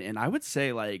 And I would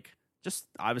say, like, just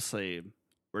obviously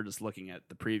we're just looking at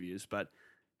the previews, but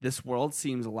this world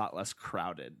seems a lot less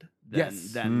crowded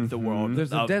than the world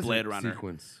There's a of desert Blade Runner.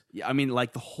 sequence. Yeah, I mean,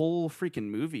 like, the whole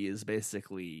freaking movie is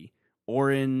basically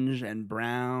orange and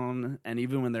brown, and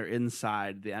even when they're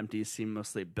inside, the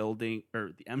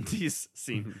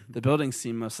buildings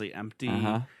seem mostly empty,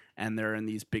 and they're in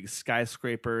these big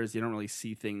skyscrapers. You don't really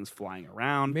see things flying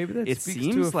around. Maybe that it speaks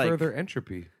seems to a further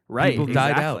entropy. Right, People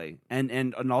exactly. died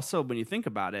out. And also when you think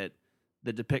about it,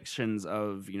 the depictions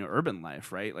of urban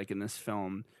life, right? Like in this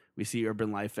film, we see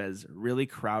urban life as really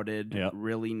crowded,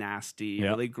 really nasty,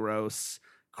 really gross,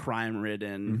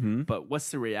 crime-ridden. But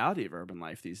what's the reality of urban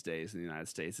life these days in the United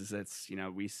States? Is it's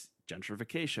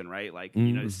gentrification, right? Like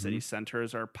city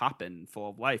centers are popping, full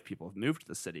of life. People have moved to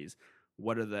the cities.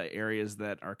 What are the areas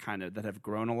that are that have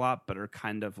grown a lot, but are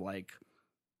kind of like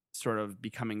sort of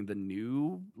becoming the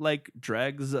new like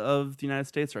dregs of the United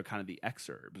States, or kind of the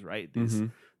exurbs, right?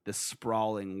 This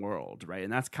sprawling world, right?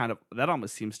 And that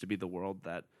almost seems to be the world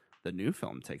that the new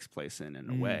film takes place in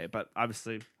a way. But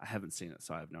obviously I haven't seen it,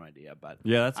 so I have no idea. But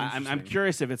yeah, that's I'm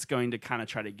curious if it's going to kind of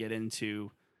try to get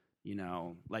into,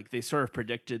 like they sort of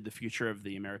predicted the future of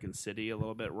the American city a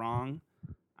little bit wrong.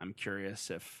 I'm curious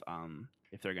if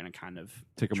they're going to kind of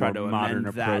take a try more to modern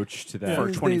amend approach to that for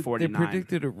They 2049.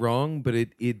 predicted it wrong, but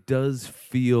it does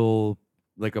feel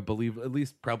like at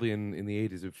least probably in the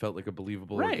 80s, it felt like a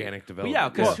believable organic Well,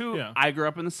 development. because I grew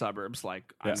up in the suburbs,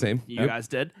 like Same. you guys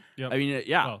did. Yep. I mean,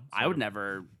 Well, I would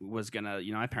never was gonna.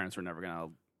 My parents were never gonna.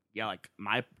 Like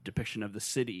my depiction of the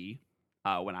city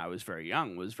when I was very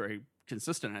young was very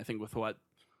consistent, I think, with what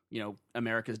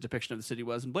America's depiction of the city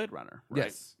was in Blade Runner. Right?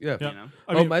 Yes. Yeah.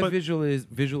 Yeah. My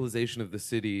visualization of the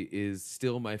city is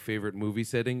still my favorite movie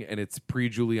setting, and it's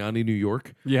pre-Giuliani New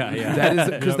York. Yeah. That is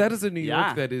because that is a New Yeah.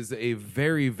 York that is a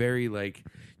very, very like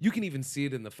you can even see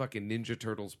it in the fucking Ninja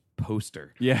Turtles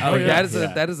poster. Yeah. Like, yeah.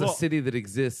 that is a Well- city that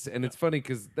exists, and it's funny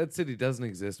because that city doesn't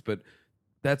exist, but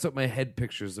that's what my head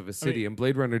pictures of a city, and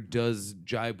Blade Runner does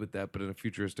jibe with that, but in a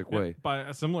futuristic way. By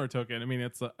a similar token, I mean,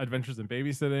 it's Adventures in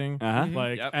Babysitting.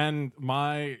 Like, Yep. and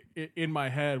in my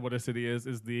head, what a city is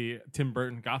the Tim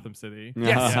Burton Gotham City.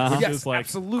 Yes, which yes, is like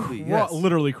absolutely. craw- Yes.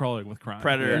 literally crawling with crime.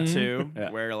 Predator 2, Yeah.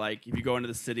 where like if you go into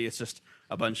the city, it's just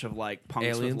a bunch of like punks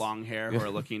Aliens. with long hair who are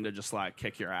looking to just like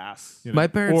kick your ass. You know, My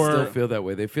parents or- still feel that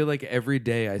way. They feel like every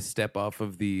day I step off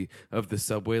of the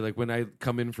subway, like when I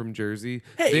come in from Jersey,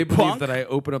 Hey, they believe punk. that I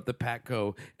open up the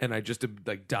Patco and I just am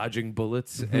like dodging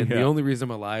bullets, and the only reason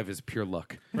I'm alive is pure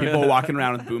luck. People walking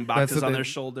around with boom That's boxes what on they- their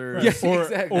shoulders. Yes, Or,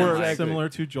 exactly. or exactly. similar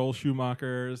to Joel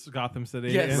Schumacher's Gotham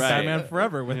City Yes. and Right. Batman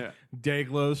Forever with Yeah.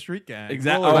 Dayglow Street Gang.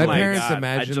 Exactly. My Oh my parents God. I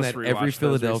imagine just that rewatched every those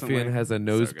Philadelphian recently. has a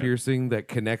nose So good. piercing that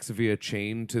connects via chain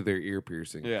to their ear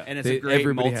piercing. Yeah. And it's a great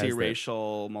everybody has that.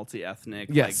 multiracial, multi-ethnic,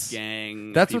 Yes. like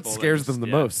gang. That's what people that scares just- them the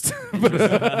yeah. most.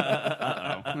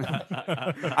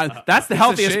 That's the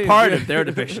healthiest shame, part yeah. of their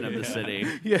depiction of the city.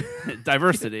 Yeah.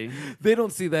 Diversity. They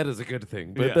don't see that as a good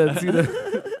thing, but that's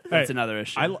That's another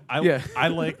issue. Yeah. I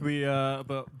like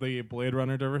the Blade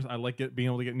Runner diverse. I like being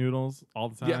able to get noodles all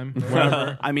the Yeah. time.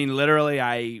 Wherever. I mean,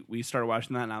 literally, we started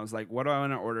watching that, and I was like, "What do I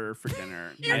want to order for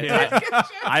dinner?"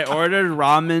 I ordered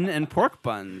ramen and pork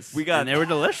buns. And they were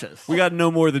delicious. We got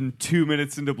no more than 2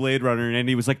 minutes into Blade Runner, and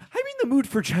Andy was like, "I'm in the mood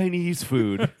for Chinese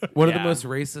food." One of the Yeah. most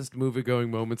racist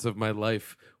movie-going moments of my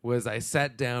life was I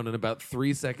sat down and about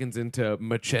 3 seconds into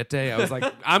Machete, I was like,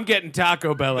 I'm getting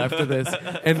Taco Bell after this.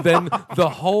 And then the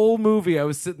whole movie, I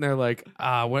was sitting there like,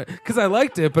 because I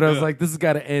liked it, but I was like, this has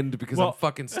got to end because I'm Well,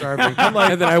 fucking starving.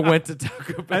 And then I went to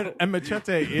Taco Bell. And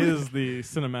Machete is the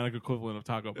cinematic equivalent of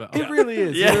Taco Bell. It really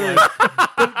is. Yeah. It really is.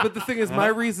 But the thing is, my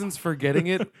reasons for getting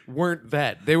it weren't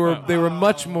that. They were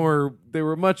much more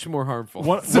harmful.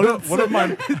 One one of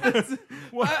my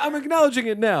I'm acknowledging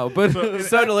it now, but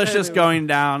So delicious going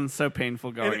down, so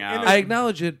painful going out. I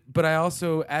acknowledge it, but I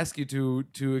also ask you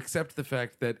to accept the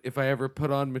fact that if I ever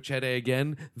put on Machete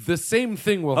again, the same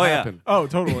thing will Oh, yeah. happen. Oh,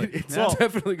 totally. It's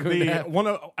definitely going to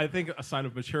happen. I think a sign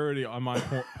of maturity on my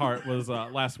part was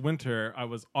last winter. I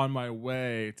was on my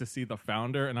way to see The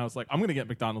Founder, and I was like, I'm going to get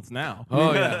McDonald's now.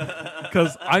 Oh yeah,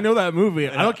 Because I know that movie.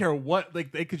 I don't care what,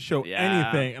 like, they could show Yeah.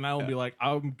 anything, and I'll be like,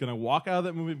 I'm going to walk out of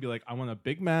that movie and be like, I want a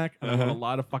Big Mac, and I want a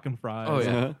lot of fucking fries Oh,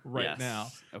 yeah. right Yes, now.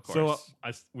 of So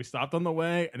course. we stopped on the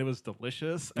way, and it was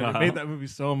delicious, and it made that movie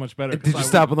so much better. 'cause did you I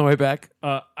stop on the way back?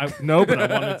 No, but I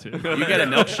wanted to. You get a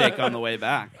milkshake on the way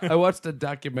back. I watched a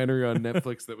documentary on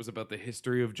Netflix that was about the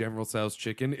history of General Tso's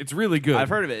chicken. It's really good. I've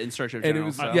heard of it. In Search of And it General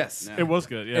was- Tso. yes. Yeah. It was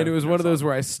good, yeah. and it was one of those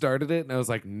where I started it and I was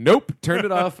like, nope, turned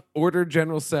it off, ordered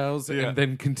General Tso's, Yeah. and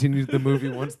then continued the movie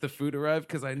once the food arrived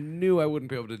because I knew I wouldn't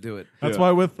be able to do it. That's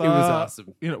why with It was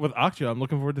awesome. You know, with Akja, I'm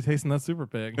looking forward to tasting that Super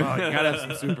Pig. Oh, you gotta have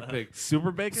some super pig.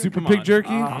 Super bacon, Super Come pig on. jerky?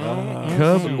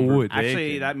 Come Super wood.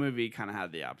 Actually, that movie kind of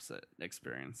had the opposite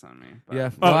experience on me. But Yeah.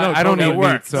 Oh, Well, no, I don't totally. eat It meat,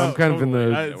 works. so I'm No, kind of in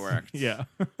totally. the. It worked. Yeah.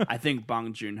 I think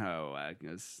Bong Joon-ho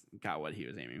got what he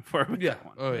was aiming for with Yeah. that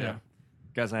one. Oh, yeah. Yeah.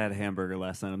 Guys, I had a hamburger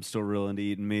last night. I'm still real into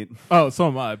eating meat. Oh, so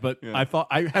am I. But Yeah. I thought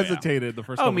I hesitated the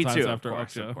first Oh, couple me times too. after Of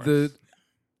course, Akja. of course.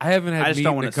 I haven't had I just meat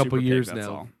don't in want a a super couple pig, years that's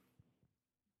now. all.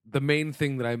 The main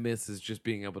thing that I miss is just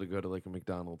being able to go to like a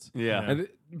McDonald's. Yeah. And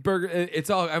burger, it's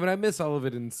all. I mean, I miss all of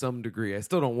it in some degree. I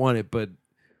still don't want it, but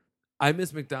I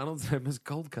miss McDonald's. And I miss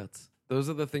cold cuts. Those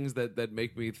are the things that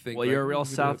make me think. Well, like, you're a real we could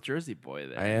do South it. Jersey boy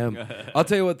there. I am. I'll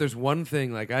tell you what. There's one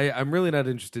thing. Like I'm really not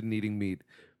interested in eating meat,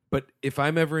 but if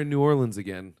I'm ever in New Orleans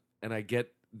again and I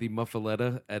get the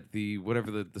muffaletta at the whatever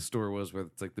the store was where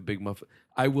it's like the big muff,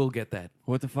 I will get that.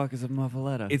 What the fuck is a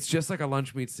muffaletta? It's just like a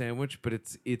lunch meat sandwich, but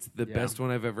it's the best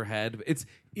one I've ever had.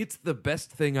 It's the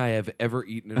best thing I have ever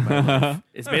eaten in my life.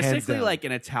 It's Hands basically down. like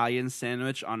an Italian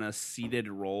sandwich on a seated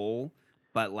roll,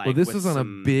 but like Well, this with was on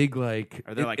some- a big like.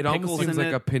 Are there, like, it almost pickles seems in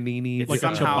like it? a panini. It's Like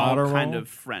a somehow ciabatta kind roll? of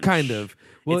French. Kind of.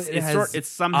 Well, It's- it it's has sort- it's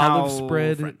somehow olive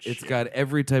spread. French, It's yeah. got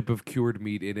every type of cured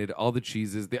meat in it. All the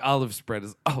cheeses. The olive spread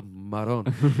is marron.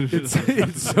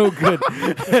 it's so good,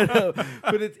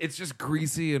 but it's just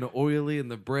greasy and oily,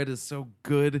 and the bread is so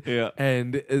good. Yeah.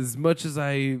 And as much as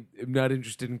I am not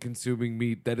interested in consuming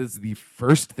meat, that is the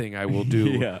first thing I will do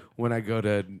Yeah. when I go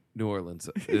to New Orleans.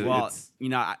 Well, It's- you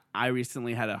know, I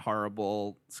recently had a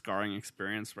horrible scarring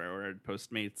experience where I ordered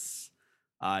Postmates.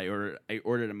 I ordered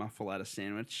a muffaletta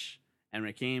sandwich, and when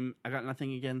it came, I got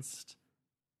nothing against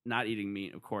not eating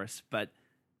meat, of course, but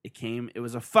it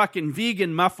was a fucking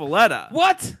vegan muffaletta.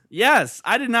 what? Yes,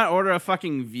 I did not order a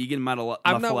fucking vegan muffaletta.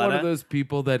 I'm not one of those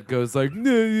people that goes like,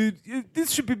 no,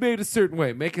 this should be made a certain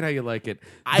way. Make it how you like it.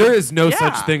 There is no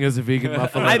such thing as a vegan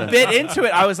muffaletta. I bit into it.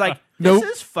 I was like, Nope.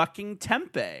 this is fucking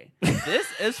tempeh. This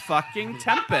is fucking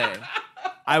tempeh.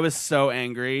 I was so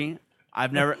angry.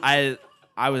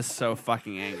 I was so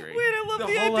fucking angry. the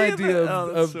whole idea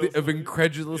of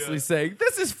incredulously saying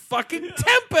this is fucking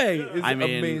tempeh is I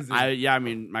mean,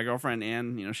 amazing. my girlfriend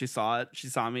Ann, you know, she saw it. She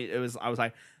saw me. I was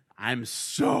like, I'm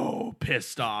so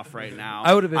pissed off right now.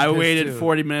 I would've been I pissed waited too.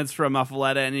 40 minutes for a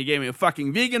muffaletta, and he gave me a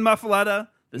fucking vegan muffaletta.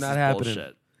 This Not is happening.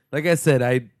 bullshit. Like I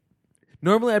said,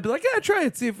 normally I'd be like, yeah, try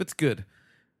it, see if it's good.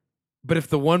 But if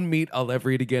the one meat I'll ever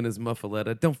eat again is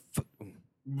muffaletta,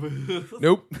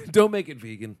 nope, don't make it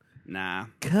vegan. Nah,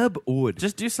 Cub wood.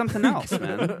 just do something else,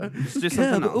 man. Just do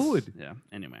something else. wood. Yeah.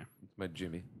 Anyway, my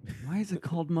Jimmy. Why is it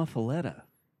called muffaletta?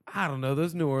 I don't know.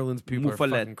 Those New Orleans people are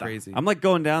fucking Muffaletta. crazy. I'm like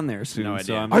going down there soon. No so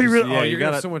idea. I'm Are you just- really? Yeah, Oh, you you're gonna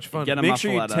gotta have so much fun. get a make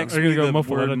sure you muffaletta. text Are you me gonna the go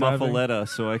word muffaletta diving? muffaletta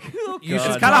so I can. You should It's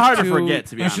kinda talk hard to forget,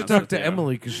 to be You should honest talk with to you.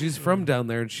 Emily because she's from down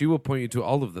there and she will point you to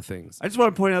all of the things. I just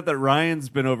want to point out that Ryan's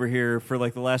been over here for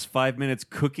like the last 5 minutes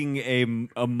cooking a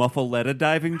muffaletta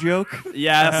diving joke.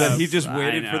 yes, That he just I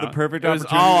waited for know. the perfect It was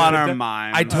opportunity all to on get our that.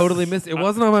 minds. I totally missed it. It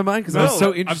wasn't on my mind because I was No, so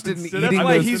I've interested in been- eating that's That's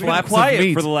why those he's been flaps of quiet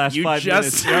meat. for the last You 5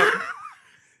 just- minutes.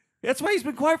 That's why he's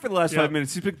been quiet for the last 5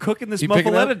 minutes. He's been cooking this You pick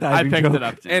it up? muffaletta I diving picked joke. it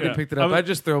up. Andy Yeah. picked it up. I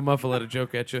just throw a muffaletta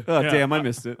joke at you. Oh, Yeah. damn, I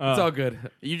missed it. It's all good.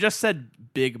 You just said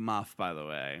Big Muff, by the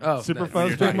way. Oh, Super nice. fuzz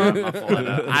You're Big talking Muff? about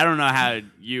muffaletta. I don't know how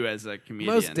you, as a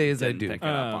comedian, Most days I didn't do. pick it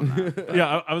up on that.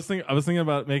 Yeah, I was thinking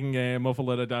about making a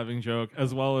muffaletta diving joke,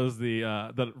 as well as the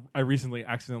that I recently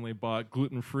accidentally bought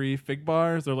gluten-free fig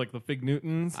bars. They're like the Fig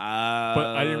Newtons, but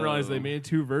I didn't realize they made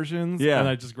two versions. Yeah. and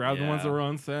I just grabbed the ones Yeah. that were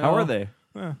on sale. How are they?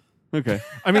 Eh. Okay.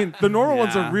 I mean, the normal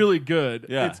ones Yeah. are really good.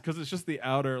 Yeah. It's because it's just the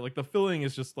outer, like the filling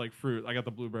is just like fruit. I got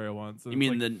the blueberry ones. and You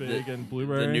it's mean like the fig and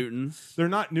blueberry? The Newtons? They're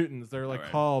not Newtons. They're like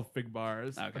Alright. called fig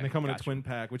bars, Okay, and they come in a gotcha. twin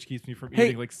pack, which keeps me from Hey,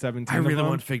 eating like 17. I of really them.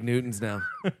 want Fig Newtons now.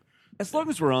 As long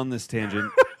as we're on this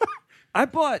tangent, I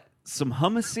bought some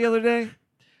hummus the other day,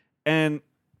 and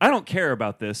I don't care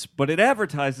about this, but it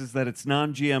advertises that it's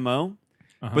non-GMO.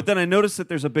 But then I noticed that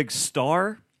there's a big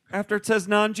star after it says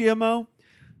non-GMO.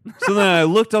 So then I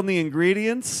looked on the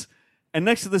ingredients, and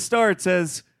next to the star it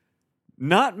says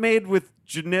not made with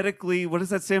genetically, what does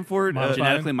that stand for?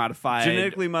 Genetically modified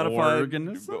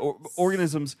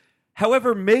organisms.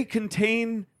 However, may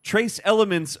contain trace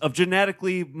elements of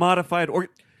genetically modified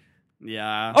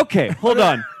Yeah. Okay, hold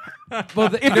on.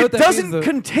 Well, If it doesn't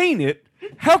contain it,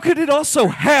 how could it also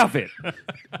have it?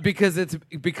 because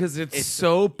it's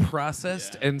so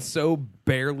processed and so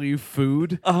barely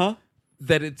food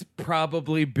that it's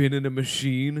probably been in a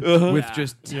machine with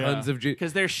just tons of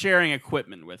Because they're sharing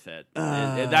equipment with it.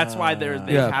 That's why they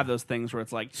have those things where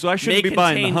it's like, So I shouldn't be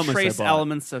buying the hummus I trace bought.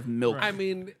 elements of milk. I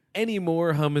mean,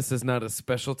 anymore hummus is not a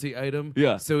specialty item.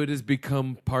 Yeah. So it has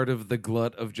become part of the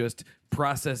glut of just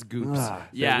processed goops that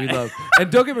Yeah. we love. And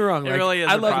don't get me wrong, like, really is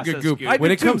I a love a good processed goop. goop. When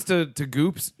I it do comes to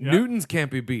goops, Newtons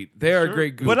can't be beat. They are a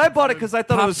great goop. But I bought it because I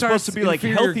thought it was Pop-Tarts, supposed to be like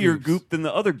inferior healthier goops. goop than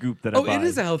the other goop that I Oh, buy. it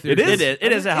is a healthier It goop. is? It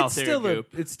is a It's healthier still goop.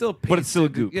 It's still But it's still a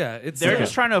pasted goop. Yeah, it's They're still-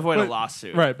 just trying to avoid a But-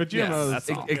 lawsuit. Right, but GMOs. Yes,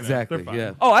 that's all. exactly. They're fine.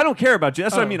 Yeah. Oh, I don't care about you.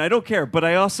 That's what I mean. I don't care. But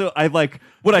I like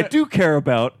what I do care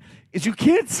about is you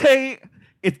can't say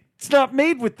it's not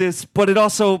made with this, but it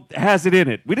also has it in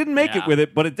it. We didn't make it Yeah. with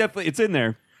it, but it's in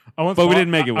there. But we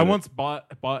didn't make it with I it. once bought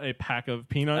a pack of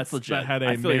peanuts That's legit. that had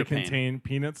I a feel may your pain. contain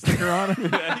peanut sticker on it.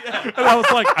 And I was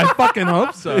like, I fucking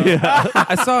hope so.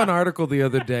 I saw an article the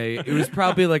other day. It was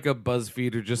probably like a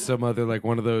BuzzFeed or just some other like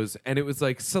one of those, and it was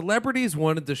like celebrities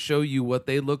wanted to show you what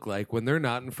they look like when they're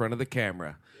not in front of the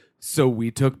camera, so we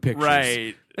took pictures.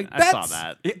 Right. Like, I saw that's-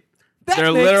 that. That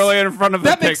They're makes- literally in front of the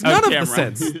that makes none of camera.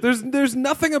 the sense. There's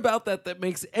nothing about that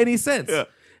makes any sense. Yeah.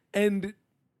 And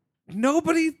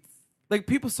nobody, like,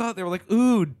 people saw it. They were like,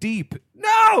 "Ooh, deep."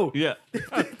 No. Yeah.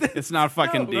 It's not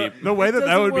fucking deep. The way that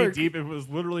doesn't would work. be deep if it was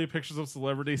literally pictures of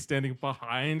celebrities standing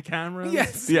behind cameras.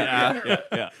 Yes.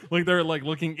 Yeah. Like they're like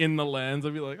looking in the lens.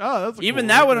 I'd be like, oh, that's a Even cool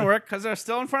that look. wouldn't work because they're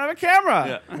still in front of a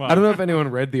camera. Wow. I don't know if anyone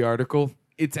read the article.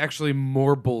 It's actually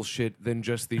more bullshit than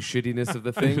just the shittiness of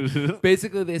the thing.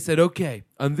 Basically, they said, okay,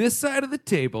 on this side of the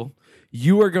table,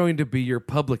 you are going to be your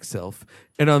public self,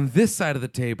 and on this side of the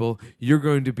table, you're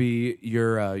going to be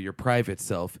your private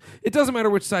self. It doesn't matter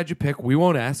which side you pick. We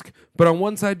won't ask. But on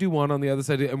one side, do one. On the other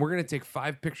side, and we're going to take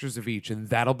 5 pictures of each, and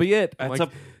that'll be it. I'm That's like,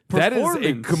 a that is a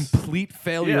performance. complete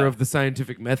failure Yeah. of the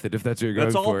scientific method, if that's what you're going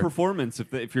That's all for. performance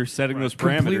if you're setting those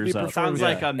Completely parameters up. performance. Sounds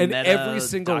like a And meta every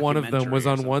single one of them was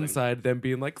on documentary or one something. side, them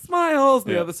being like smiles,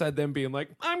 and Yeah. the other side, them being like,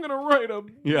 I'm gonna write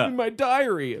them Yeah. in my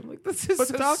diary. I'm like, this is But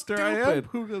so doctor, stupid. I am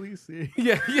Puglisi.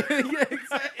 Yeah,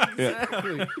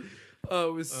 exactly. Oh,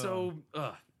 it was so.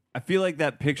 I feel like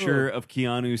that picture of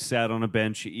Keanu sat on a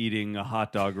bench eating a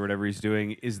hot dog or whatever he's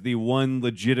doing is the one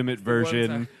legitimate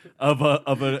version of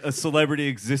a celebrity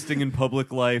existing in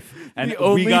public life, and The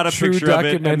only we got a true picture of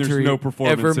it, and there's documentary no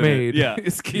performance ever in it. made Yeah,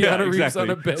 is Keanu Reeves exactly. on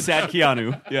a bench. Sad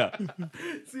Keanu. Yeah,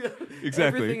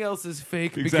 exactly. Everything else is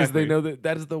fake because Exactly. they know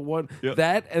that is the one. Yep.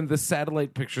 That and the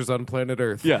satellite pictures on planet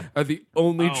Earth Yeah. are the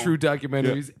only true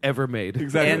documentaries ever made.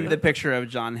 Exactly. And the picture of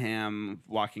John Hamm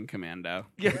walking commando.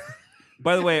 Yeah.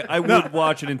 By the way, I would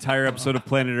watch an entire episode of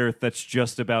Planet Earth that's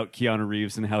just about Keanu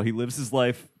Reeves and how he lives his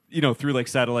life, through like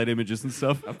satellite images and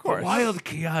stuff. Of course. Wild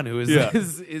Keanu is, Yeah.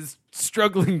 is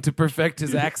struggling to perfect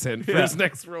his accent for his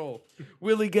next role.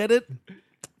 Will he get it?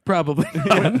 Probably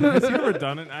not. Has he ever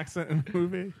done an accent in a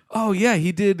movie? Oh yeah,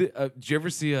 he did. Did you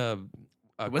ever see Wasn't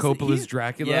Coppola's he-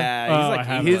 Dracula? Yeah, Oh, he's I like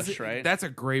haven't. English, right? That's a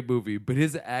great movie, but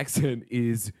his accent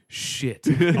is shit.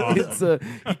 It's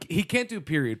he can't do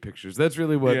period pictures. That's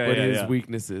really what Yeah, his yeah.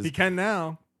 weakness is. He can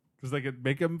now because they could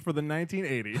make him for the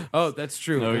 1980s. Oh, that's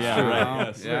true. Oh, That's yeah, true. right,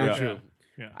 yes. Very Yeah. true.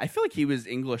 I feel like he was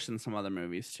English in some other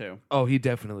movies too. Oh, he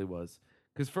definitely was.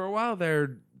 Because for a while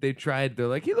there, they're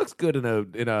like, he looks good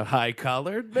in a high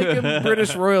collar. Make him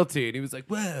British royalty, and he was like,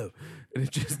 whoa, and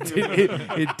it just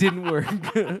it didn't work.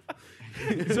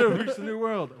 So reached the new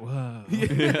world. Whoa.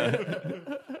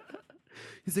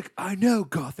 He's like, I know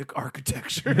Gothic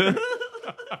architecture.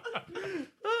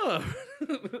 Oh.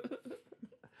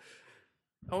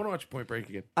 I want to watch Point Break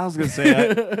again. I was gonna say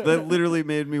that literally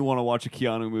made me want to watch a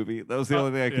Keanu movie. That was the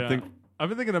only thing I could Yeah. think. I've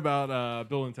been thinking about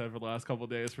Bill and Ted for the last couple of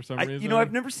days for some reason.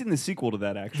 I've never seen the sequel to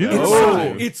that actually. Neither Oh.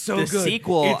 have I. It's so the good.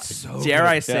 sequel, It's so dare good.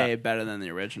 I say, Yeah. better than the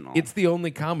original. It's the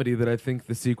only comedy that I think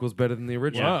the sequel's better than the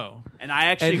original. Whoa. and I And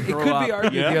actually it grew could up. be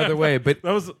argued the other way, but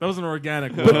That was an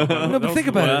organic But, one. no, That but was think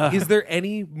the about one. it. Is there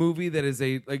any movie that is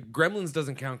Gremlins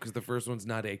doesn't count because the first one's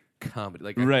not a comedy.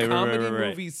 Like a Right, right, comedy right, right.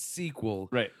 movie sequel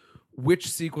Right. which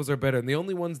sequels are better. And the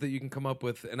only ones that you can come up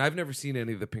with, and I've never seen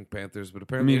any of the Pink Panthers, but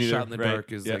apparently Me A Shot neither, in the right.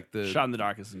 Dark is Yeah. like the Shot in the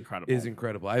Dark is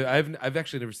incredible. I've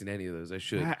actually never seen any of those. I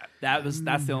should.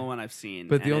 That's the only one I've seen.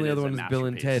 But the and only it other a one is Bill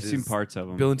and masterpiece. Ted. I've seen parts of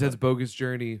them. Bill and Ted's Bogus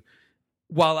Journey.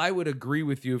 While I would agree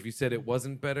with you if you said it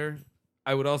wasn't better,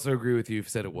 I would also agree with you if you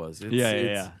said it was.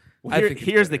 Yeah. Well, I think it's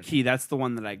here's the better. key. That's the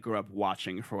one that I grew up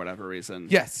watching for whatever reason.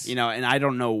 Yes. You know, and I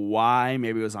don't know why.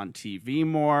 Maybe it was on TV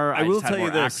more. I just will had tell you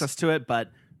more this. access to it,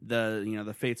 but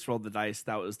the Fates Rolled the Dice,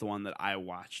 that was the one that I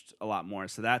watched a lot more.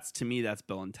 So that's, to me, that's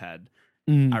Bill and Ted.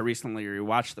 Mm. I recently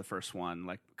rewatched the first one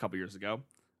like a couple years ago.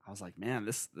 I was like, man,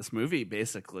 this movie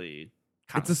basically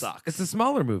kind of sucks. It's a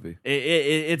smaller movie.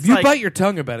 It's You like, bite your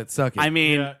tongue about it sucking. I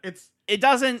mean, Yeah, it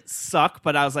doesn't suck,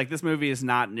 but I was like, this movie is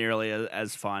not nearly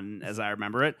as fun as I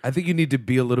remember it. I think you need to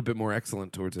be a little bit more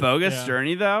excellent towards it. Bogus Yeah.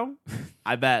 Journey, though,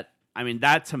 I mean,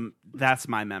 that's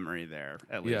my memory there,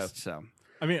 at least. Yeah. So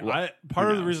I mean, Well, part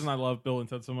who of the knows? reason I love Bill and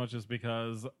Ted so much is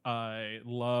because I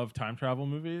love time travel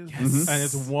movies, Yes. and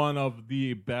it's one of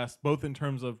the best, both in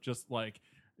terms of just like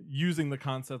using the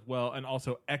concept well and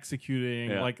also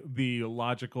executing Yeah. like the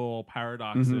logical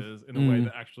paradoxes in a way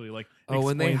that actually like Oh,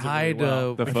 when they explains it hide, really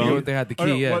well. The I phone? forget what they had, the Oh, key,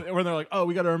 no, yeah. when they're like, oh,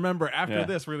 we got to remember after Yeah.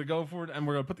 this, we're gonna go forward and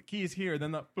we're gonna put the keys here,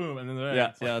 then the boom, and then the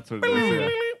Yeah, that's what it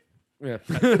is. Yeah.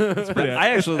 pretty- I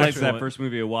actually liked that excellent. first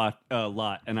movie a lot,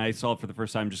 and I saw it for the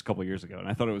first time just a couple years ago, and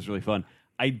I thought it was really fun.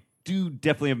 I do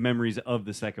definitely have memories of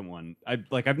the second one.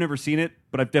 I've never seen it,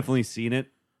 but I've definitely seen it.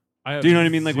 I have Do you know what I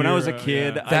mean? Like when I was a zero-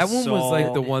 kid, yeah. I That one was saw-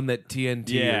 like the one that TNT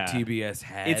Yeah. or TBS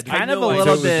had. It's I kind of a know, like, little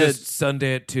so it was bit. just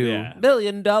Sunday at 2. Yeah. $1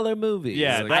 million movie.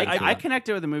 Yeah, It's that- like, I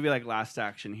connected with a movie like Last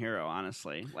Action Hero,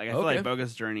 honestly. Like I feel Okay. like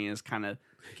Bogus Journey is kind of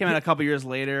came out a couple years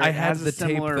later. I It had has a the tape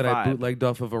similar that I vibe. bootlegged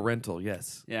off of a rental,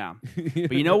 yes. Yeah,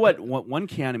 but you know what? One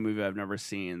Keanu movie I've never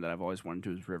seen that I've always wanted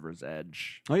to is River's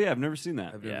Edge. Oh yeah, I've never seen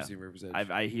that. I've never Yeah. seen River's Edge.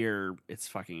 I hear it's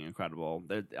fucking incredible.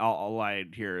 All I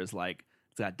hear is like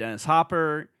it's got Dennis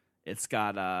Hopper. It's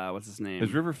got what's his name?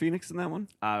 Is River Phoenix in that one?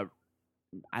 I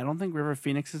don't think River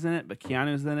Phoenix is in it, but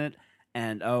Keanu's in it.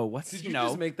 And what's Did you you know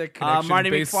just make that connection Marty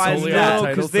based McFly's solely in on it. the No,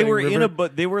 title because they saying were in River? a,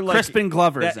 but they were like Crispin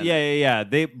Glover's that, in yeah, it. yeah.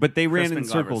 They ran Crispin in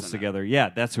Glover's circles in it. together. Yeah,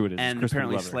 that's who it is. And Crispin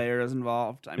apparently Glover. Slayer is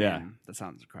involved. I mean, Yeah. that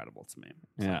sounds incredible to me.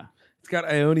 Yeah. It's got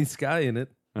Ione Sky in it.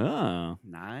 Oh.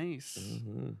 Nice.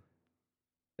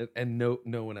 And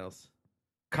no one else.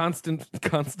 Constance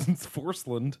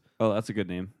Forsland. Oh, that's a good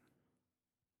name.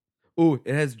 Oh,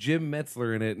 it has Jim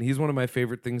Metzler in it, and he's one of my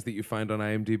favorite things that you find on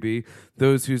IMDb.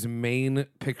 Those whose main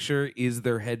picture is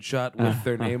their headshot with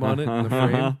their name on it in the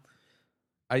frame.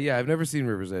 Yeah, I've never seen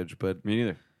River's Edge, but Me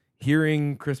neither.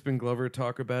 hearing Crispin Glover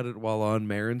talk about it while on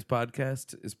Marin's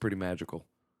podcast is pretty magical.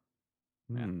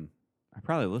 Hmm. I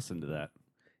probably listened to that.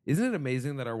 Isn't it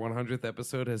amazing that our 100th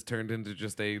episode has turned into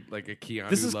just a Keanu?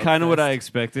 This is love kind of what fest? I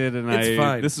expected, and It's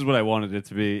fine. this is what I wanted it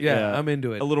to be. Yeah, I'm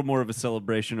into it. a little more of a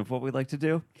celebration of what we like to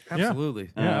do,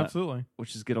 Absolutely. Yeah, Uh, absolutely.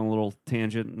 which is get on a little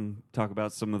tangent and talk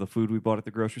about some of the food we bought at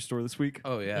the grocery store this week.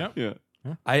 Oh yeah. Yep.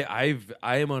 Yeah.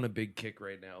 I am on a big kick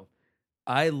right now.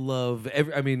 I love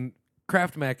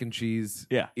Kraft mac and cheese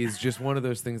Yeah. is just one of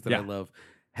those things that I Yeah. love.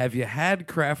 Have you had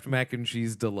Kraft mac and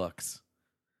cheese deluxe?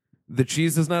 The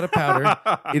cheese is not a powder.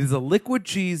 It is a liquid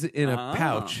cheese in a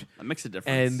pouch. That makes a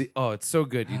difference. And it's so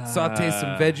good. You saute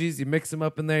some veggies, you mix them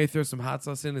up in there, you throw some hot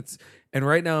sauce in. And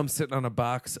right now I'm sitting on a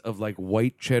box of like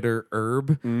white cheddar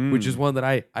herb, which is one that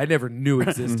I never knew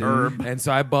existed. And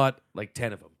so I bought like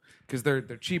 10 of them because they're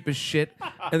cheap as shit.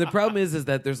 And the problem is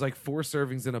that there's like 4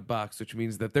 servings in a box, which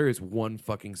means that there is one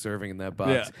fucking serving in that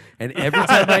box. Yeah. And every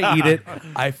time I eat it,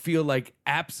 I feel like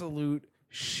absolute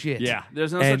shit. Yeah.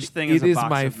 there's no and such thing it as a is box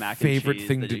my of mac favorite and cheese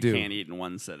thing that to you do. can't eat in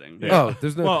one sitting. Oh,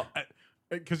 there's no. Well,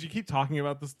 because you keep talking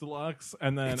about this deluxe,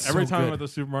 and then It's every so time I'm good. at the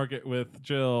supermarket with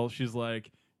Jill, she's like,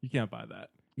 "You can't buy that.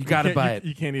 You gotta can't- buy you- it.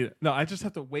 You can't eat it." No, I just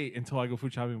have to wait until I go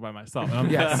food shopping by myself. And I'm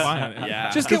Yes. buying it.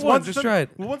 Yeah. Just 'Cause get one. once Just it's- try it.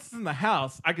 Well, once it's in the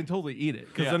house, I can totally eat it.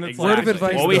 Because Yeah, then it's Word of like,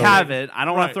 advice, Well, we though. have it. I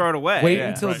don't want Right. to throw it away. Wait Yeah,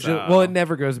 until right. Jill. Well, it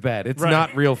never goes bad. It's Right.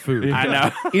 not real food. I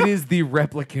know. It is the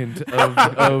replicant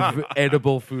of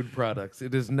edible food products.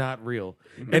 It is not real,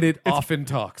 and it often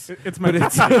talks. It's my But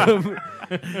it's,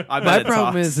 I bet my it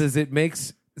problem talks. is it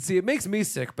makes me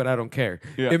sick, but I don't care.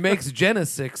 Yeah. It makes Jenna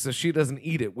sick, so she doesn't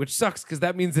eat it, which sucks because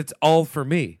that means it's all for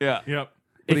me. Yeah. Yep.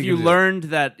 What are If you you gonna do? learned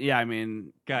that, yeah, I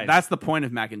mean, Guys. that's the point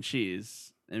of mac and cheese.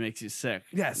 It makes you sick.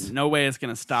 Yes. No way it's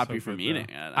going to stop So you from good, eating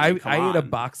though. it. I mean, come ate a on.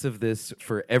 box of this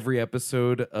for every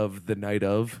episode of The Night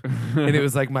of, and it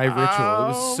was like my ritual. It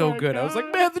was so my good. I was like,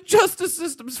 God. man, the justice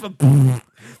system's for.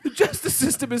 The justice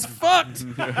system is fucked.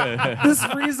 This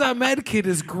Riz Ahmed kid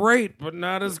is great, but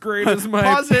not as great as my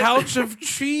Pause it. pouch of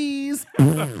cheese.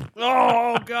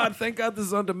 Oh God! Thank God this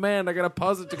is on demand. I gotta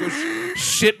pause it to go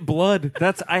shit blood.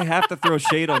 I have to throw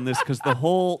shade on this because the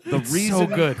reason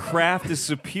good. Kraft is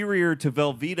superior to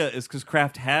Velveeta is because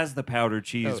Kraft has the powdered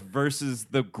cheese versus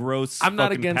the gross. I'm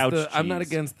not fucking against pouch the. cheese. I'm not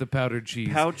against the powdered cheese.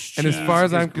 Pouch and as cheese far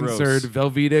as is I'm gross. concerned,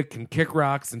 Velveeta can kick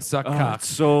rocks and suck cock. it's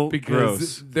so because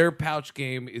gross. their pouch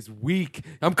game is weak.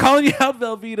 I'm calling you out,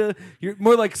 Velveeta. You're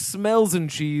more like smells and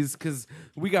cheese because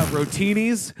we got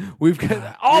rotinis. We've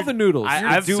got all the noodles.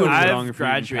 I've Doing I've wrong if you're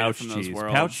eating graduated pouch from those cheese.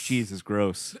 worlds. Pouch cheese is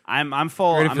gross. I'm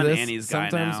full. Ready I'm for an this? Annie's guy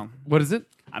Sometimes, now. what is it?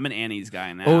 I'm an Annie's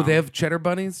guy now. Oh, they have cheddar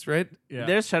bunnies, right? Yeah.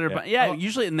 There's cheddar, Yeah. but yeah,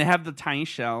 usually, and they have the tiny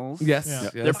shells. Yes, Yeah.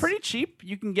 yes. They're pretty cheap.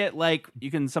 You can get you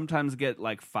can sometimes get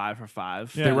like 5 for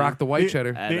 $5. Yeah. They rock the white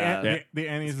cheddar. And, The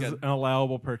Annie's is an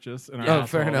allowable purchase in our Oh, household.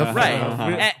 fair enough. Right.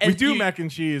 We, And we do you- mac and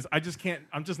cheese. I just can't.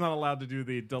 I'm just not allowed to do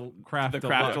the Kraft the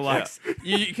Kraft Deluxe. Deluxe.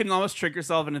 You can almost trick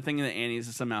yourself into thinking that Annie's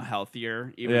is somehow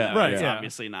healthier, even Yeah. though Right, it's yeah.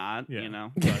 obviously not. Yeah. You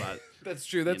know, but That's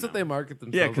true. That's You what know. they market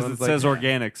themselves. Yeah, because on. it It's like, says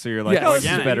organic, so you're like, Yeah, oh, this is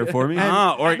organic. better for me.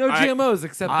 or no I- GMOs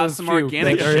except those some few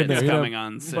organic that are in shit there, is you know? coming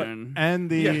on soon. And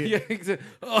the Yeah, exactly.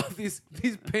 Oh, these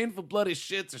painful bloody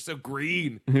shits are so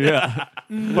green. Yeah,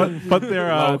 but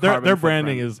their Low their carbon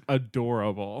branding footprint. is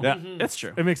adorable. yeah. It's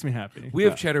true. It makes me happy. We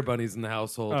have cheddar bunnies in the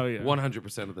household. Oh, yeah.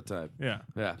 100% of the time. Yeah,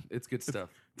 Yeah, it's good stuff.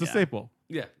 it's a Yeah. staple.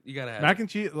 Yeah, you gotta have Mac and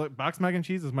cheese, like, box mac and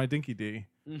cheese is my dinky D.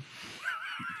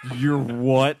 You're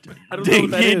what? I don't know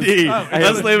what that Dinky is. D. I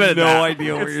Let's have leave it at no that.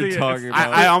 idea what It's you're the- talking it's-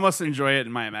 about. I almost enjoy it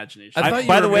in my imagination. I thought you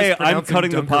by were the way, I'm mispronouncing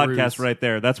cutting the Dunkaroos. podcast right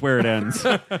there. That's where it ends.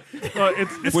 Well,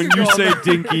 it's When you say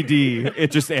Dinky D,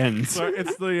 it just ends. so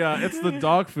it's the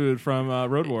dog food from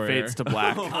Road Warrior. Fades to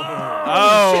black.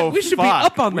 Oh, we should be fuck.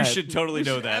 up on We that. should totally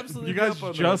know that. Absolutely You guys be up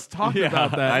on just talked Yeah,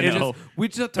 about that. I It know. just- we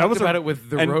just That talked was about a- it with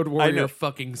the and Road I Warrior know.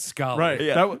 fucking scholar. right.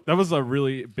 Yeah. That was a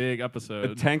really big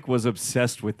episode. Tank was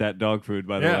obsessed with that dog food,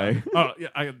 by the yeah. way. Oh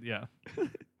yeah. Yeah.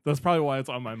 That's probably why it's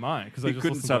on my mind because I He just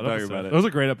couldn't listened stop to that talking episode. about it. It was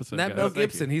a great episode. That guys. Mel Thank you.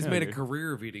 Gibson, he's Yeah, made a dude.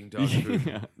 career of eating dog food.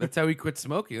 Yeah. That's how he quit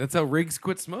smoking. That's how Riggs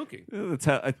quit smoking. That's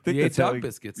how I think He ate that's how dog he,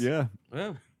 biscuits. Yeah, I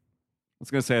Yeah. was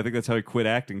gonna say I think that's how he quit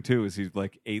acting too. Is he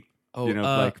like ate Oh,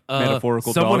 like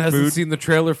metaphorical someone dog hasn't food? seen the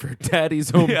trailer for Daddy's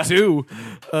Home Yeah. 2.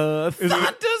 Is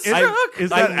Thunderstruck?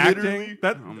 that I acting? literally-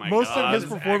 That Oh my most God. of his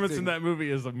It's performance acting. in that movie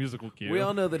is a musical cue. We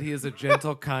all know that he is a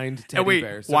gentle, kind teddy And wait,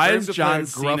 bear. So why for him is to play a John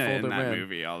gruff Cena in older that man-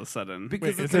 movie all of a sudden?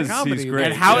 Because Wait, it's because a comedy. he's great.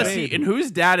 And how is That's he? made. And whose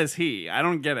dad is he? I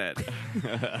don't get it.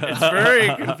 It's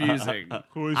very confusing.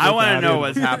 Who is I your want to daddy? know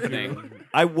what's happening.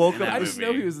 I woke in up. that I this didn't know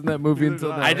movie. he was in that movie Neither until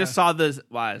did now. I just saw this.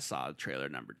 Well, I saw trailer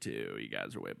number 2. You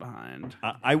guys are way behind.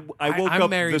 I woke I'm up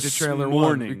married this to trailer one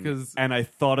morning because- and I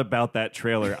thought about that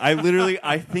trailer.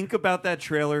 I think about that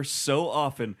trailer so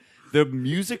often. The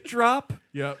music drop.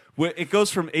 Yep. Where it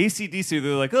goes from AC/DC,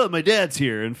 they're like, "Oh, my dad's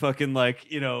here," and fucking like,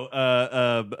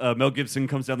 Mel Gibson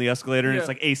comes down the escalator, and it's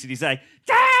like AC/DC, like,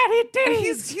 "Daddy, And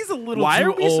he's a little Why too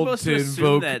are we old supposed to assume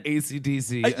invoke that-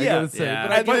 AC/DC. Yeah. I gotta say, Yeah.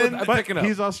 but I get And what- I'm But picking up.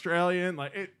 he's Australian.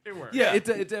 Like it works. Yeah, it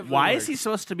definitely Why works. is he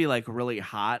supposed to be like really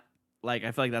hot? Like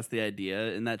I feel like that's the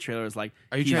idea in that trailer. Is like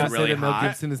Are you he's trying to really say that Mel hot.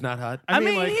 Gibson is not hot? I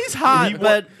mean, like, he's hot, he,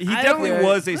 but he I definitely don't-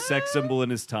 was a sex symbol in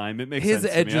his time. It makes His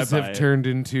sense to me. edges I buy have it. turned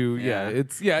into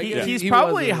He's he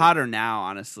probably was a hotter now,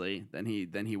 honestly, than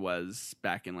he was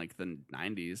back in like the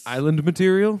 90s. Island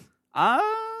material.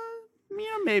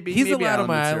 Maybe He's maybe allowed on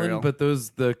my material. island, but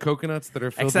the coconuts that are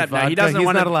filled Except with no, vodka, he doesn't he's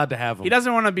wanna- not allowed to have them. He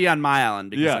doesn't want to be on my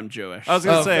island because Yeah. I'm Jewish. I was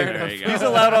gonna Oh, say fair enough. enough. he's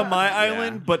allowed on my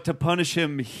island, but to punish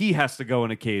him, he has to go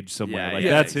in a cage somewhere. Yeah, like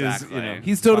yeah, that's exactly. his.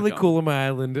 He's totally Fuck 'em. cool on my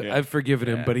island. Yeah. I've forgiven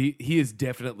him, Yeah. but he is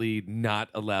definitely not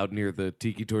allowed near the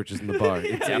tiki torches in the bar.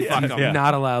 It's, Yeah, it's fuck he's 'em.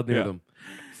 not allowed near Yeah. them.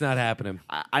 It's not happening.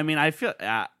 I mean, I feel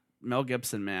Mel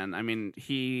Gibson, man. I mean,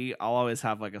 I'll always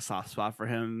have like a soft spot for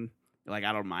him. Like,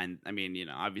 I don't mind. I mean,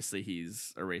 obviously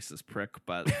he's a racist prick,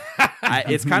 but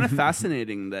it's kind of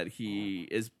fascinating that he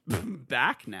is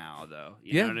back now, though.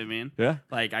 You know what I mean? Yeah.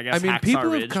 Like, I guess I mean, Hacksaw people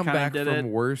Ridge have come kinda back did from it.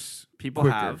 worse. People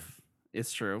quicker. have.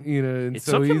 It's true. You know, and It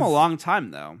so took him a he's- long time,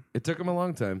 though. It took him a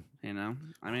long time. I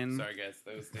mean, guys,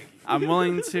 that was stinky. I'm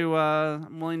willing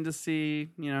to see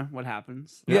what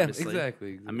happens. Yeah, obviously.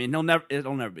 exactly. I mean, it'll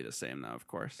never be the same, though. Of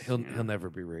course, he'll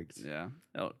never be rigged. Yeah,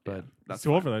 But that's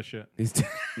Too old for that shit. He's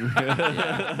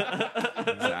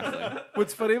exactly.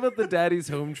 What's funny about the Daddy's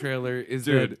Home trailer is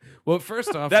Dude. that, well,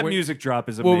 first off, That when- music drop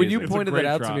is amazing. well, when you It's a pointed great that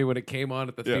out drop. to me when it came on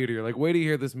at the Yeah. theater, you're like, wait to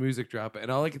hear this music drop. And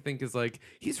all I could think is like,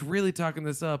 he's really talking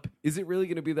this up. Is it really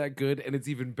going to be that good? And it's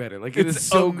even better. Like, it is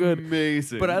so good.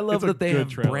 amazing. But I love It's a that they good have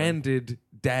trailer. branded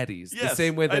daddies. The Yes,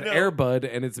 same way that I know. Air Bud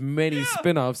and its many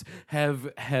spin-offs have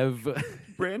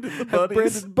Branded the have buddies.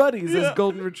 branded buddies Yeah. as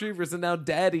golden retrievers, and now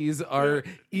daddies are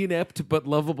inept but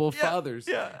lovable fathers.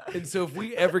 yeah. And so if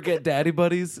we ever get daddy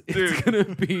buddies, it's gonna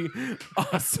be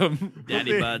awesome.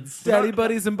 Daddy buds. Daddy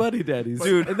buddies and buddy daddies,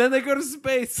 Dude. and then they go to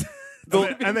space.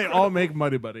 And they all make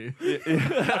Muddy Buddy.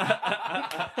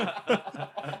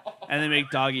 And they make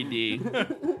Doggy D.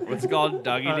 What's it called?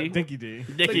 Doggy D? Dinky D.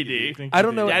 Dicky D. Dinky I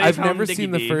don't know. D. Daddy's I've Home, never Dickie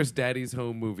seen the D. first Daddy's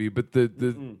Home movie, but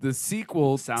the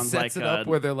sequel Sounds sets like it up a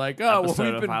where they're like, oh, well, episode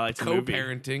we've of been I Like to Movie.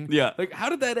 co-parenting. Yeah. Like, how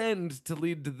did that end to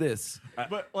lead to this?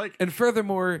 But like, And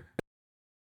furthermore,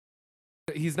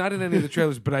 he's not in any of the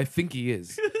trailers, but I think he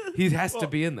is. He has to Well,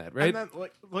 be in that, right? and then,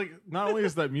 like not only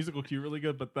is that musical cue really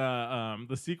good, but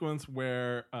the sequence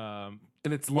where And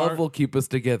it's Mark- Love Will Keep Us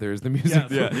Together is the music.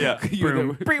 Yeah, You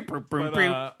know,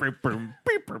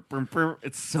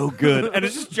 It's so good, and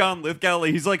it's just John Lithgow.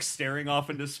 Like, he's like staring off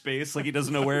into space, like he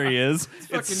doesn't know where he is.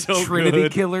 It's so Trinity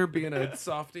good. Killer being a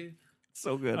softie.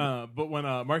 So good. but when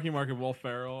Marky Mark and Will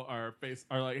Ferrell are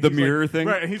like The he's mirror like- thing?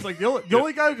 right? And he's like, the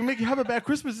only guy who can make you have a bad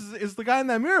Christmas is the guy in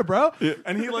that mirror, bro.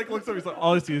 And he like looks up, he's like,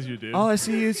 all I see is you, dude. All I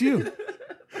see is you.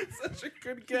 Such a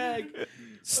good gag.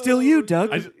 Still you, Doug.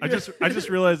 I just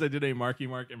realized I did a Marky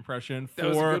Mark impression That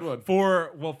was a good one.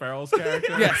 for Will Ferrell's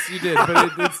character. Yes, you did,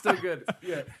 but it's still good.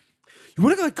 Yeah. You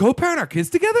want to like co-parent our kids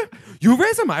together? You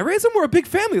raise them, I raise them. We're a big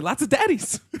family, lots of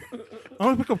daddies. I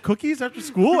want to pick up cookies after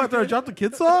school after I drop the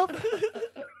kids off.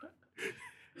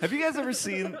 Have you guys ever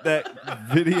seen that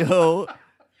video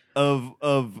of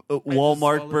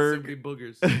Walmartberg?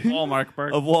 boogers.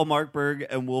 Walmartberg. Of Walmartberg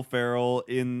and Will Ferrell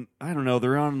in, I don't know,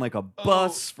 they're on like a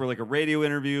bus for like a radio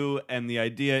interview, and the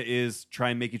idea is try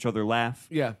and make each other laugh.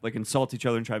 Yeah. Like insult each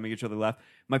other and try and make each other laugh.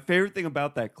 My favorite thing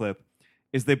about that clip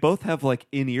is they both have like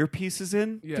in-ear pieces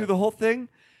in Yeah. through the whole thing.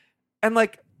 And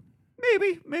like,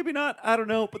 maybe not, I don't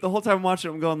know. But the whole time I'm watching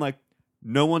it, I'm going like,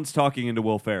 no one's talking into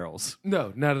Will Ferrell's.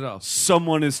 No, not at all.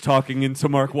 Someone is talking into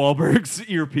Mark Wahlberg's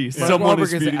earpiece. Mark Someone Wahlberg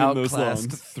is feeding him those outclassed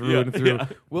lines. through Yeah, and through. yeah.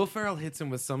 Will Ferrell hits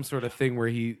him with some sort of thing where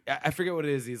I forget what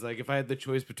it is. He's like, if I had the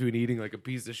choice between eating like a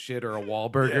piece of shit or a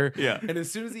Wahlburger, Yeah, yeah. And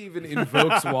as soon as he even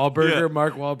invokes Wahlburger, Yeah.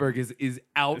 Mark Wahlberg is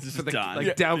out It's for just the done. like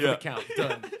Yeah, down for yeah. the count,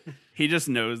 done. He just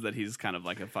knows that he's kind of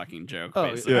like a fucking joke, Oh,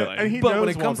 basically. yeah. And he But when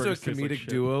knows it comes to a Wahlberg tastes like comedic shit.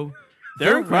 duo,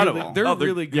 They're incredible. Really, they're Oh, they're-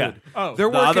 really yeah. good. Oh, they're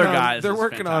the working other on, guys They're is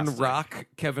working on fantastic. Rock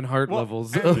Kevin Hart Well,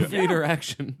 levels and- of yeah.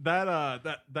 interaction.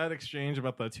 that exchange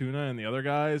about the tuna and the other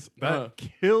guys that Uh.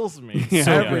 kills me Yeah.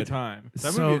 So every good. time.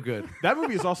 That So movie, good. That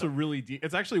movie is also really deep.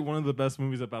 It's actually one of the best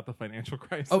movies about the financial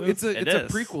crisis. Oh, it's It a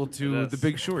is. prequel to It The is.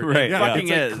 Big Short. Right, Yeah, yeah. it's like Fucking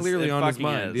is. clearly It on his fucking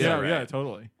mind. is. Yeah, yeah, right.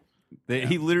 totally.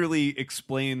 He literally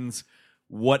explains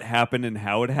what happened and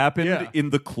how it happened Yeah. in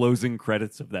the closing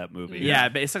credits of that movie. Yeah,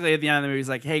 basically at the end of the movie, he's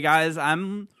like, "Hey guys,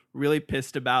 I'm really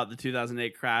pissed about the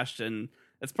 2008 crash, and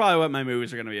it's probably what my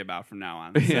movies are going to be about from now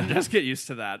on. So Yeah. just get used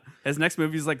to that." His next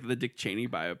movie is like the Dick Cheney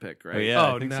biopic, right? Oh, yeah.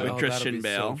 I Oh, think no, so. With that'll Christian be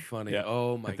Bale. So funny. Yeah.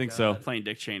 Oh my I think God. so. Playing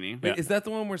Dick Cheney. Wait, is that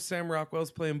the one where Sam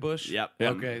Rockwell's playing Bush? Yep. Yeah.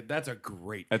 Okay, that's a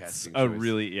great That's casting a choice.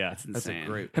 really, yeah. That's That's a insane.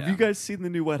 great- Have Yeah. you guys seen the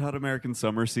new Wet Hot American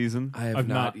Summer season? I have I've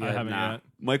not I yet. haven't Nah. yet.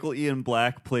 Michael Ian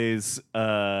Black plays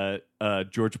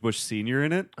George Bush Sr.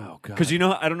 in it. Oh god. Because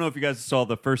I don't know if you guys saw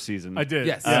the first season. I did.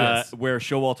 Yes. Yes. Where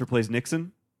Showalter plays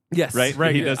Nixon, yes, right?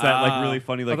 Reagan. He does that like Ah. really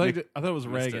funny, I like thought, Nick- I thought it was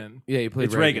Missed it. Reagan. Yeah, he played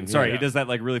it's Reagan. Sorry, yeah. he does that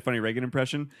like really funny Reagan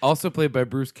impression. Also played by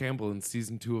Bruce Campbell in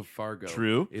season 2 of Fargo.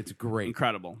 True. It's great.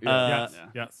 Incredible. Yes. Yeah.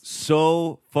 Yes.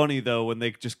 So funny though when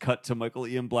they just cut to Michael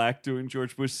Ian Black doing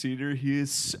George Bush Sr. He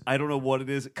is, I don't know what it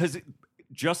is, because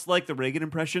just like the Reagan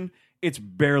impression, it's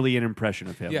barely an impression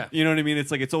of him. Yeah. You know what I mean?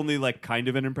 It's like it's only like kind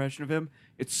of an impression of him.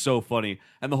 It's so funny,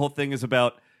 and the whole thing is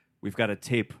about we've got a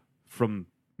tape from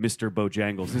Mr.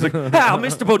 Bojangles. He's like,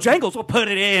 Mr. Bojangles, we'll put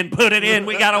it in.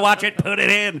 We gotta watch it, put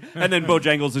it in. And then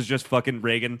Bojangles is just fucking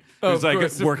Reagan, Oh, who's of like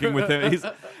course. working with him.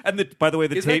 By the way,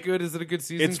 the Is tape. that good? Is it a good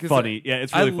season? It's 'Cause funny. Yeah,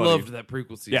 it's really I funny. loved that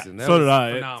prequel season. Yeah, That So was did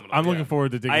I. Phenomenal. I'm yeah. looking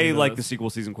forward to digging I into like the this. sequel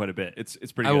season quite a bit. It's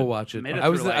pretty. I good. will watch it. Made it I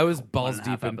was through, like, I was 1.5 balls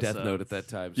deep in Death episodes. Note at that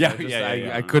time. Yeah, I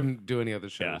yeah. I couldn't do any other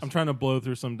shows. Yeah. I'm trying to blow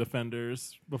through some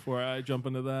Defenders before I jump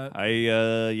into that.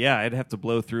 I'd have to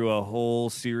blow through a whole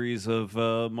series of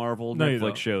Marvel No, you Netflix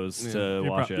don't. shows Yeah. to You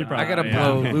watch pro- it. you probably- I gotta Yeah.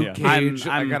 blow Yeah. Luke Yeah. Cage.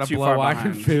 I I'm gotta too blow far Iron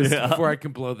behind. Fist Yeah. before I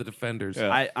can blow the Defenders.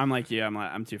 Yeah. I'm like you.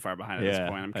 I'm too far behind at this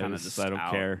point. I'm kind of just I don't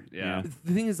out. care. Yeah.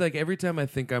 The thing is, like every time I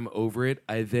think I'm over it,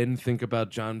 I then think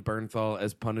about John Bernthal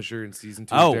as Punisher in season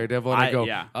 2 Oh, of Daredevil, and I go,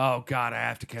 yeah. "Oh God, I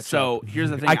have to catch So up." here's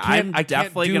the thing. I can't. I'm I can't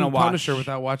definitely do gonna watch Punisher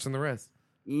without watching the rest.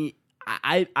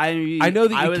 I know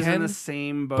that I you was in can, the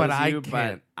same boat but as I you,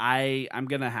 can't. but I'm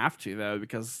gonna have to though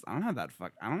because I don't have that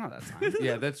time.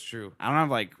 Yeah, that's true. I don't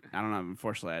know.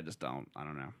 Unfortunately, I just don't. I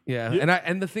don't know. Yeah,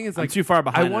 and the thing is, I'm like, too far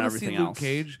behind I on want to see everything Luke else.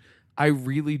 Cage. I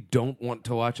really don't want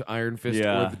to watch Iron Fist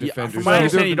Yeah. or the Defenders. from my Neither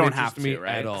understanding, of you them don't have interest me to,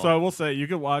 right? at all. So I will say you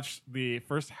could watch the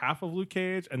first half of Luke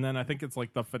Cage, and then I think it's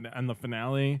like the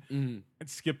finale, and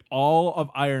skip all of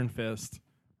Iron Fist,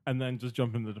 and then just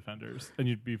jump into the Defenders, and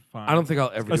you'd be fine. I don't think I'll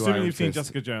ever do Assuming Iron you've seen Fist.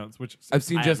 Jessica Jones, which I've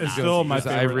seen I have Jessica not. is Jones. still my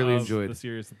because favorite I really of enjoyed. the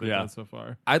series that they've Yeah. done so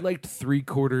far. I liked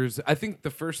 3/4. I think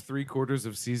the first 3/4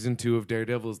 of season 2 of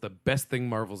Daredevil is the best thing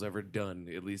Marvel's ever done,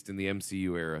 at least in the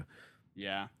MCU era.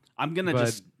 Yeah, I'm gonna But-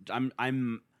 just.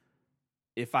 I'm.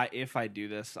 If I do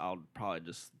this, I'll probably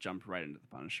just jump right into the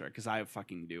Punisher because I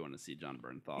fucking do want to see John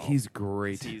Bernthal. He's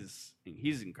great.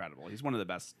 He's incredible. He's one of the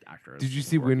best actors. Did you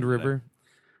see working Wind today. River?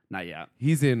 Not yet.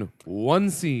 He's in one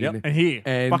scene. Yep. And he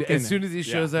And fucking- as soon as he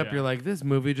shows up, yeah. you're like, this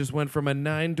movie just went from a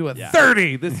 9 to a Yeah.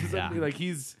 30. This is Yeah. like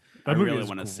he's. that I movie really is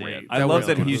wanna see great. it. I That love was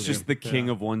that one he's of just them. the king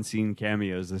Yeah. of one scene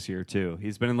cameos this year too.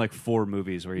 He's been in like 4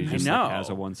 movies where he just know. like, has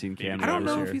a one scene cameo. I don't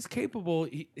this know year. if he's capable.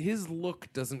 His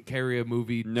look doesn't carry a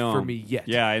movie No. for me yet.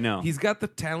 Yeah, I know. He's got the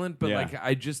talent, but Yeah.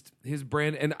 like his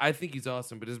brand, and I think he's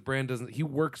awesome, but his brand doesn't. He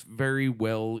works very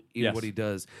well in Yes. what he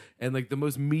does, and like the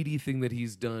most meaty thing that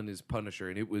he's done is Punisher,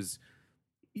 and it was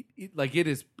like it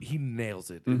is. He nails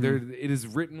it. It is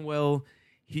written well.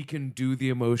 He can do the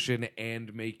emotion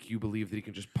and make you believe that he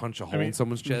can just punch a hole in mean-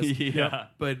 someone's chest. yeah.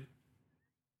 But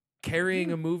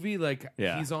carrying a movie, like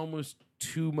Yeah. he's almost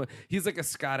too much. He's like a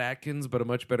Scott Adkins, but a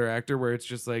much better actor. Where it's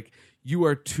just like you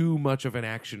are too much of an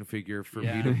action figure for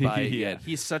me to buy it Yeah. yet.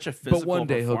 He's such a physical. one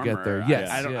day he'll get there. performer. Yes,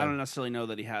 I don't. yeah. I don't necessarily know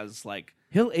that he has like.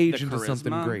 He'll age The into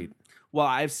something charisma. great. Well,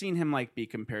 I've seen him like be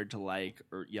compared to like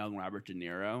young Robert De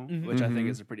Niro, which I think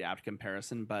Mhm. is a pretty apt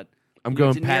comparison. But I'm you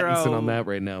know, going De Niro- Pattinson on that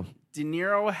right now. De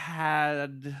Niro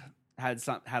had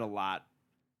a lot.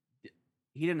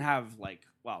 He didn't have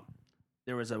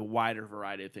there was a wider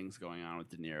variety of things going on with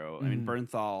De Niro. I mean,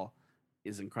 Bernthal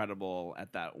is incredible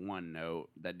at that one note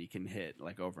that he can hit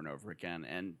like over and over again,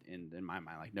 and in my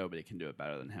mind, like nobody can do it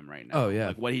better than him right now. Oh, yeah.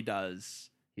 like what he does,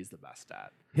 he's the best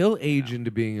at. He'll age into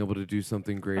being able to do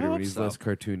something greater when hope he's so. less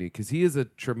cartoony because he is a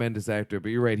tremendous actor. But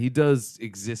you're right, he does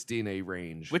exist in a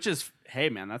range. Which is, hey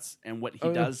man, that's and what he Oh,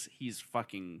 yeah. does, he's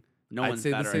fucking. No I'd one's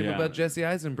say better. the same at about it. Jesse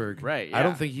Eisenberg. Right, I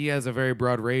don't yeah. think he has a very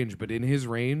broad range, but in his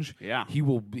range, Yeah. he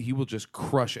will just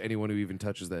crush anyone who even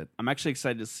touches that. I'm actually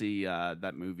excited to see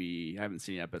that movie. I haven't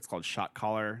seen it yet, but it's called Shot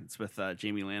Caller. It's with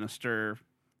Jamie Lannister,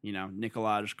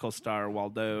 Nikolaj co-star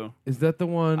Waldo, Is that the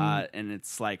one? and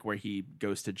it's like where he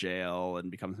goes to jail and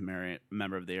becomes a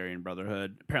member of the Aryan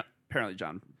Brotherhood. Apparently,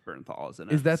 John Bernthal is in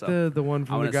it. is that so- the one I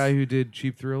from the wanna guy s- who did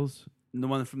Cheap Thrills? the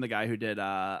one from the guy who did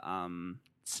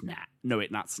Snatch? No,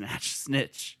 wait, not Snatch.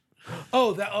 Snitch.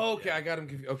 Oh, okay, I got him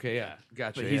confused. Okay, yeah,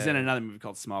 gotcha. But he's yeah. in another movie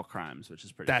called Small Crimes, which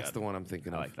is pretty. That's good. the one I'm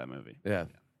thinking I of. like that movie. Yeah.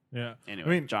 Yeah. Anyway,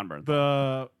 I mean, John Bernthal.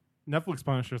 The Netflix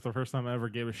Punisher is the first time I ever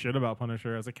gave a shit about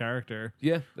Punisher as a character.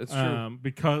 Yeah, that's true.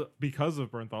 Because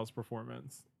of Bernthal's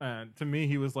performance, and to me,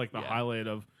 he was like the Yeah. highlight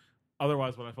of.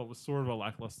 Otherwise, what I felt was sort of a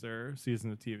lackluster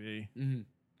season of TV.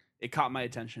 It caught my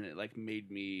attention. It like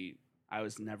made me. I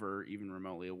was never even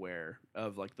remotely aware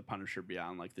of like the Punisher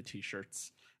beyond like the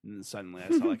T-shirts, and then suddenly I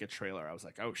saw like a trailer. I was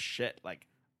like, oh shit! Like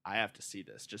I have to see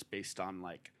this just based on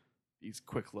like these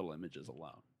quick little images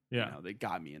alone. Yeah. They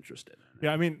got me interested. In it.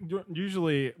 Yeah, I mean,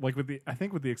 usually, like with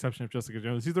the exception of Jessica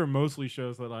Jones, these are mostly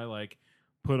shows that I like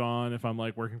put on if I'm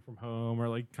like working from home or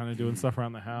like kind of doing stuff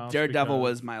around the house. Daredevil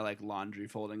because- was my like laundry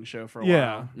folding show for a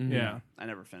yeah, while. yeah. I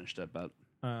never finished it, but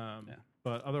Yeah. Yeah.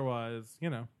 But otherwise,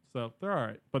 so they're all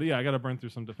right. But yeah, I got to burn through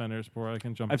some Defenders before I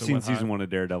can jump. I've into seen Wet Hot. season 1 of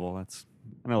Daredevil.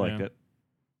 And I liked Yeah. it.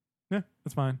 Yeah,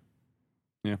 that's fine.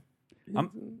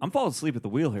 I'm falling asleep at the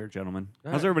wheel here, gentlemen.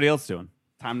 All How's right. everybody else doing?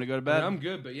 time to go to I bed. mean, I'm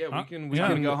good, but yeah, we can. We yeah.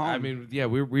 can Time to go home. I mean, yeah,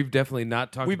 we've definitely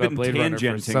not talked We've about been Blade Runner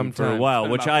for some tangenting time. for a while, It's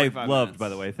been which about I 45 loved, minutes. by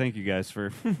the way. Thank you guys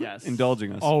for Yes.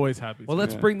 indulging us. Always happy. Well, to.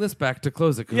 let's Yeah. bring this back to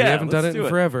close it because Yeah, we haven't done let's it do in it.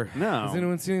 forever. No. Has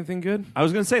anyone seen anything good? I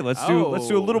was going to say let's do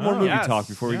a little more Oh, movie yes. talk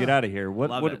before we get Yeah. out of here. What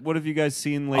Love what it. what have you guys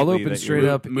seen lately? I'll open that straight you-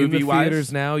 up. In the movie-wise?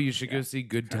 theaters now, you should go see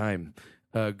Good Time.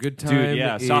 Good Time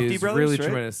yeah, is Safdie Brothers, really right?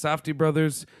 tremendous. Safdie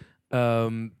Brothers.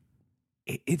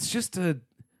 It's just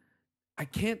I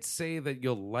can't say that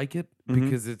you'll like it Mhm.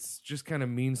 because it's just kind of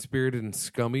mean-spirited and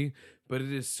scummy, but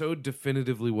it is so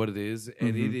definitively what it is,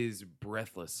 and it is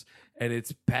breathless. And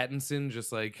it's Pattinson,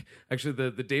 just like actually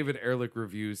the David Ehrlich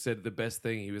review said the best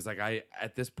thing. He was like,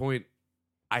 at this point,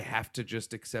 I have to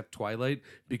just accept Twilight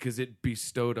because it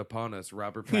bestowed upon us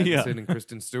Robert Pattinson Yeah. and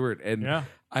Kristen Stewart, and Yeah.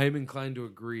 I am inclined to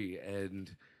agree.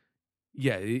 And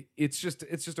yeah, it's just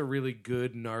a really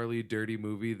good, gnarly, dirty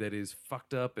movie that is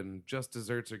fucked up and just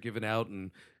desserts are given out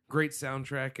and great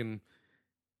soundtrack. And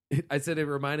I said it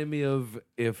reminded me of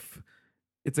if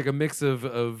it's like a mix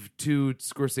of two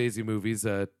Scorsese movies,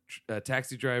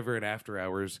 Taxi Driver and After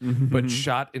Hours, but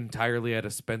shot entirely out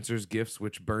of Spencer's Gifts,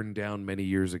 which burned down many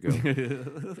years ago.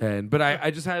 But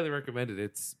I just highly recommend it.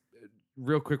 It's a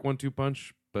real quick 1-2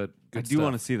 punch, but good I do stuff.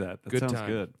 want to see that. That Good sounds time.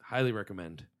 good. Highly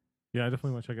recommend. Yeah, I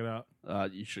definitely want to check it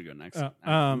out. You should go next. I'm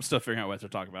I'm still figuring out what to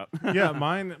talk about. Yeah,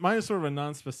 mine is sort of a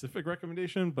non-specific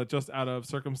recommendation, but just out of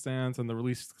circumstance and the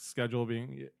release schedule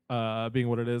being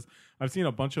what it is. I've seen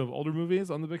a bunch of older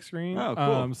movies on the big screen. Oh,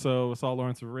 cool. So saw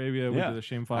Lawrence of Arabia. We Yeah. did a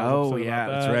Shame Files. episode about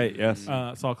That's that. right.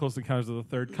 Yes. Saw Close Encounters of the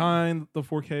Third Kind, the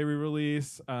 4K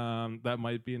re-release. That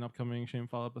might be an upcoming Shame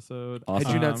File episode. Awesome.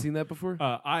 Had you not Um, seen that before?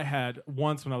 I had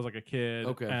once when I was like a kid,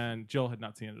 Okay. and Jill had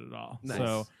not seen it at all. Nice.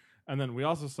 So, and then we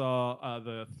also saw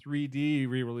the 3D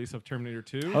re-release of Terminator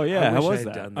 2. Oh I yeah. How wish I was had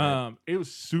that? done that. It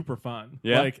was super fun.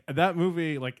 Yeah? Like that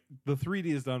movie, like the 3D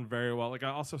is done very well. Like I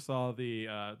also saw the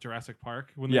Jurassic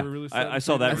Park when Yeah, they released. I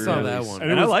saw that. I saw that re-release. one.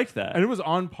 and And it I was- liked that. and it was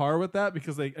on par with that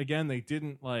because they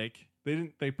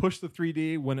pushed the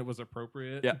 3D when it was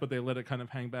appropriate, Yeah. but they let it kind of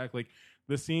hang back. Like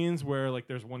the scenes where like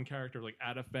there's one character like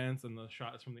at a fence and the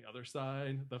shot is from the other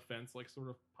side, the fence like sort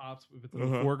of pops if it's in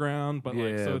the foreground, but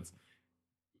like so Yeah.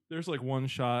 there's like one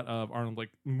shot of Arnold like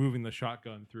moving the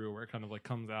shotgun through where it kind of like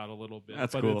comes out a little bit.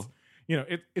 That's but cool.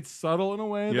 It's, it's subtle in a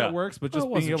way Yeah. that works, but Well, just it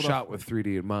being wasn't able shot to with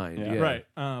 3D in mind. Yeah. Yeah. right.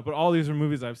 But all these are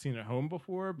movies I've seen at home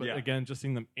before. But Yeah. again, just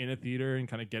seeing them in a theater and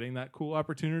kind of getting that cool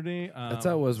opportunity. That's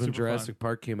how it was when super fun. Jurassic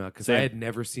Park came out because Same. I had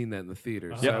never seen that in the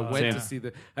theaters. So Yeah, I went same. to see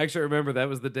the. I actually remember that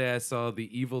was the day I saw the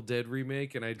Evil Dead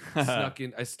remake, and I snuck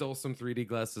in. I stole some 3D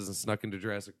glasses and snuck into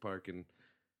Jurassic Park, and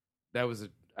that was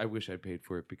I wish I paid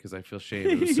for it because I feel shame.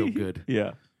 It was so good.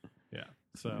 Yeah. Yeah.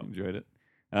 I So enjoyed it.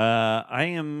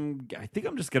 I think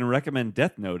I'm just going to recommend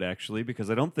Death Note actually because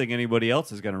I don't think anybody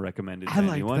else is going to recommend it to I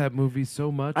liked anyone. that movie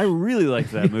so much. I really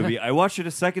liked that movie. I watched it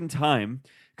a second time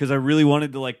because I really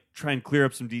wanted to like try and clear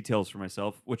up some details for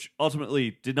myself, which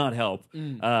ultimately did not help.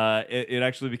 It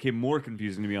actually became more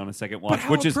confusing to me on a second watch, but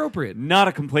how which is appropriate. not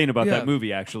a complaint about Yeah. that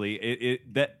movie. Actually,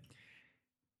 that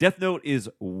Death Note is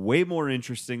way more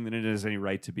interesting than it has any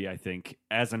right to be, I think,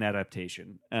 as an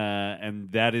adaptation.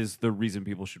 And that is the reason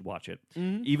people should watch it.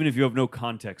 Even if you have no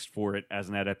context for it as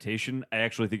an adaptation, I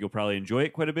actually think you'll probably enjoy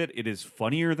it quite a bit. It is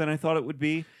funnier than I thought it would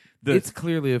be. It's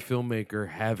clearly a filmmaker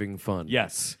having fun.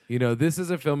 Yes. You know, this is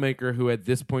a filmmaker who, at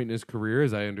this point in his career,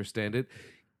 as I understand it,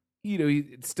 he's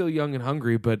still young and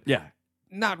hungry, but Yeah.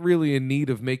 not really in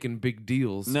need of making big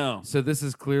deals. No. So this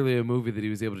is clearly a movie that he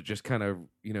was able to just kind of,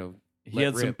 He let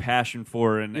had some rip. passion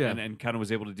for it Yeah. and kind of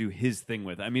was able to do his thing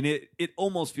with it. I mean, it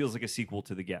almost feels like a sequel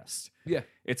to The Guest. Yeah.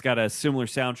 It's got a similar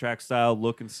soundtrack style,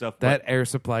 look and stuff. That but Air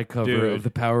Supply cover Dude. of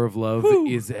The Power of Love Whew.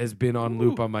 has been on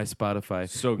loop on my Spotify.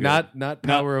 So good. Not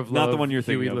Power of Love. not the one you're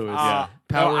thinking Huey of. Lewis. Yeah.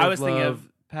 Power I of was thinking Love.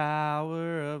 of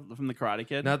Power of from the Karate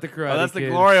Kid. Not the Karate Oh, that's the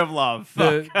Kid. Glory of Love.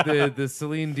 the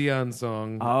Celine Dion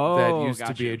song Oh, that used to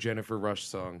gotcha. be a Jennifer Rush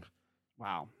song.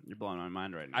 Wow, you're blowing my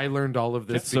mind right now. I learned all of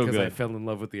this It's so because I good. fell in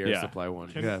love with the Air Yeah. Supply one.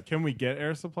 can we get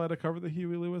Air Supply to cover the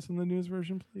Huey Lewis in the news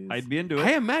version, please? I'd be into it.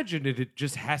 I imagine it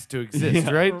just has to exist,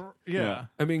 Yeah. right? Yeah.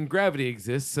 I mean, gravity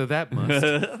exists, so that must.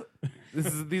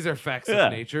 These are facts Yeah.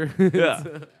 of nature. Yeah.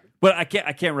 But I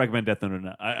can't recommend Death Note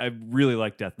enough. I really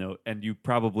like Death Note, and you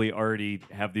probably already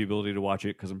have the ability to watch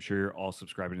it because I'm sure you're all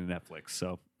subscribing to Netflix.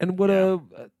 So And what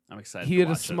I'm excited. he to had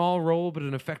a watch it. small role, but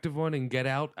an effective one in Get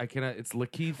Out. I cannot. It's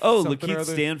Lakeith. oh, something or Lakeith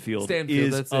other. Stanfield, Stanfield,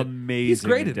 is that's it. amazing He's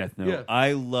great in in Death it. Note. Yeah.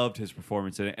 I loved his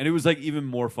performance in it, and it was like even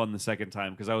more fun the second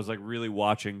time because I was like really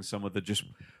watching some of the just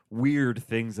weird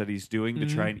things that he's doing to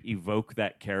try and evoke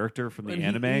that character from the And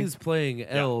anime. He is playing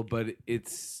L, but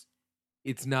it's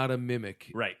not a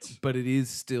mimic, Right. But it is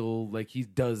still like he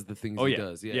does the things Oh he yeah.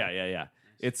 does. Yeah.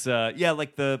 It's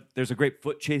like there's a great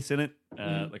foot chase in it,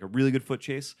 like a really good foot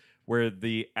chase where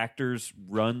the actors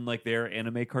run like they're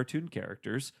anime cartoon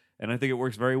characters, and I think it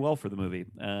works very well for the movie.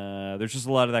 There's just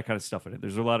a lot of that kind of stuff in it.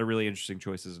 There's a lot of really interesting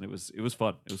choices, and it was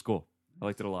fun. It was cool. I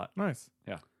liked it a lot. Nice.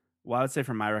 Well, I would say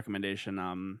for my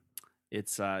recommendation,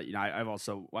 it's I've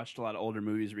also watched a lot of older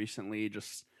movies recently.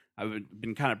 Just I've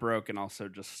been kind of broke, and also I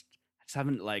just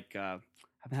haven't haven't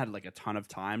had like a ton of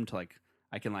time to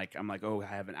I'm like, oh, I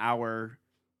have an hour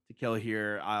to kill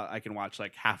here. I can watch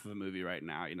like half of a movie right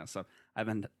now, So I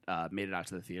haven't made it out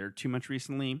to the theater too much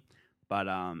recently, but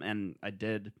and I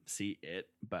did see it,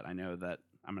 but I know that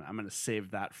I'm gonna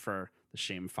save that for the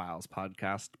Shame Files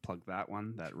podcast. Plug that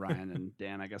one that Ryan and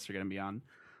Dan I guess are gonna be on.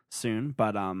 soon,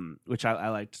 but which I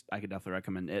liked. I could definitely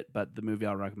recommend it. But the movie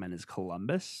I'll recommend is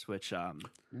Columbus, which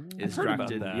is heard about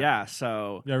directed. that. Yeah,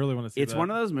 so Yeah, I really want to see it's that. one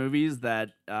of those movies that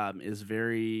is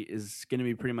going to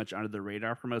be pretty much under the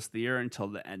radar for most of the year until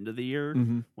the end of the year,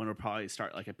 when it'll probably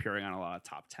start like appearing on a lot of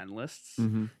top 10 lists.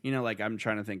 You know, like I'm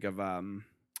trying to think of a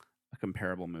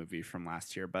comparable movie from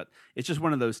last year, but it's just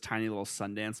one of those tiny little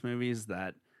Sundance movies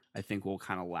that I think will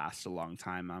kind of last a long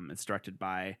time. It's directed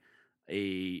by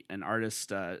an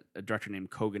artist, a director named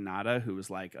Kogonada, who was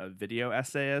like a video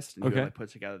essayist, and he would like put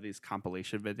together these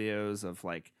compilation videos of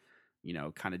like, you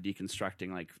know, kind of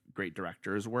deconstructing like great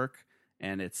directors' work.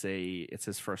 And it's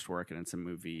his first work, and it's a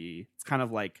movie. It's kind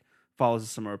of like follows a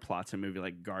similar plot to a movie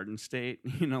like Garden State,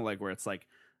 you know, like where it's like,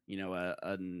 you know,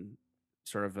 a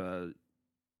sort of a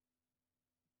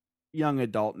young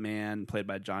adult man played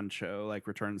by John Cho like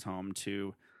returns home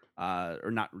to or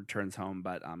not returns home,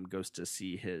 but goes to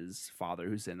see his father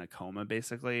who's in a coma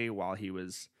basically while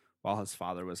his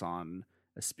father was on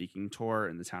a speaking tour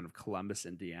in the town of Columbus,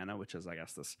 Indiana, which is I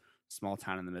guess this small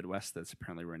town in the Midwest that's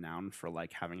apparently renowned for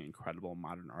like having incredible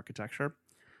modern architecture.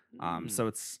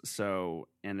 So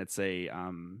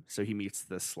he meets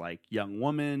this like young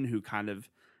woman who kind of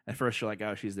at first you're like,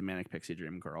 oh, she's the manic pixie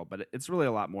dream girl, but it's really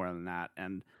a lot more than that.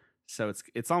 And so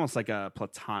it's almost like I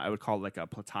would call it like a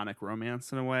platonic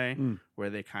romance in a way, where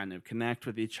they kind of connect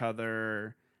with each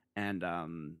other and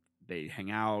they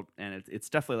hang out, and it's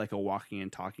definitely like a walking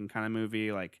and talking kind of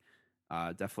movie. Like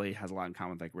definitely has a lot in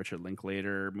common with like Richard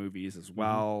Linklater movies as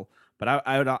well. But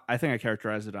I think I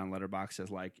characterized it on Letterboxd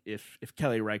as like if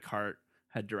Kelly Reichardt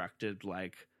had directed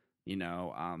like, you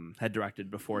know, had directed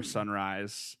Before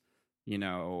Sunrise, you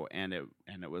know, and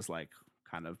it was like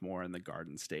kind of more in the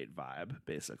Garden State vibe,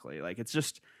 basically. Like it's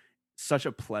just such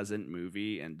a pleasant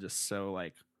movie and just so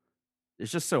like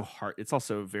it's just so it's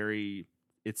also very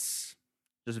it's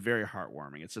just very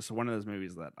heartwarming. It's just one of those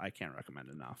movies that I can't recommend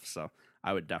enough. So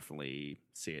I would definitely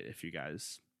see it if you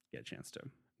guys get a chance to.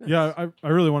 Yeah, I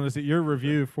really wanted to see your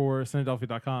review for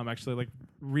Cinedelphia.com. Actually, like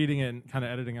reading it and kind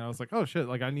of editing it, I was like, oh shit,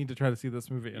 like I need to try to see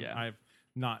this movie, and I've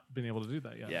not been able to do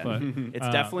that yet. Yeah, but it's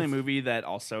definitely a movie that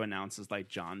also announces like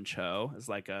John Cho as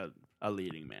like a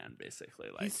leading man, basically.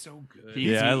 Like He's so good.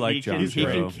 I like John He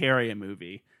Cho. can carry a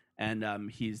movie,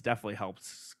 and he's definitely helped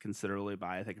considerably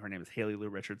by I think her name is Haley Lou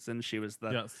Richardson. She was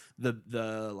the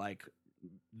like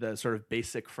the sort of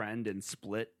basic friend in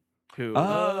Split. Who?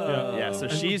 So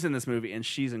she's in this movie and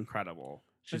she's incredible.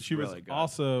 She really was good.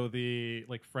 also the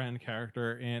like friend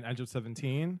character in Edge of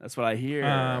 17. That's what I hear.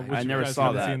 Which I you never guys saw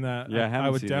haven't that. Seen that. Yeah, I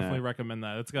haven't would seen definitely that. recommend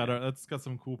that. It's got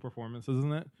some cool performances,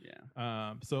 isn't it?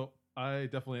 Yeah. So I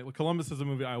definitely Columbus is a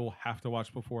movie I will have to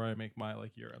watch before I make my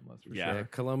like year-end list for Yeah. sure.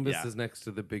 Columbus Yeah. is next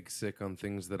to the Big Sick on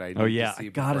things that I need Oh yeah, to see I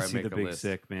gotta before I see make the a Big list.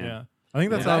 Sick, man. Yeah. I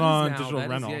think that's That out is on now- digital that is-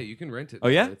 rental. Yeah, you can rent it. Oh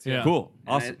yeah, It's- yeah. cool, And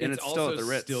awesome. and it's still also at the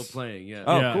Ritz. still playing. Yeah.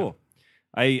 Oh, Yeah. cool.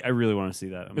 I really want to see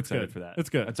that. I'm It's excited good. for that. It's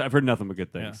good. I've heard nothing but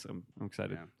good things. I'm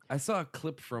excited. Yeah. I saw a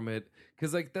clip from it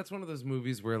because like that's one of those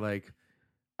movies where like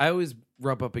I always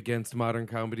rub up against modern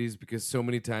comedies because so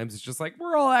many times it's just like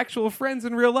we're all actual friends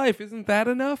in real life. Isn't that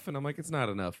enough? And I'm like, it's not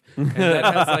enough. And that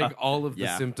has like all of the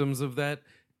Yeah. symptoms of that.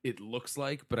 It looks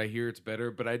like, but I hear it's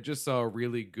better. But I just saw a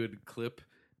really good clip,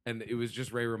 and it was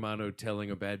just Ray Romano telling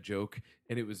a bad joke,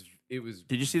 and it was.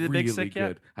 Did you see The really Big Sick yet?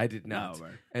 good. I did not. No,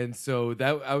 right. And so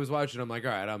that I was watching. I'm like,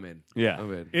 all right, I'm in. Yeah.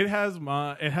 I'm in. It has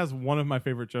one of my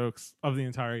favorite jokes of the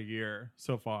entire year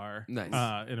so far.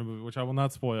 Nice. In a movie, which I will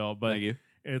not spoil, but Thank you.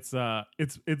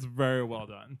 it's very well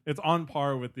done. It's on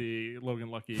par with the Logan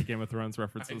Lucky Game of Thrones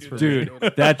references for me.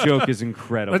 Dude, that joke is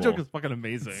incredible. That joke is fucking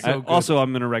amazing. Also,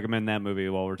 I'm going to recommend that movie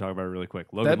while we're talking about it really quick.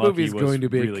 Logan That Lucky movie is was going to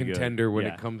be really a good. contender when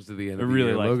Yeah. it comes to the end I of the really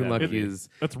year. like Logan that Lucky movie. is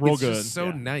That's real it's good. just so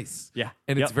Yeah. nice. Yeah.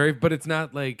 And Yep. it's very, but it's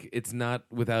not like it's not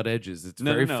without edges. It's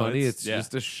No, very no, funny. it's- It's yeah.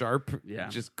 just a sharp, Yeah.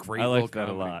 just great. I little like that a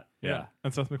comedy. lot. Yeah.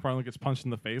 And Seth MacFarlane gets punched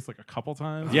in the face like a couple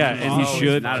times. Yeah, Which is and he always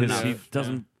should not because he enough.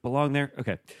 doesn't belong there.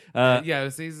 Okay. Yeah,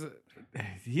 so he's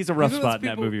He's a rough He's one of those spot in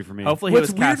that people- movie for me. Hopefully, he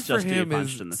what's was weird cast for just to him get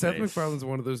punched is in the Seth face. MacFarlane's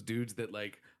one of those dudes that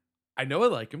like I know I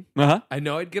like him. Uh-huh. I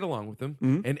know I'd get along with him.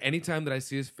 Mhm. And anytime that I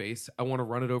see his face, I want to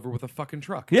run it over with a fucking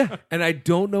truck. Yeah. And I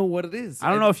don't know what it is. I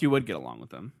don't know if you would get along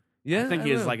with him. Yeah, I think he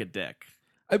don't is know. like a dick.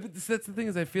 But that's the thing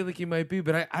is I feel like he might be,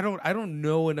 but I don't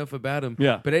know enough about him.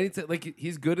 Yeah. But anytime like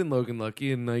he's good in Logan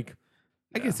Lucky, and like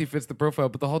I guess he fits the profile.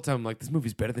 But the whole time I'm like, this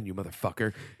movie's better than you,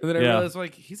 motherfucker. And then I Yeah. realized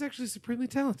like he's actually supremely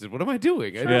talented. What am I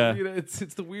doing? Yeah. You know, it's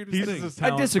the weirdest He thing. uses his I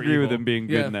talent for disagree with evil. him being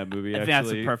good Yeah. in that movie. I think that's a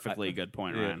Actually, perfectly good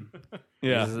point, yeah. Ryan.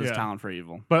 Yeah. This is his talent for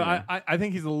evil. But Yeah. I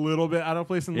think he's a little bit out of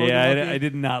place in Logan. Yeah, Lucky. I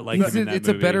did not like He's him in that it's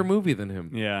a movie. better movie than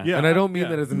him. Yeah. Yeah. And I don't mean yeah.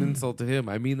 that as an insult to him.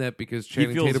 I mean that because He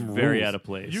Channing feels Tatum very rules. out of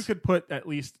place. You could put at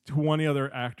least 20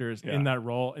 other actors Yeah. in that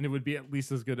role, and it would be at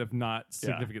least as good, if not Yeah.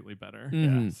 significantly better.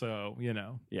 Mhm. So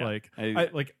Yeah.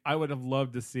 like I would have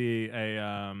loved to see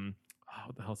a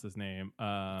what the hell's his name?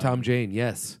 Tom Jane,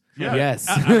 yes. Yeah. Yes.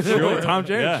 Sure, Tom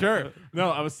James. Yeah. Sure. No,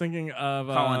 I was thinking of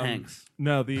Colin Hanks.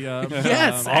 No, the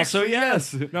Yes, also,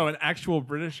 yes. no, an actual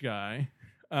British guy.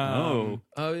 Oh.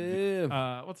 Oh,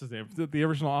 yeah. What's his name? The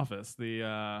original Office. The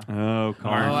Oh,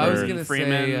 Colin I was Firth. gonna Freeman,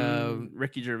 say,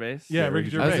 Ricky Gervais. yeah, Ricky Ricky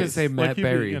Gervais. I was gonna say Matt he'd be,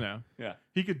 Berry. Yeah.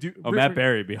 he could do. Oh, Matt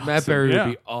Berry would be awesome. Matt Berry Yeah.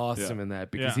 would be awesome in that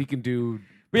because Yeah. he can do.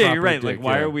 But yeah, you're proper right. Like, dick,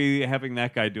 why yeah. are we having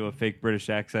that guy do a fake British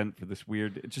accent for this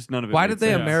weird? It's just none of it. Why made did they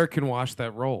sense. American wash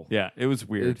that role? Yeah, it was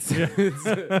weird.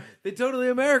 They totally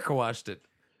America washed it.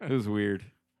 It was weird.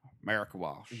 America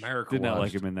Walsh. America Did not like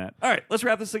washed. him in that. All right, let's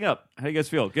wrap this thing up. How you guys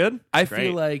feel? Good? I Great.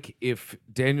 feel like if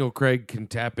Daniel Craig can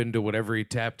tap into whatever he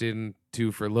tapped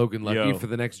into for Logan Lucky Yo. for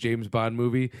the next James Bond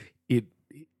movie,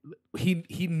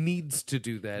 he needs to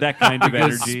do that. That kind of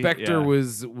because energy. Spectre yeah.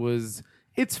 was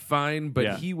it's fine, but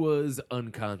Yeah. he was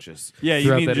unconscious. Yeah, you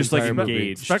throughout mean that just like entire movie.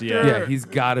 engaged. Spectre- Yeah. Yeah, he's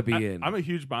got to be in. I'm a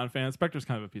huge Bond fan. Spectre's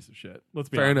kind of a piece of shit. Let's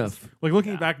be Fair honest. enough. Like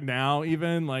looking back now,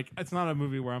 even like it's not a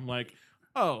movie where I'm like,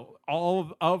 oh,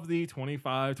 all of the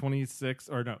 25, 26,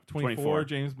 or no, 24 24.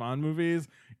 James Bond movies,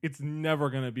 it's never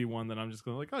going to be one that I'm just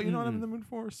going to like, oh, you know what I'm in the mood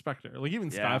for? Spectre. Like even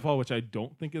Yeah. Skyfall, which I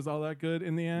don't think is all that good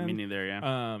in the end. Me neither,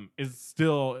 yeah. Is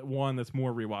still one that's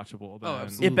more rewatchable than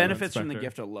absolutely. It benefits from the Spectre.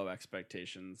 gift of low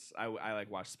expectations. I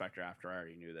like watched Spectre after I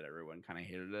already knew that everyone kind of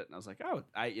hated it, and I was like, oh,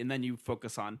 and then you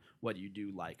focus on what you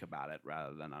do like about it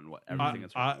rather than on what everything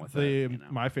that's wrong with it. You know?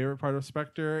 My favorite part of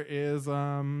Spectre is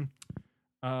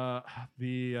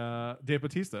the Dave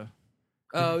Bautista.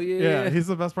 Oh yeah, Yeah, he's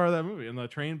the best part of that movie in the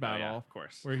train battle. yeah, of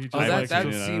course. Where he just Oh, I that like that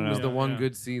it. Yeah, scene was yeah, the one yeah.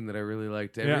 good scene that I really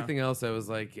liked. Yeah. Everything else, I was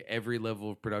like, every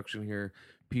level of production here,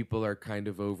 people are kind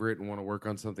of over it and want to work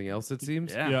on something else. It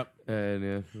seems. Yeah. Yep. And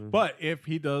yeah. But if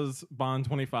he does Bond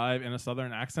 25 in a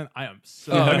Southern accent, I am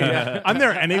so. Oh, I mean, yeah. I'm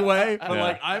there anyway. But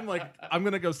Yeah. I'm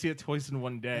gonna go see it twice in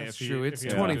one day. That's if true. He, It's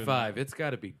if he ends up doing 25. that. It's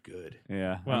got to be good.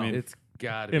 Yeah. Well, I mean, It's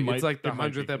got to It be. might- It's like the it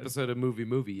might be 100th good. episode of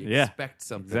Movie. You Yeah. expect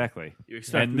something. exactly. You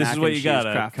expect And this mac is what and you cheese got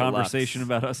a Kraft conversation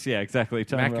Deluxe. about us. Yeah, exactly.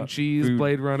 Talking Mac about and cheese, food.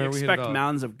 Blade You Runner. We hit expect it all.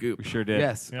 mounds of goop. We sure did.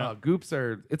 Yes. Yeah. Goops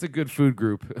are. It's a good food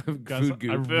group. Guys, food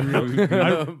goop. I really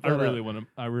But,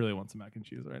 I really want some mac and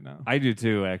cheese right now. I do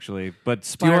too, actually. But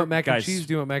Do you want mac and guys, cheese?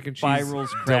 Do you want mac and cheese? Spirals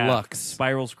Craft. Deluxe.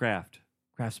 Spirals Craft.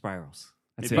 Craft Spirals.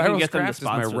 That's Maybe it. you can Spirals get them to Craft is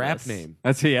my sponsor rap this. name.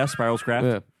 That's it. Yeah, Spirals Craft.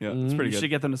 Yeah. Yeah, Mhm. it's pretty You good. should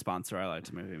get them to sponsor. I like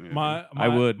to movie. I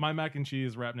would. My mac and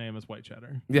cheese rap name is white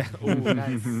cheddar. Yeah. Ooh,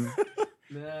 nice.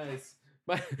 Nice.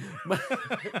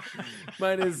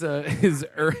 Mine is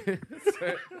herb.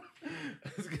 Sorry. I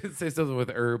was gonna say something with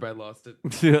herb. I lost it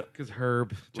Yeah. because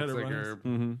herb Cheddar looks like bunnies. herb.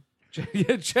 Mhm.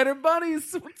 Yeah, cheddar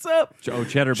bunnies. What's up? Oh,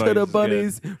 cheddar bunnies. Cheddar is good.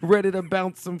 bunnies ready to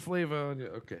bounce some flavor on you.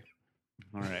 Okay.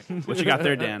 All right. What you got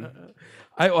there, Dan?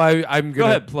 I'm gonna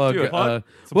ahead. plug. Do it. Well,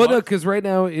 no, because right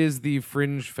now is the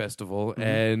Fringe Festival,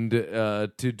 and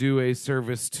to do a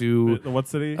service to What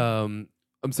city?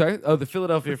 I'm sorry. Oh, the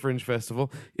Philadelphia Fringe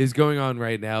Festival is going on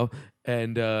right now,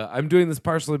 and I'm doing this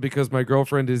partially because my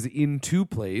girlfriend is in 2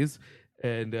 plays,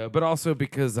 and but also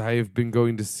because I've been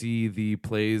going to see the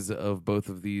plays of both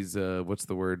of these. What's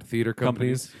the word? Theater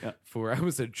companies. Yeah. For I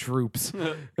almost said troops.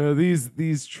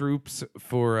 These troops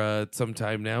for some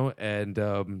time now,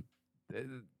 and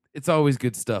it's always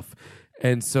good stuff.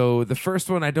 And so the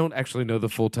first one, I don't actually know the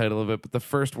full title of it, but the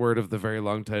first word of the very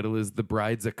long title is "The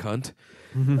Bride's a Cunt."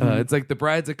 It's like the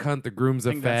bride's a cunt, the groom's a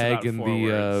I think that's fag, about and 4 the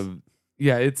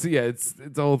words. it's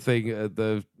the whole thing.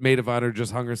 The maid of honor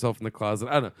just hung herself in the closet.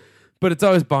 I don't know. But it's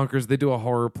always bonkers. They do a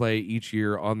horror play each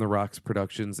year on the Rocks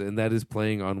Productions, and that is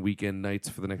playing on weekend nights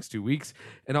for the next 2 weeks.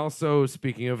 And also,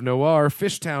 speaking of noir,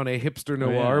 Fishtown, a hipster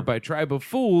noir yeah. by Tribe of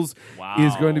Fools,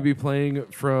 is going to be playing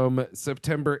from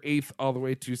September 8th all the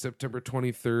way to September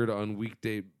 23rd on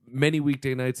many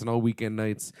weekday nights and all weekend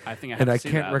nights. I think I have And to I see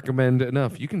can't that. recommend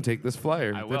enough. You can take this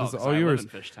flyer. I will. That is 'cause all I yours.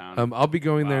 live in Fishtown. I'll be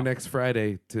going there Wow. next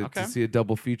Friday to Okay. see a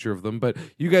double feature of them. But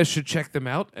you guys should check them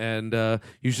out, and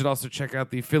you should also check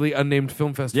out the Philly Unnamed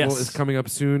Film Festival. Yes. Is coming up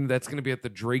soon. That's going to be at the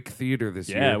Drake Theater this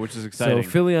year. Yeah, which is exciting. So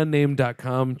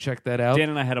PhillyUnnamed.com. Check that out. Dan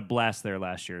and I had a blast there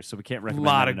last year, so we can't A recommend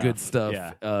lot that of enough. good stuff.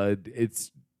 Yeah.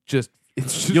 It's just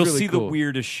It's just You'll really see cool. the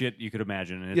weirdest shit you could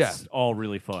imagine, and it's all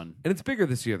really fun. And it's bigger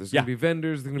this year. There's going to be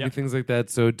vendors. There's going to be things like that.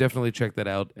 So definitely check that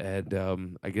out.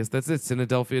 And I guess that's it.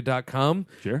 Cinedelphia.com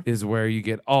Sure. is where you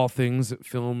get all things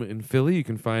film in Philly. You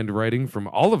can find writing from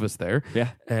all of us there. Yeah.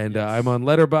 And I'm on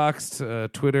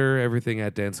Letterboxd, Twitter, everything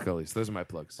at Dan Scully. So those are my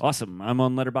plugs. Awesome. I'm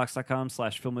on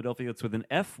letterbox.com/Philadelphia. It's with an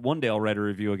F. One day I'll write a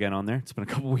review again on there. It's been a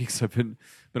couple weeks. I've been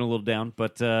a little down,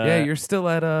 but Yeah, you're still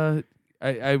at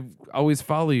I always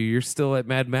follow you. You're still at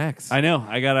Mad Max. I know.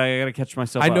 I gotta catch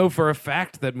myself. I up. know for a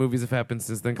fact that movies have happened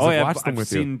since then because I've watched them I've with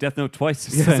seen you. Death Note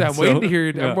twice. Yes, since, I'm waiting so- to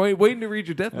hear. Yeah. I'm waiting to read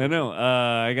your Death Note. I know.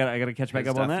 I gotta catch back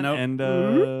His up on Death that, Note. and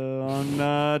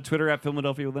on Twitter at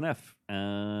Philadelphia with an F,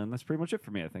 and that's pretty much it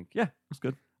for me. I think. Yeah, it's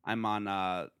good. I'm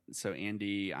on so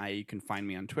Andy. You can find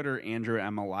me on Twitter, Andrew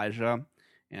M Elijah,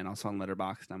 and also on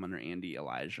Letterboxd. I'm under Andy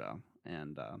Elijah,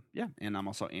 and and I'm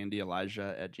also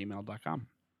AndyElijah@gmail.com.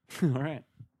 All right.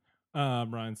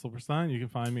 Ryan Silverstein. You can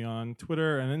find me on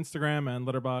Twitter and Instagram and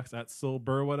Letterboxd at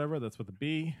Silber whatever. That's with a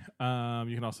B.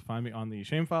 You can also find me on the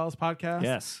Shame Files podcast.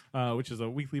 Yes. Which is a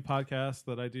weekly podcast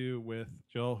that I do with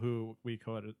Jill, who we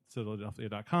co-edit at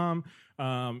Philadelphia.com.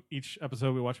 Each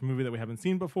episode we watch a movie that we haven't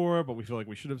seen before, but we feel like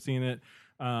we should have seen it.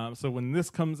 So when this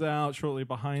comes out, shortly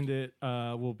behind it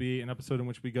will be an episode in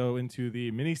which we go into the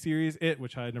miniseries It,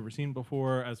 which I had never seen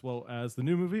before, as well as the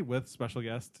new movie with special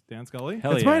guest Dan Scully.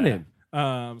 Hell That's yeah. my name.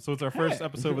 So it's our first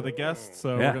episode with a guest,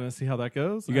 so Yeah. we're going to see how that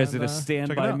goes. You guys and, did a Stand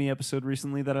check it By out. Me episode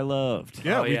recently that I loved.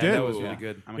 Yeah, we did. That was Yeah. really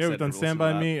good. I'm Yeah, we've excited done to Stand listen By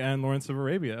to that. Me and Lawrence of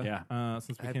Arabia. Yeah.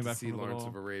 Since I we had came to back see from a Lawrence little...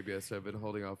 of Arabia, so I've been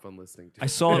holding off on listening to I it.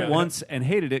 saw Yeah. it once and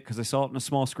hated it because I saw it on a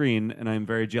small screen, and I'm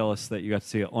very jealous that you got to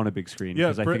see it on a big screen Yeah,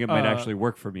 because I think it might actually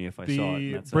work for me if I saw it. The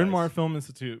in that size. Bryn Mawr Film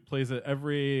Institute plays it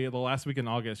the last week in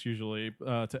August usually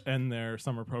to end their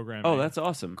summer programming. Oh, that's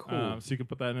awesome. So you can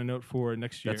put that in a note for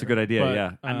next year. That's a good idea, But,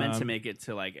 yeah. I meant to um, make it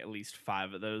to like at least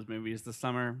 5 of those movies this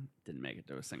summer. Didn't make it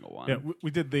to a single one. Yeah,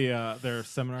 we did their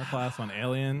seminar class on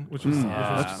Alien, which was,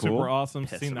 that's super cool. awesome.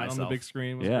 Pissed Seeing at that on the myself. big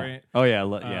screen was Yeah. great. Oh yeah.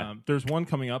 Yeah. There's one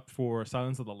coming up for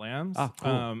Silence of the Lambs. Ah,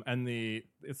 cool. And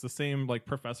it's the same like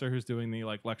professor who's doing the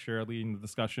like lecture leading the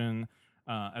discussion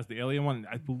as the Alien one.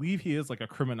 I believe he is like a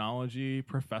criminology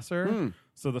professor.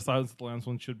 So the Silence of the Lambs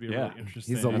one should be Yeah. really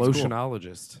interesting. He's a That's cool.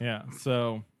 lotionologist. Yeah.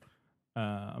 So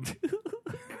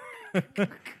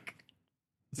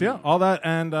so yeah, all that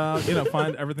and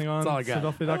find everything on That's all I got. I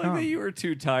like Philadelphia.com. that you were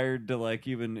too tired to like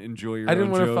even enjoy your I didn't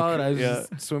own want to joke. follow it. I was Yeah.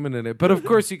 just swimming in it. But of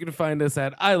course, you can find us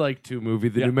at I Like To Movie,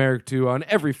 the Yeah. numeric 2 on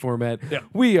every format. Yeah.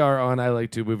 We are on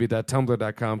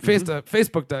iLike2movie.tumblr.com,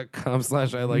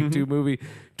 Facebook.com/I Like To Movie,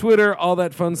 Twitter, all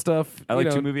that fun stuff. I Like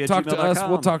To Movie at Talk to us. gmail.com.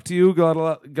 We'll talk to you.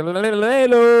 Whoa!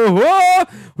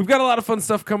 We've got a lot of fun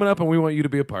stuff coming up, and we want you to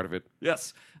be a part of it.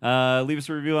 Yes. Leave us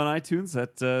a review on iTunes.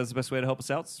 That is the best way to help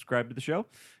us out. Subscribe to the show.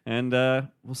 And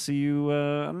we'll see you,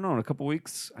 I don't know, in a couple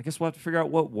weeks. I guess we'll have to figure out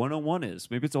what 101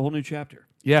 is. Maybe it's a whole new chapter.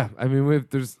 Yeah, I mean,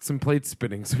 there's some plate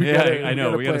spinning. So I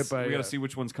know. We play got it by, to see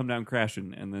which ones come down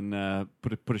crashing and then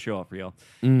put a show off for y'all.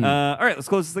 Mm. All right, let's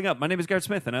close this thing up. My name is Garrett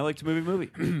Smith, and I like to movie.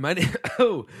 my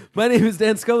name is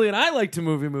Dan Scully, and I like to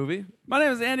movie. My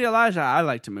name is Andy Elijah. I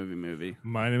like to movie.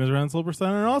 My name is Ryan Silverstein,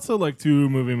 and I also like to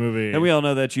movie. And we all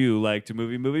know that you like to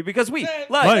movie because we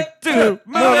like to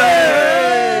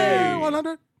movie.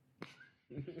 100.